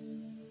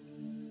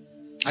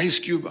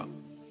 Ice Cuba,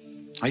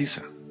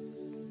 ഐസാ.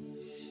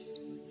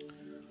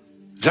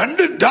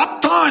 2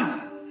 ദാഥാൻ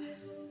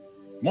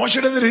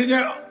മോശയുടെ തിരിഞ്ഞ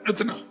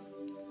എടുത്തിന്.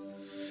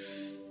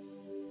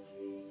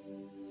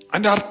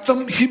 അതിന്റെ അർത്ഥം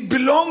he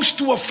belongs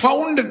to a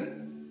fountain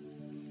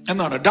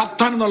എന്നാണ്.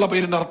 ദാഥാൻ എന്നുള്ള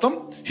പേരിന്റെ അർത്ഥം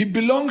he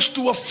belongs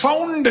to a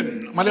fountain.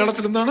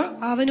 മലയാളത്തിൽ എന്താണ്?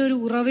 അവൻ ഒരു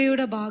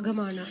ഉറവയുടെ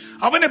ഭാഗമാണ്.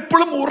 അവൻ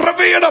എപ്പോഴും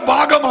ഉറവയുടെ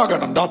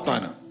ഭാഗമാകണം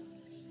ദാഥാന്.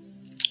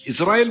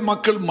 ഇസ്രായേൽ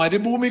മക്കൾ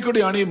മരുഭൂമി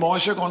കൂടെയാണ് ഈ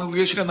മോശ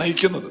കോൺഗ്രിഗേഷനെ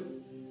നയിക്കുന്നത്.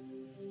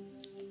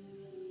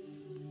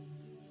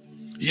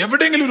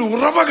 എവിടെയെങ്കിലും ഒരു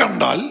ഉറവ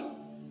കണ്ടാൽ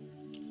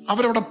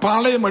അവരവിടെ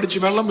പാളയം അടിച്ച്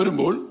വെള്ളം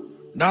വരുമ്പോൾ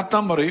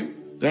ദാഥാൻ പറയും,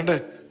 വേണ്ടേ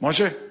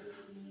മോശേ,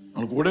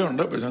 നമ്മൾ കൂടെ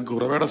ഉണ്ട്, പക്ഷെ ഞങ്ങൾക്ക്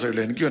ഉറവയുടെ സൈഡിൽ,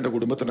 എനിക്കും എന്റെ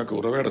കുടുംബത്തിനൊക്കെ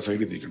ഉറവയുടെ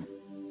സൈഡിൽ നിൽക്കണം.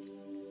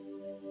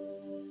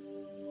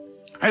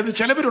 അതായത്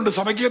ചിലവരുണ്ട്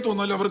സഭയ്ക്ക്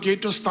തോന്നുന്നല്ലോ, അവർക്ക്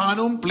ഏറ്റവും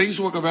സ്ഥാനവും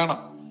പ്ലേസും ഒക്കെ വേണം,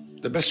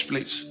 ദ ബെസ്റ്റ്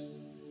പ്ലേസ്.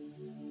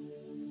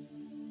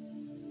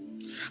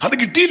 അത്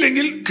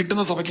കിട്ടിയില്ലെങ്കിൽ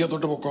കിട്ടുന്ന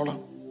സഭയ്ക്കകത്തോട്ട് പൊക്കോളാം.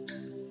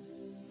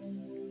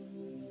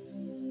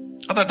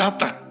 അതാ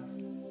ഡാത്താൻ.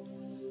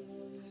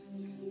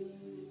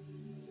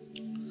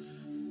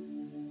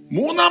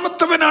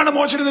 മൂന്നാമത്തവനാണ്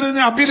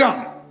മോശത്തിന് Abiram.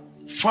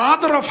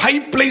 Father of high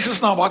places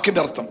എന്നാ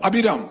വാക്കിന്റെ അർത്ഥം.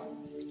 അബിരാം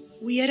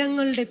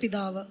ഉയരങ്ങളുടെ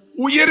പിതാവ്,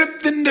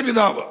 ഉയരത്തിന്റെ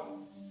പിതാവ്.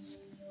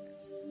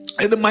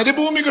 ഇത്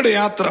മരുഭൂമിയുടെ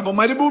യാത്ര. അപ്പൊ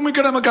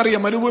മരുഭൂമിക്കടെ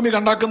നമുക്കറിയാം, മരുഭൂമി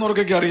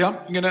കണ്ടാക്കുന്നവർക്കൊക്കെ അറിയാം,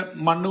 ഇങ്ങനെ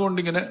മണ്ണ് കൊണ്ട്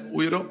ഇങ്ങനെ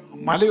ഉയരം,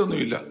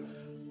 മലയൊന്നുമില്ല,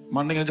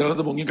 മണ്ണിങ്ങനെ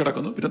ചിലത്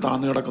പൊങ്ങിക്കിടക്കുന്നു, പിന്നെ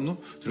താന്ന് കിടക്കുന്നു,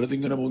 ചിലത്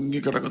ഇങ്ങനെ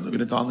പൊങ്ങിക്കിടക്കുന്നു,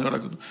 പിന്നെ താന്ന്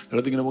കിടക്കുന്നു,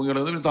 ചിലത് ഇങ്ങനെ പൊങ്ങി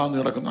കിടക്കുന്നു, പിന്നെ താന്ന്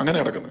കിടക്കുന്നു, അങ്ങനെ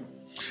കിടക്കുന്നു.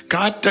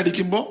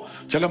 കാറ്റടിക്കുമ്പോൾ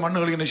ചില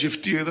മണ്ണുകൾ ഇങ്ങനെ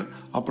ഷിഫ്റ്റ് ചെയ്ത്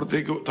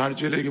അപ്പുറത്തേക്ക്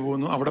താഴ്ചയിലേക്ക്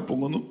പോകുന്നു, അവിടെ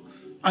പൊങ്ങുന്നു,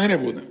 അങ്ങനെ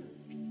പോകുന്നു.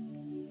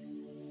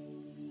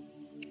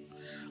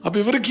 അപ്പൊ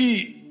ഇവർക്ക്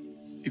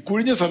ഈ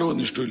കുഴിഞ്ഞ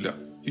സ്ഥലമൊന്നും ഇഷ്ടമില്ല,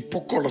 ഈ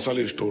പൊക്കമുള്ള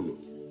സ്ഥലം ഇഷ്ടമുള്ളൂ.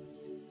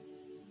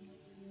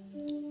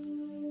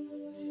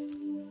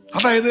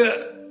 അതായത്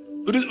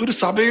ഒരു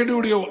സഭയുടെ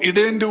കൂടെയോ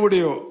ഇടയന്റെ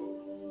കൂടെയോ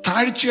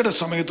താഴ്ചയുടെ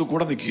സമയത്ത്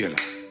കൂടെ നിൽക്കുകയല്ല.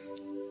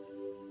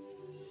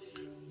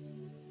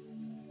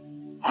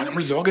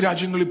 നമ്മൾ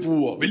ലോകരാജ്യങ്ങളിൽ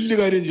പോവുക, വലിയ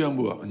കാര്യം ചെയ്യാൻ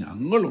പോവുക,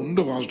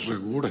 ഞങ്ങളുണ്ട് പാസ്റ്ററെ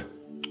കൂടെ,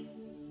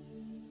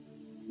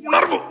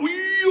 ഉണർവ്,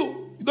 ഉയ്യോ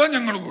ഇതാ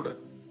ഞങ്ങൾ കൂടെ.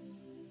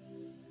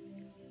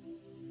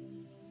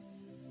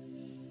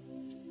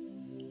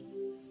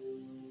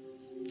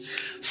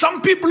 Some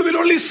people will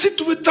only sit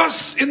with us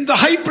in the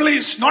high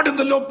place, not in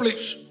the low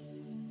place.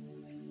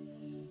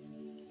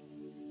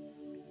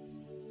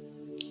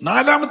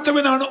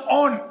 നാലാമത്തവനാണ്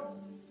on.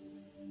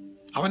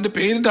 അവന്റെ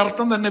പേരിന്റെ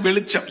അർത്ഥം തന്നെ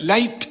വെളിച്ചം,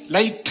 ലൈറ്റ്.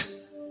 ലൈറ്റ്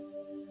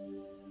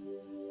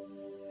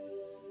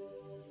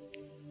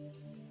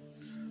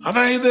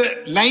അതായത്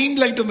ലൈം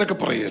ലൈറ്റ് എന്നൊക്കെ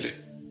പറയല്ലേ,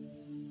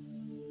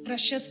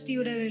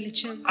 പ്രശസ്തിയുടെ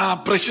വെളിച്ചം.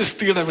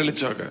 പ്രശസ്തിയുടെ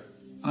വെളിച്ചമൊക്കെ.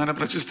 അങ്ങനെ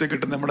പ്രശസ്തി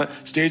കിട്ടും. നമ്മുടെ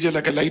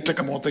സ്റ്റേജിലൊക്കെ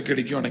ലൈറ്റൊക്കെ മുഖത്തേക്ക്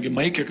അടിക്കുവാണെങ്കിൽ,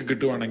 മൈക്കൊക്കെ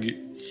കിട്ടുവാണെങ്കിൽ,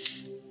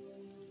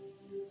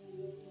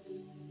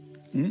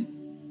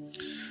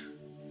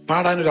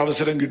 പാടാനൊരു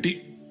അവസരം കിട്ടി,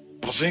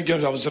 പ്രസംഗിക്കാൻ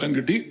ഒരു അവസരം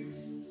കിട്ടി,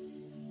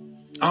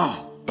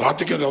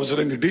 പ്രാർത്ഥിക്കാൻ ഒരു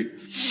അവസരം കിട്ടി.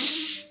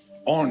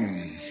 ഓൺ.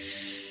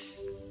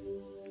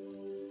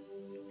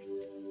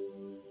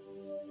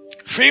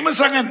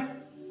 ഫേമസ് ആകാൻ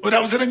ഒരു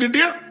അവസരം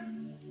കിട്ടിയ.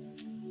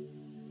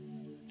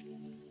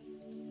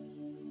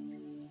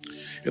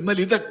 എന്നാൽ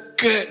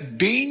ഇതൊക്കെ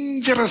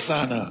ഡേഞ്ചറസ്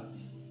ആണ്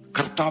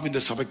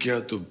കർത്താവിന്റെ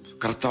സഭയ്ക്കകത്തും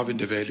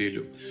കർത്താവിന്റെ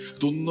വേലയിലും.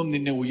 ഇതൊന്നും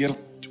നിന്നെ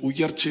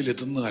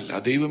ഉയർച്ചയിലെത്തുന്നതല്ല,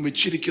 ദൈവം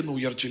വെച്ചിരിക്കുന്ന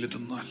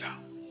ഉയർച്ചയിലെത്തുന്നതല്ല.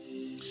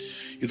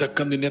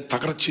 ഇതൊക്കെ നിന്നെ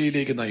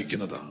തകർച്ചയിലേക്ക്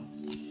നയിക്കുന്നതാണ്.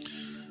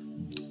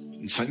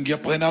 സംഖ്യ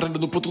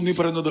 16:31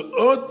 പറയുന്നത്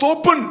earth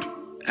opened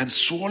and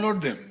swallowed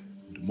them.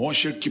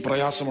 മോശയ്ക്ക്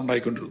പ്രയാസം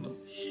ഉണ്ടായിക്കൊണ്ടിരുന്നു.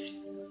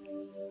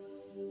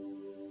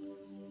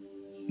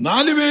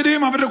 4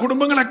 പേരെയും അവരുടെ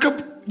കുടുംബങ്ങളൊക്കെ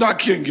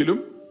ഇതാക്കിയെങ്കിലും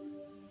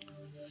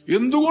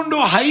എന്തുകൊണ്ടോ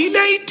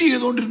ഹൈലൈറ്റ്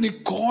ചെയ്തുകൊണ്ടിരുന്ന ഈ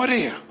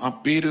കോരയാ. ആ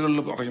പേരുകളിൽ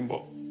പറയുമ്പോ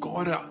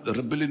കോര, ദ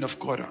റിബല്യൻ ഓഫ്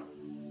കോര.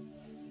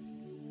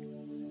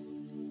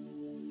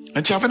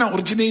 എന്നുവെച്ചാൽ അവനെ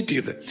ഒറിജിനേറ്റ്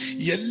ചെയ്ത്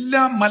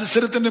എല്ലാ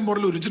മത്സരത്തിന്റെ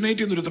പുറകിൽ ഒറിജിനേറ്റ്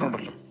ചെയ്യുന്ന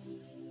ഒരുത്തനുണ്ടല്ലോ,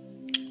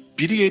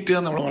 പിരികേറ്റുക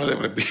നമ്മൾ വളരെ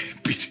പറയും.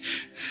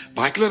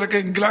 ബാക്കിയുള്ളവരൊക്കെ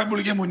ഇംഗ്ലാബ്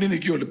വിളിക്കാൻ മുന്നിൽ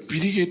നിൽക്കുകയുള്ളൂ,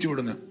 പിരികേറ്റി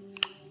വിടുന്ന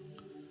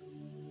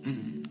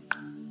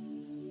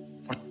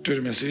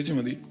ഒറ്റൊരു മെസ്സേജ്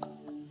മതി,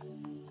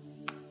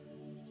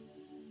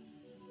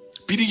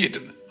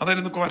 പിരികേറ്റുന്നത്.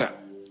 അതായിരുന്നു കോര.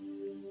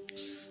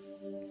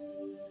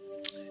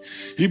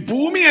 ഈ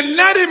ഭൂമി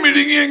എല്ലാരെയും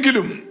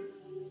വിഴുങ്ങിയെങ്കിലും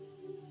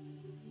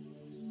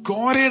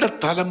കോരയുടെ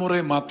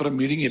തലമുറയെ മാത്രം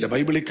വിഴുങ്ങിയില്ല.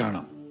 ബൈബിളിൽ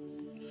കാണാം,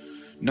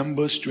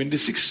 നമ്പേഴ്സ്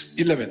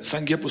 26:11,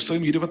 സംഖ്യ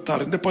പുസ്തകം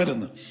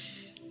 26:11.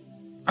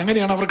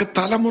 അങ്ങനെയാണ് അവർക്ക്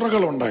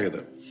തലമുറകൾ ഉണ്ടായത്.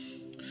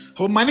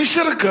 അപ്പൊ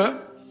മനുഷ്യർക്ക്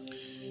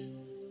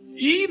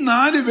ഈ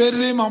 4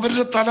 പേരുടെയും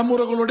അവരുടെ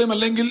തലമുറകളുടെയും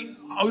അല്ലെങ്കിൽ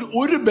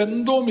ഒരു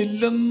ബന്ധവും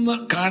ഇല്ലെന്ന്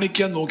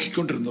കാണിക്കാൻ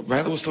നോക്കിക്കൊണ്ടിരുന്നു.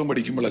 വേദപുസ്തകം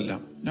പഠിക്കുമ്പോഴെല്ലാം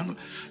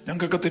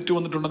ഞങ്ങൾക്കൊക്കെ തെറ്റ്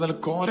വന്നിട്ടുണ്ട്, എന്നാലും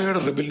കോരയുടെ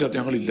റെബലിന്റെ അത്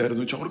ഞങ്ങൾ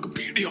ഇല്ലായിരുന്നു വെച്ചാൽ അവർക്ക്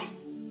പേടിയോ.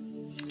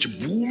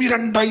 ഭൂമി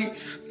 2ആയി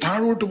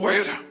താഴോട്ട്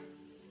പോയവരാ,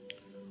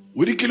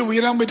 ഒരിക്കലും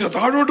ഉയരാൻ പറ്റില്ല,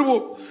 താഴോട്ട്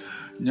പോകും.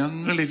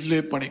 ഞങ്ങളില്ലേ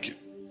പണിക്ക്.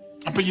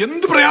 അപ്പൊ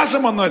എന്ത്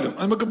പ്രയാസം വന്നാലും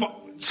നമുക്ക്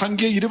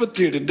സംഖ്യ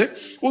 27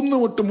 1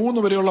 തൊട്ട് 3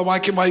 വരെയുള്ള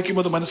വാക്യം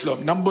വായിക്കുമ്പോൾ അത്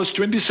മനസ്സിലാവും. നമ്പേഴ്സ്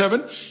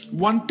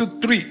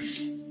 27:1-3.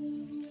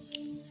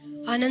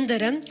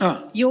 അനന്തരം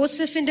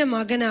യോസെഫിന്റെ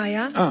മകനായ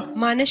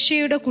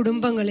മനശ്ശെയുടെ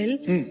കുടുംബങ്ങളിൽ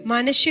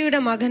മനശ്ശെയുടെ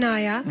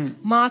മകനായ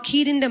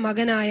മാഖീരിന്റെ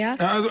മകനായ,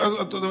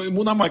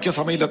 3-ാം വാക്യം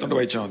സമയമില്ലാത്തോണ്ട്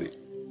വായിച്ചാൽ മതി.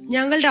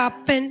 ഞങ്ങളുടെ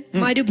അപ്പൻ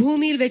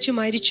മരുഭൂമിയിൽ വെച്ച്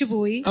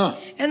മരിച്ചുപോയി,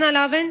 എന്നാൽ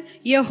അവൻ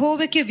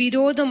യഹോവയ്ക്ക്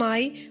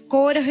വിരോധമായി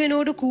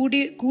കോരഹനോട്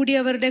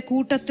കൂടിയവരുടെ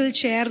കൂട്ടത്തിൽ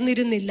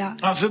ചേർന്നിരുന്നില്ല.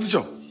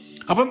 ശ്രദ്ധിച്ചോ?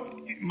 അപ്പം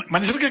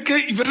മനുഷ്യർക്കൊക്കെ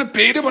ഇവരുടെ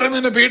പേര്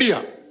പറയുന്നതിന്റെ പേടിയാ.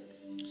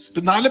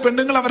 4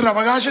 പെണ്ണുങ്ങൾ അവരുടെ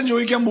അവകാശം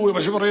ചോദിക്കാൻ പോയി.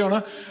 പക്ഷെ പറയാണ്,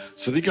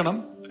 ശ്രദ്ധിക്കണം,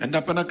 എന്റെ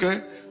അപ്പനൊക്കെ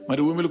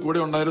മരുഭൂമിയിൽ കൂടെ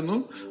ഉണ്ടായിരുന്നു,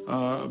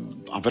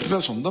 അവരുടെ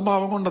സ്വന്തം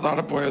പാവം കൊണ്ട്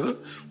താഴെ പോയത്,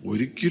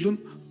 ഒരിക്കലും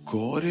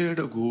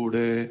കോരയുടെ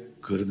കൂടെ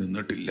കയറി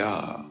നിന്നിട്ടില്ല.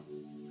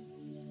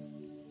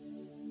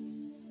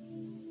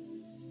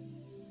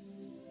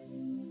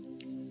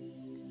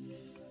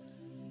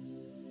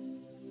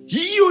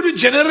 ഈ ഒരു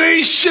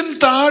ജനറേഷൻ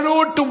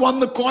താഴോട്ട്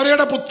വന്ന്,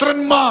 കോരയുടെ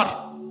പുത്രന്മാർ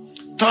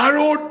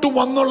താഴോട്ട്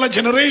വന്നുള്ള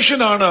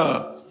ജനറേഷനാണ്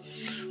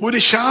ഒരു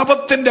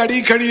ശാപത്തിന്റെ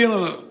അടിയിൽ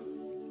കഴിയുന്നത്.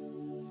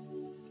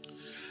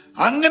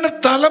 അങ്ങനെ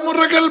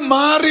തലമുറകൾ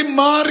മാറി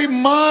മാറി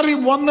മാറി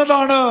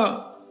വന്നതാണ്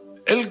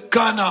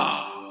എൽക്കാന.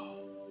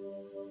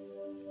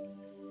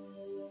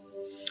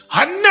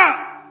 ഹന്ന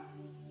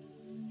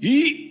ഈ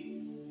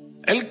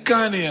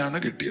എൽക്കാനയാണ്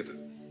കിട്ടിയത്.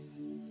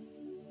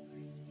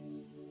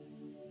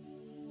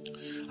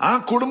 ആ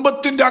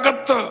കുടുംബത്തിന്റെ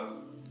അകത്ത്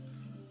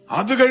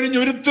അത് കഴിഞ്ഞ്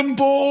ഒരുത്തൻ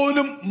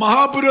പോലും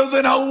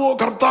മഹാപുരോഹിതനാവുകയോ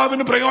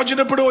കർത്താവിന്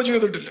പ്രയോജനപ്പെടുകയോ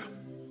ചെയ്തിട്ടില്ല.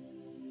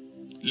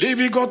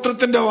 ലേവി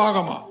ഗോത്രത്തിന്റെ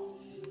ഭാഗമാ,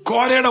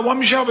 കോരയുടെ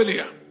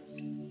വംശാവലിയാണ്.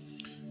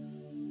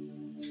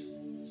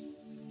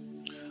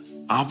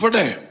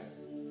 അവിടെ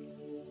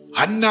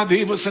ഹന്ന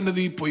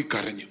ദൈവസന്നിധി പോയി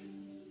കരഞ്ഞു.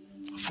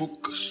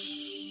 Focus.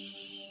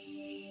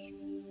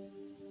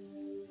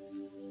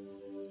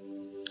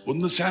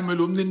 1 Samuel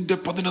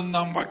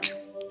 1:11.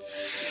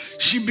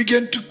 She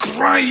began to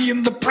cry in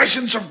the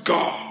presence of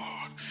God.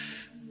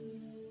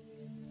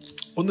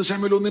 1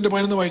 Samuel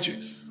 1:11 വായിച്ചു.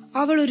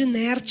 അവൾ ഒരു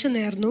നേർച്ച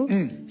നേർന്നു.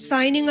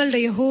 സൈന്യങ്ങളുടെ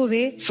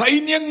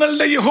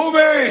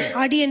യഹോവേ,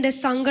 അടിയന്റെ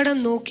സങ്കടം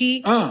നോക്കി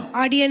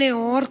അടിയനെ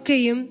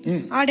ഓർക്കുകയും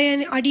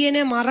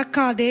അടിയനെ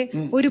മറക്കാതെ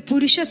ഒരു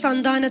പുരുഷ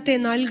സന്താനത്തെ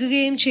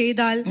നൽകുകയും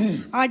ചെയ്താൽ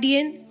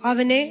അടിയൻ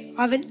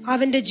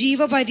അവന്റെ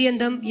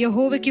ജീവപര്യന്തം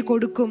യഹോവയ്ക്ക്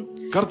കൊടുക്കും.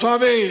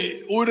 കർത്താവേ,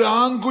 ഒരു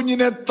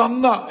ആൺകുഞ്ഞിനെ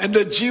തന്ന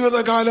എന്റെ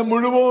ജീവിതകാലം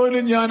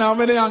മുഴുവനും ഞാൻ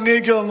അവനെ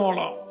അങ്ങേക്ക്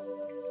തന്നോളാം.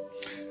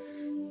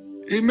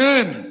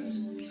 ആമേൻ.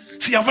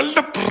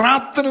 അവളുടെ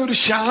പ്രാർത്ഥന ഒരു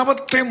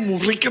ശാപത്തെ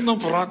മുറിക്കുന്ന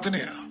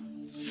പ്രാർത്ഥനയാ.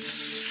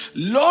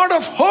 ലോർഡ്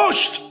ഓഫ്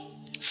ഹോസ്റ്റ്,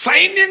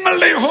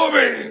 സൈന്യങ്ങളുടെ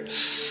യഹോവേ.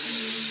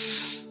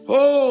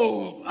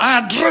 ആ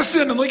അഡ്രസ്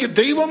തന്നെ നോക്കി.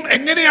 ദൈവം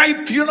എങ്ങനെയായി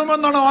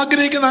തീരണമെന്നാണ്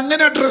ആഗ്രഹിക്കുന്നത്,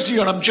 അങ്ങനെ അഡ്രസ്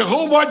ചെയ്യണം.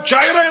 ജഹോവ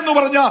ജൈറ എന്ന്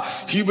പറഞ്ഞാൽ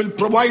he will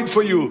provide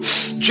for you.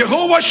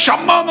 Jehovah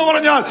Shammah എന്ന്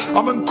പറഞ്ഞാൽ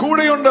അവൻ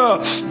കൂടെയുണ്ട്.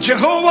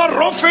 ജഹോവ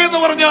റോഫ എന്ന്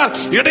പറഞ്ഞാൽ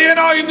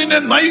ഇടയനായി നിന്നെ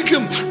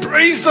നയിക്കും.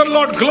 Praise the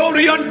Lord,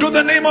 glory unto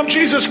the name of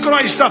Jesus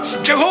Christ.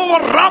 Jehovah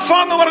Rapha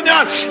എന്ന്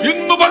പറഞ്ഞാൽ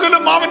ഇന്നു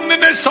പകലും അവൻ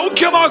നിന്നെ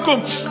സൗഖ്യമാക്കും.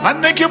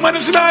 അന്നയ്ക്ക്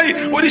മനസ്സിലായി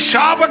ഒരു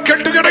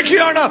ശാപക്കെട്ട്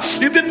കിടക്കുകയാണ്,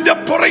 ഇതിന്റെ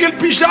പുറകിൽ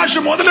പിശാച്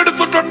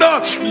മുതലെടുത്തിട്ടുണ്ട്.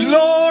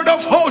 Lord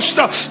of host,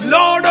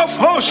 Lord of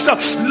hosts,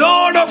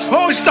 Lord of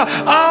hosts,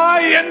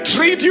 I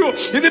entreat you.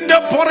 ഇതിന്റെ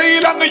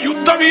പുറയിൽ അങ്ങ്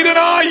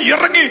യുദ്ധവീരനായി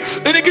ഇറങ്ങി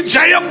എനിക്ക്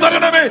ജയം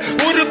തരണമേ.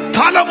 ഒരു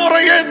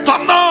തലമുറയെ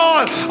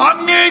തന്നാൽ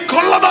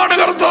അങ്ങേക്കുള്ളതാണ്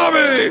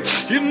കർത്താവേ.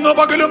 ഇന്ന്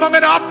പകലും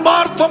അങ്ങനെ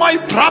ആത്മാർത്ഥമായി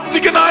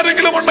പ്രാർത്ഥിക്കുന്ന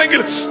ആരെങ്കിലും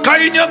ഉണ്ടെങ്കിൽ,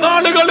 കഴിഞ്ഞ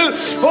നാളുകളിൽ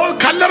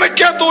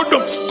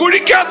കല്ലറയ്ക്കകത്തോട്ടും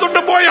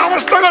കുഴിക്കകത്തോട്ടും പോയ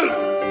അവസ്ഥകൾ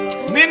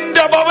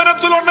നിന്റെ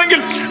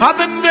ഭവനത്തിലുണ്ടെങ്കിൽ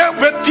അതിന്റെ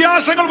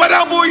വ്യത്യാസങ്ങൾ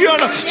വരാൻ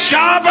പോവുകയാണ്.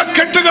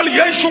 ശാപക്കെട്ടുകൾ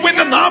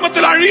യേശുവിന്റെ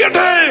നാമത്തിൽ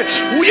അഴിയട്ടെ.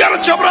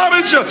 ഉയർച്ച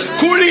പ്രാപിച്ച്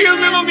കുഴിയിൽ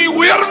നിന്ന് നീ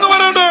ഉയർന്നു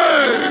വരട്ടെ.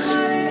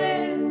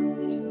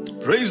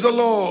 Praise the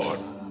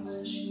Lord.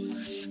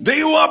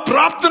 ദൈവം ആ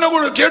പ്രാർത്ഥന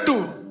കേട്ടു.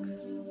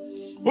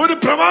 ഒരു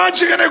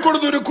പ്രവാചകനെ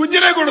കൊടുത്തു, ഒരു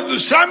കുഞ്ഞിനെ കൊടുത്തു,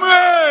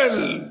 സാമുവേൽ.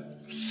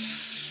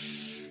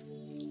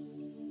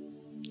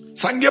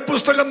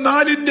 സംഖ്യാപുസ്തകം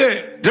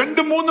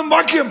 4:2-3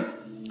 വാക്യം.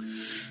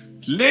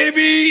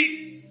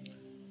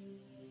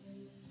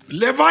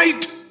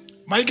 ലെവൈറ്റ്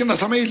വായിക്കേണ്ട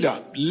സമയമില്ല.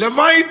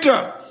 ലെവൈറ്റ്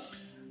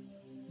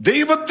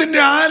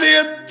ദൈവത്തിന്റെ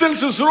ആലയത്തിൽ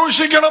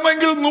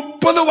ശുശ്രൂഷിക്കണമെങ്കിൽ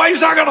 30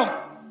 വയസ്സാകണം.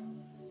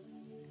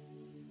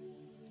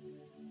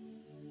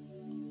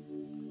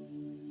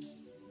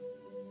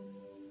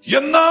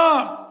 എന്നാ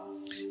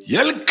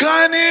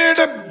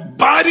എൽക്കാനയുടെ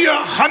ഭാര്യ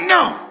ഹന്ന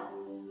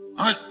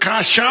ആ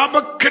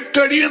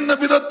ശാപക്കെട്ടഴിയുന്ന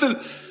വിധത്തിൽ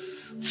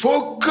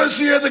ഫോക്കസ്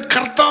ചെയ്ത്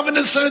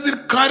കർത്താവിന്റെ സന്നിധിയിൽ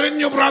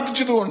കരഞ്ഞു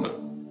പ്രാർത്ഥിച്ചതുകൊണ്ട്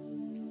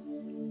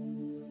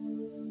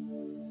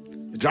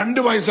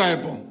 2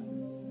 വയസ്സായപ്പോ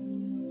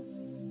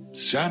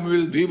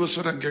സാമുവേൽ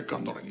ദൈവസ്വരം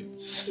കേൾക്കാൻ തുടങ്ങി.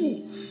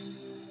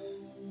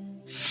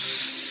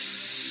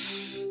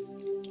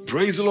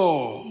 Praise the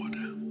Lord.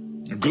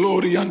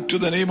 Glory unto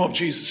the name of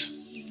Jesus.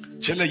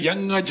 ചില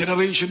യങ്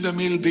ജനറേഷന്റെ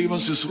മേൽ ദൈവം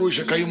ശുശ്രൂഷ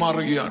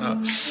കൈമാറുകയാണ്.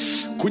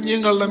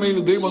 കുഞ്ഞുങ്ങളുടെ മേൽ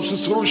ദൈവം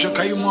ശുശ്രൂഷ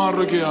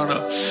കൈമാറുകയാണ്.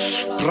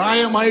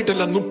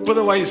 പ്രായമായിട്ടല്ല,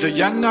 30 വയസ്സ്,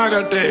 യങ്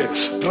ആകട്ടെ,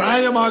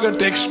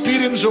 പ്രായമാകട്ടെ,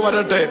 എക്സ്പീരിയൻസ്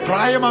വരട്ടെ,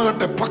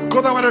 പ്രായമാകട്ടെ,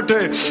 പക്വത വരട്ടെ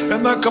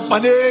എന്നൊക്കെ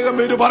അനേകം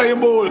പേര്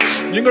പറയുമ്പോൾ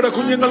നിങ്ങളുടെ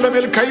കുഞ്ഞുങ്ങളുടെ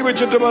മേൽ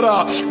കൈവച്ചിട്ട് പറ.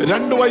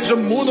 2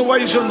 വയസ്സും 3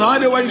 വയസ്സും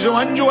 4 വയസ്സും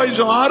 5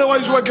 വയസ്സും 6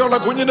 വയസ്സും ഒക്കെയുള്ള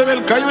കുഞ്ഞിന്റെ മേൽ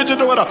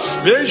കൈവച്ചിട്ട് പറ,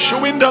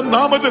 യേശുവിന്റെ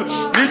നാമത്തിൽ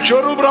ഈ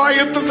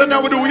ചെറുപ്രായത്തിൽ തന്നെ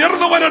അവർ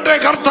ഉയർന്നു വരട്ടെ.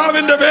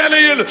 കർത്താവിന്റെ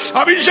വേലയിൽ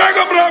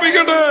അഭിഷേകം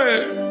പ്രാപിക്കട്ടെ.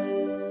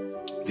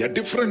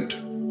 ഡിഫറന്റ്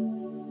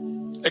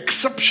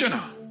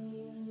എക്സെപ്ഷനാ.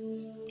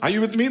 Are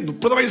you with me?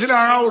 30 വയസ്സിലേ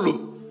ആകാവുള്ളൂ.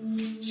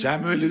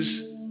 Samuel is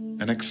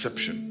an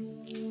exception.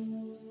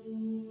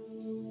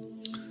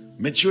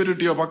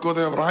 മെച്യൂരിറ്റിയോ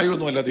പക്വതയോ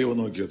പ്രായമൊന്നും അല്ല ദൈവം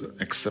നോക്കിയത്,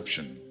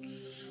 എക്സെപ്ഷൻ.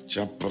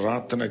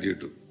 പ്രാർത്ഥന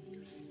കേട്ടു.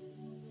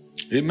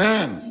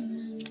 Amen.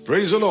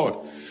 Praise the Lord.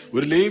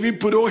 ഒരു ലേവി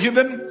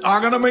പുരോഹിതൻ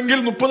ആകണമെങ്കിൽ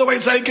 30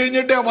 വയസ്സായി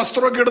കഴിഞ്ഞിട്ടേ ആ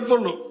വസ്ത്രമൊക്കെ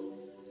എടുത്തുള്ളൂ.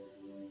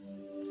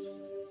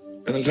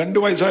 എന്നാൽ 2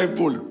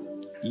 വയസ്സായപ്പോൾ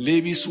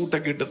ലേവി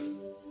സൂട്ടൊക്കെ ഇട്ടത്.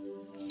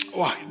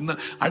 ഇന്ന്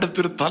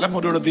അടുത്തൊരു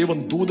തലമുറയുടെ ദൈവം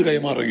ദൂത്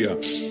കൈമാറുക.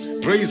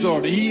 Praise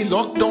God. ഈ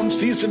ലോക്ക്ഡൌൺ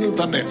സീസണിൽ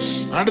തന്നെ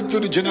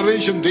അടുത്തൊരു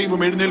ജനറേഷൻ ദൈവം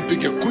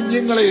എഴുന്നേൽപ്പിക്കുക,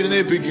 കുഞ്ഞുങ്ങളെ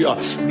എഴുന്നേൽപ്പിക്കുക.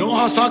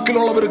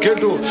 നോഹാസാക്കിലുള്ളവർ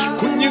കേട്ടു,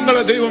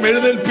 കുഞ്ഞുങ്ങളെ ദൈവം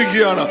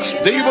എഴുന്നേൽപ്പിക്കുകയാണ്.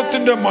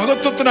 ദൈവത്തിന്റെ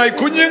മഹത്വത്തിനായി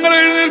കുഞ്ഞുങ്ങളെ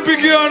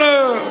എഴുന്നേൽപ്പിക്കുകയാണ്.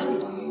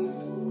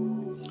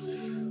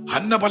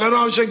 ഹന്ന പല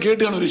പ്രാവശ്യം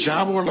കേട്ടാണ് ഒരു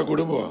ശാപമുള്ള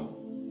കുടുംബമാണ്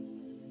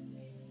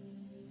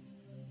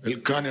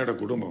എൽക്കാനയുടെ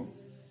കുടുംബം.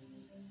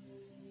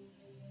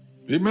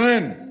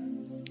 Amen.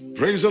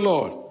 Praise the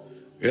Lord.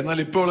 എന്നാൽ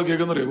ഇപ്പൊ അവളെ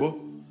കേൾക്കുന്നറിയോ,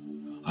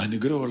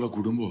 അനുഗ്രഹമുള്ള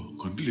കുടുംബം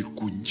കണ്ടില്ലേ,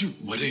 കുഞ്ചു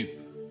വരെയും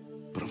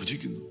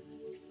പ്രവചിക്കുന്നു.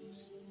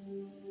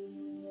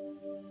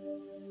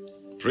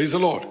 Praise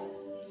the Lord.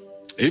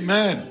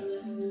 Amen.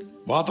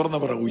 മാത്രം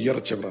പറ,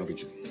 ഉയർച്ച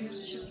പ്രാപിക്കും.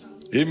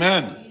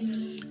 Amen.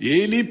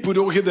 ഏലി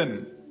പുരോഹിതൻ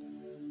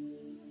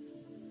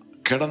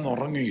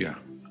കിടന്നുറങ്ങുക.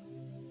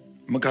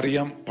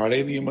 നമുക്കറിയാം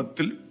പഴയ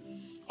നിയമത്തിൽ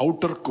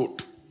ഔട്ടർ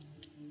കോട്ട്,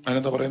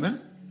 അതിനെന്താ പറയുന്നത്,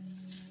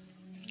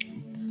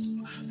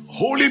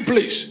 holy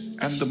place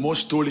and the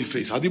most holy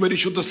place.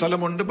 അതിപരിശുദ്ധ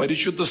സ്ഥലമുണ്ട്,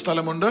 പരിശുദ്ധ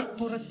സ്ഥലമുണ്ട്,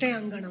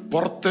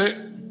 പുറത്തെ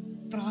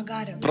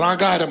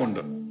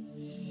പ്രാകാരമുണ്ട്.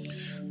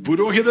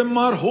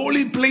 പുരോഹിതന്മാർ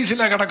ഹോളി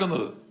പ്ലേസിലാണ്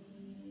കിടക്കുന്നത്,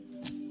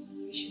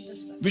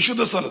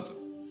 വിശുദ്ധ സ്ഥലത്ത്.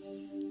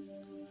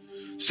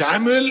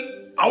 സാമുവേൽ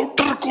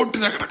ഔട്ടർ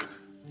കോട്ടിലാണ് കിടക്കുന്നത്.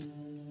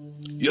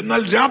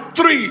 എന്നാൽ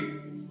രാത്രി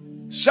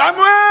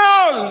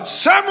സാമുവേൽ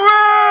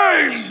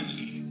സാമുവേൽ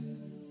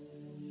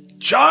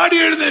ചാടി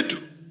എഴുന്നേറ്റു,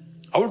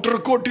 ഔട്ടർ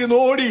കോട്ടിൽ നിന്ന്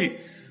ഓടി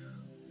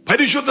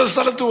പരിശുദ്ധ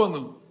സ്ഥലത്ത്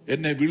വന്നു.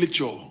 എന്നെ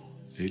വിളിച്ചോ?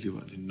 ഏലി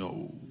പറഞ്ഞു നോ.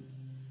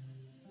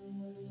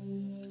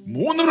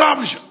 3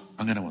 പ്രാവശ്യം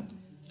അങ്ങനെ വന്നു.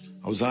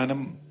 അവസാനം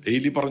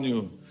ഏലി പറഞ്ഞു,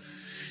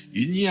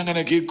 ഇനി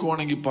അങ്ങനെ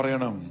കേൾക്കുവാണെങ്കിൽ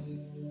പറയണം,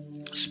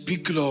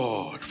 speak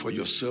Lord for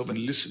your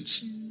servant listens.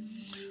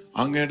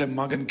 അങ്ങയുടെ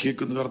മകൻ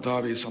കേൾക്കുന്നു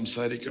കർത്താവേ,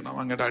 സംസാരിക്കണം.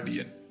 അങ്ങയുടെ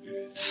അടിയൻ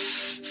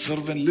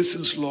സെർവന്റ്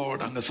ലിസൺസ്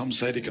ലോർഡ്, അങ്ങ്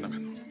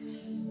സംസാരിക്കണമെന്ന്.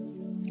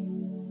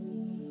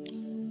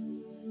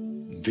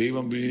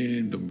 ദൈവം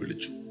വീണ്ടും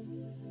വിളിച്ചു.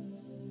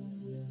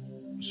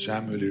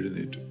 സാമുവേൽ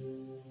എഴുന്നേറ്റു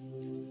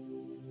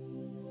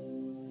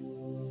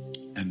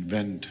and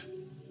went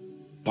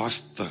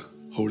past the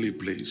holy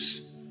place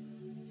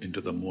into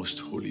the most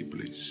holy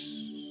place.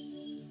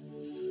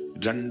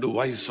 2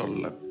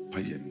 വയസ്സുള്ള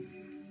പയ്യൻ,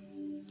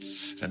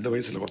 2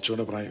 വയസ്സിൽ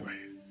കുറച്ചുകൂടെ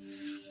പ്രായമായി,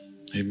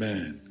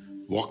 Amen,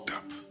 walked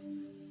up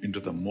into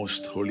the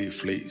most holy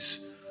place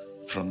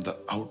from the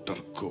outer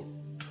court.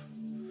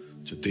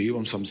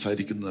 ദൈവം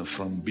സംസാരിക്കുന്നത്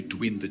from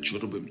between the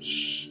cherubims.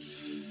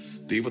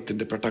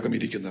 ദൈവത്തിന്റെ പെട്ടകം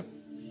ഇരിക്കുന്ന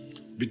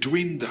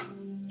between the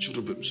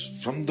cherubims,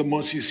 from the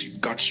mercy seat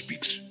God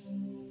speaks.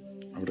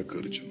 അവിടെ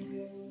കയറി ചെന്നു.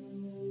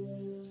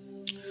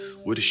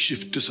 ഒരു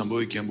ഷിഫ്റ്റ്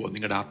സംഭവിക്കാൻ പോകും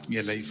നിങ്ങളുടെ ആത്മീയ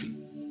ലൈഫിൽ.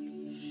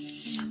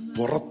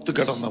 പുറത്ത്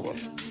കിടന്നവർ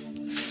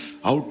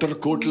ഔട്ടർ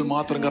കോട്ടിൽ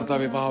മാത്രം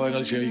കർത്താവെ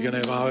പാവങ്ങൾ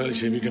ക്ഷമിക്കണേ, പാവങ്ങൾ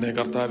ക്ഷമിക്കണേ,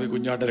 കർത്താവെ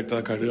കുഞ്ഞാട്ട രക്ത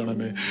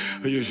കഴുകണമേ,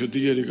 അയ്യോ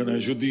ശുദ്ധീകരിക്കണേ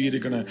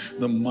ശുദ്ധീകരിക്കണേ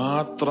എന്ന്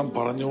മാത്രം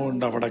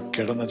പറഞ്ഞുകൊണ്ട് അവിടെ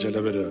കിടന്ന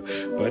ചിലവര്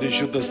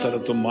പരിശുദ്ധ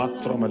സ്ഥലത്ത്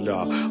മാത്രമല്ല,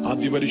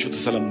 അതിപരിശുദ്ധ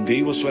സ്ഥലം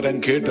ദൈവസ്വരം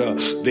കേട്ട്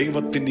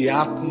ദൈവത്തിന്റെ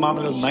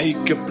ആത്മാവിൽ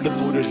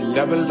നയിക്കപ്പെടുന്ന ഒരു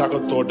ലെവലിന്റെ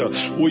അകത്തോട്ട്,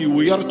 ഒരു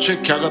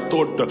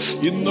ഉയർച്ചയ്ക്കകത്തോട്ട്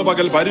ഇന്ന്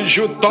പകൽ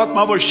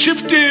പരിശുദ്ധാത്മാവ്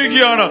ഷിഫ്റ്റ്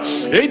ചെയ്യുകയാണ്.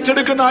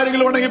 ഏറ്റെടുക്കുന്ന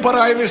ആരെങ്കിലും ഉണ്ടെങ്കിൽ പറ,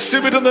 I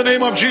receive it in the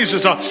name of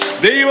Jesus.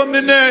 ദൈവം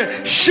നിന്നെ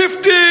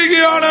ഷിഫ്റ്റ്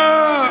ചെയ്യുകയാണ്.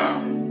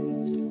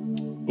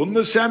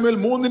 1 സാമുവേൽ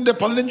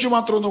 3:15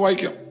 മാത്രം ഒന്ന്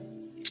വായിക്കാം.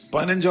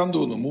 15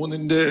 തോന്നുന്നു,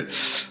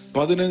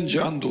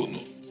 3:15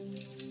 തോന്നുന്നു.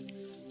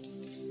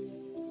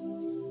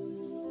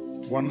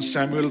 1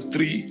 സാമുവേൽ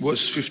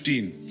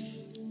 3:15.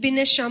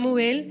 പിന്നെ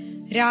ശമൂവേൽ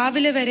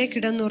രാവിലെ വരെ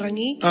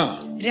കിടന്നുറങ്ങി.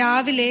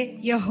 രാവിലെ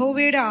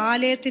യഹോവയുടെ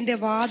ആലയത്തിന്റെ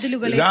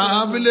വാതിലുകൾ,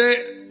 രാവിലെ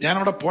ഞാൻ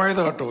അവിടെ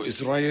പോയത് കേട്ടോ,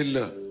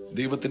 ഇസ്രായേലില്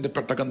ദൈവത്തിന്റെ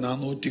പെട്ടകം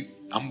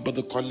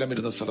 450 കൊല്ലം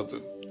ഇരുന്ന സ്ഥലത്ത്.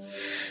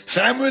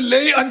 Samuel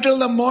lay until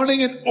the morning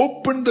and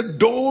opened the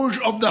doors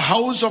of the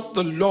house of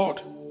the Lord.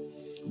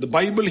 The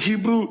Bible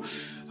Hebrew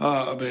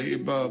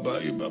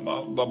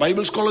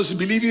Bible scholars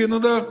believe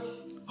ചെയ്യുന്നത്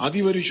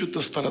അതിപരിശുദ്ധ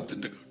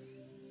സ്ഥലത്തിന്റെ.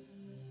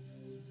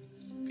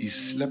 He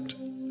slept,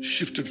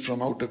 shifted from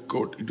outer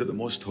court into the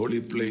most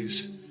holy place.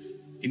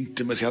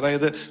 Intimacy,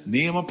 അതായത്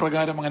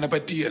നിയമപ്രകാരം അങ്ങനെ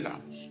പറ്റിയല്ല.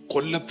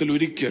 കൊല്ലത്തിൽ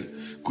ഒരിക്കൽ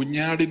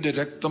കുഞ്ഞാടിന്റെ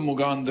രക്തം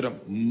മുഖാന്തരം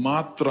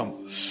മാത്രം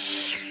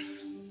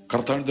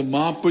കർത്താവിന്റെ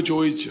മാപ്പ്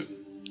ചോദിച്ച്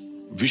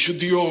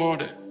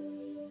വിശുദ്ധിയോടെ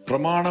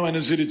പ്രമാണം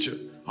അനുസരിച്ച്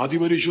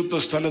അതിപരിശുദ്ധ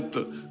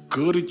സ്ഥലത്ത്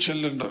കയറി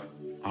ചെല്ലേണ്ട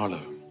ആള്.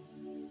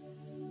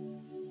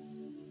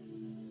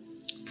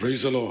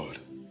 Praise the Lord.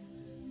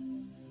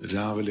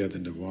 രാവിലെ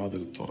അതിന്റെ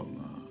വാതിൽ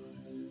തുറന്ന്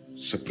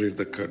separate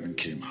the curtain,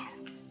 came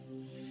out.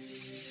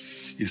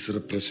 Is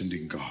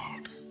representing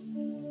God.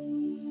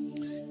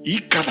 ഈ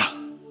കഥ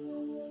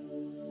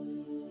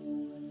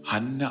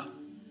ഹന്ന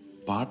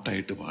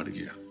പാട്ടായിട്ട്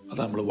പാടുകയാണ്. അത്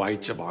നമ്മൾ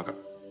വായിച്ച ഭാഗം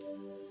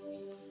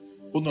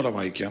ഒന്നുകൂടെ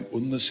വായിക്കാം.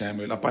 1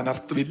 സാമുവേൽ. അപ്പൊ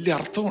അതിനർത്ഥം വലിയ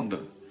അർത്ഥമുണ്ട്.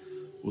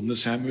 1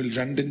 സാമുവേൽ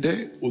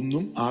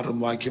 2:1-6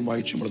 വാക്യം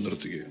വായിച്ചു നമ്മൾ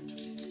നിർത്തുകയാണ്.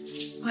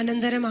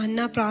 അനന്തരം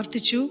ഹന്ന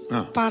പ്രാർത്ഥിച്ചു,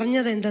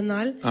 പറഞ്ഞത്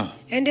എന്തെന്നാൽ,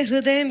 എന്റെ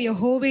ഹൃദയം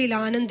യഹോവയിൽ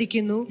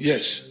ആനന്ദിക്കുന്നു,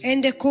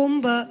 എന്റെ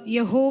കൊമ്പ്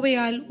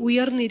യഹോവയാൽ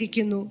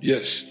ഉയർന്നിരിക്കുന്നു,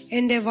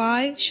 എന്റെ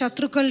വായ്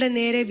ശത്രുക്കളുടെ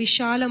നേരെ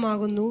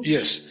വിശാലമാകുന്നു,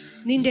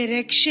 നിന്റെ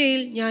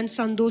രക്ഷയിൽ ഞാൻ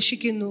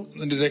സന്തോഷിക്കുന്നു.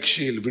 നിന്റെ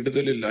രക്ഷയിൽ,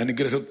 വിടുതലിൽ,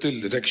 അനുഗ്രഹത്തിൽ,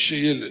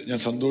 രക്ഷയിൽ ഞാൻ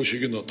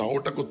സന്തോഷിക്കുന്നു.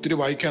 താവോട്ടൊക്കെ ഒത്തിരി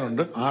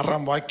വായിക്കാനുണ്ട്.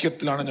 6-ാം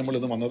വാക്യത്തിലാണ് നമ്മൾ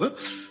ഇന്ന് വന്നത്.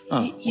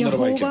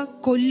 യഹോവ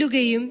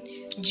കൊല്ലുകയും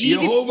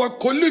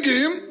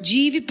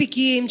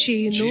ജീവിപ്പിക്കുകയും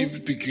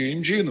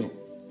ചെയ്യുന്നു.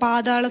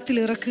 പാതാളത്തിൽ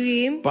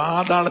ഇറക്കുകയും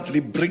പാതാളത്തിൽ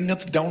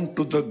bringeth down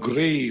to the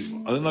grave.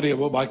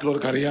 അതെന്നറിയാവോ?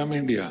 ബാക്കിയുള്ളവർക്ക് അറിയാൻ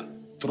വേണ്ടിയാ.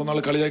 ഇത്ര നാൾ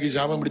കളിയാക്കി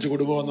ശാപം പിടിച്ച്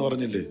കൊടുക്കുമെന്ന്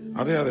പറഞ്ഞില്ലേ?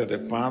 അതെ അതെ അതെ,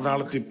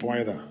 പാതാളത്തിൽ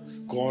പോയതാ.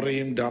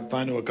 കോറയും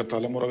ഡാത്താനും ഒക്കെ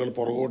തലമുറകൾ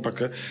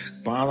പുറകോട്ടൊക്കെ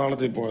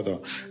പാതാളത്തിൽ പോയതാ.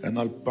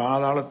 എന്നാൽ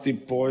പാതാളത്തിൽ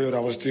പോയ ഒരു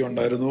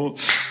അവസ്ഥയുണ്ടായിരുന്നു.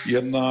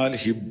 എന്നാൽ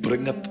ഹി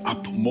ബ്രിങ്ങത്ത്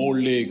അപ്പ്,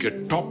 മുകളിലേക്ക്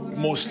ടോപ്പ്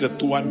മോസ്റ്റിൽ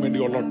എത്തുവാൻ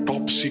വേണ്ടിയുള്ള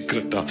top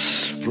secret.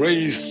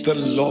 Praise the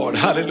Lord,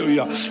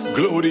 hallelujah,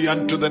 glory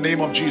unto the name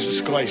of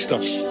Jesus Christ.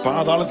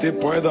 പാതാളത്തിൽ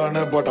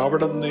പോയതാണ്, ബട്ട്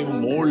അവിടെ നിന്ന്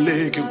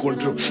മുകളിലേക്ക്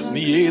കൊണ്ടുവരും.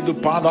 നീ ഏത്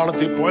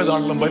പാതാളത്തിൽ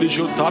പോയതാണെന്നും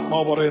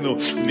പരിശുദ്ധാത്മാവ് പറയുന്നു,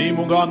 നീ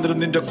മുഖാന്തരം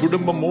നിന്റെ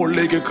കുടുംബം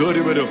മുകളിലേക്ക്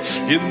കയറി വരും.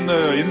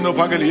 ഇന്ന്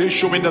പകൽ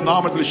യേശുവിന്റെ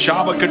നാമത്തിൽ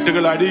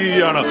ശാപക്കെട്ടുകൾ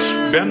അഴിയുകയാണ്,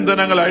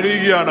 ബന്ധനങ്ങൾ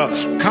അഴിയുകയാണ്.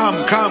 Come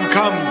come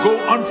come, go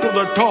unto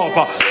the top.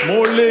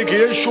 മുകളിലേക്ക്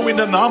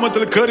യേശുവിന്റെ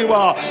നാമത്തിൽ കയറി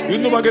വാ.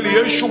 ഇന്ന് പകൽ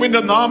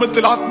യേശുവിന്റെ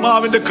നാമത്തിൽ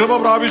ആത്മാവിന്റെ കൃപ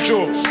പ്രാപിച്ചു.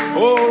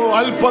 ഓ,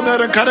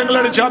 അല്പനേരം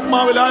കരങ്ങളടിച്ച്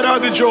ആത്മാവിൽ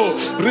ആരാധിച്ചു.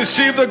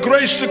 Receive the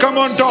grace to come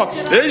on top.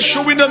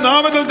 യേശുവിന്റെ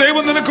നാമത്തിൽ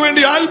ദൈവം നിനക്ക്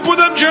വേണ്ടി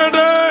അത്ഭുതം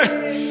ചെയ്യട്ടെ.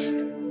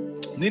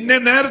 നിന്നെ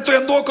നേരത്തെ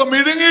എന്തൊക്കെ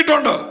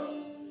മിഴുങ്ങിയിട്ടുണ്ട്,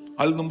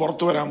 അതിൽ നിന്നും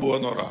പുറത്തു വരാൻ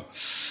പോവാന്ന് പറ.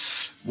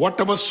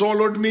 Whatever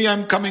swallowed me,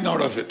 I'm coming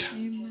out of it.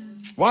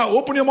 Wow,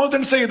 open your mouth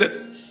and say that.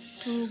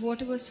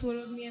 Whatever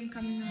swallowed me, I'm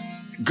coming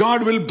out. God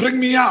will bring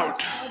me out.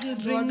 God will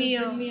bring me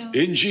out.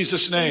 In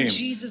Jesus' name,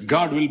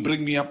 God will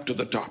bring me up to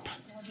the top.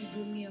 God will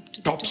bring me up to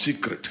the Top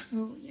secret.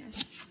 Oh, yes.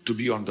 To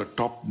be on the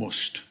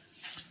topmost.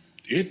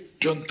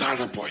 ഏറ്റവും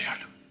താഴെ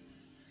പോയാലും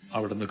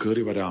അവിടെ നിന്ന്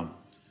കയറി വരാം.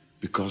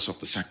 Because of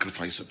the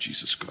sacrifice of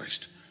Jesus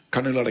Christ.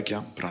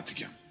 കണ്ണുകളടയ്ക്കാം,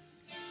 പ്രാർത്ഥിക്കാം.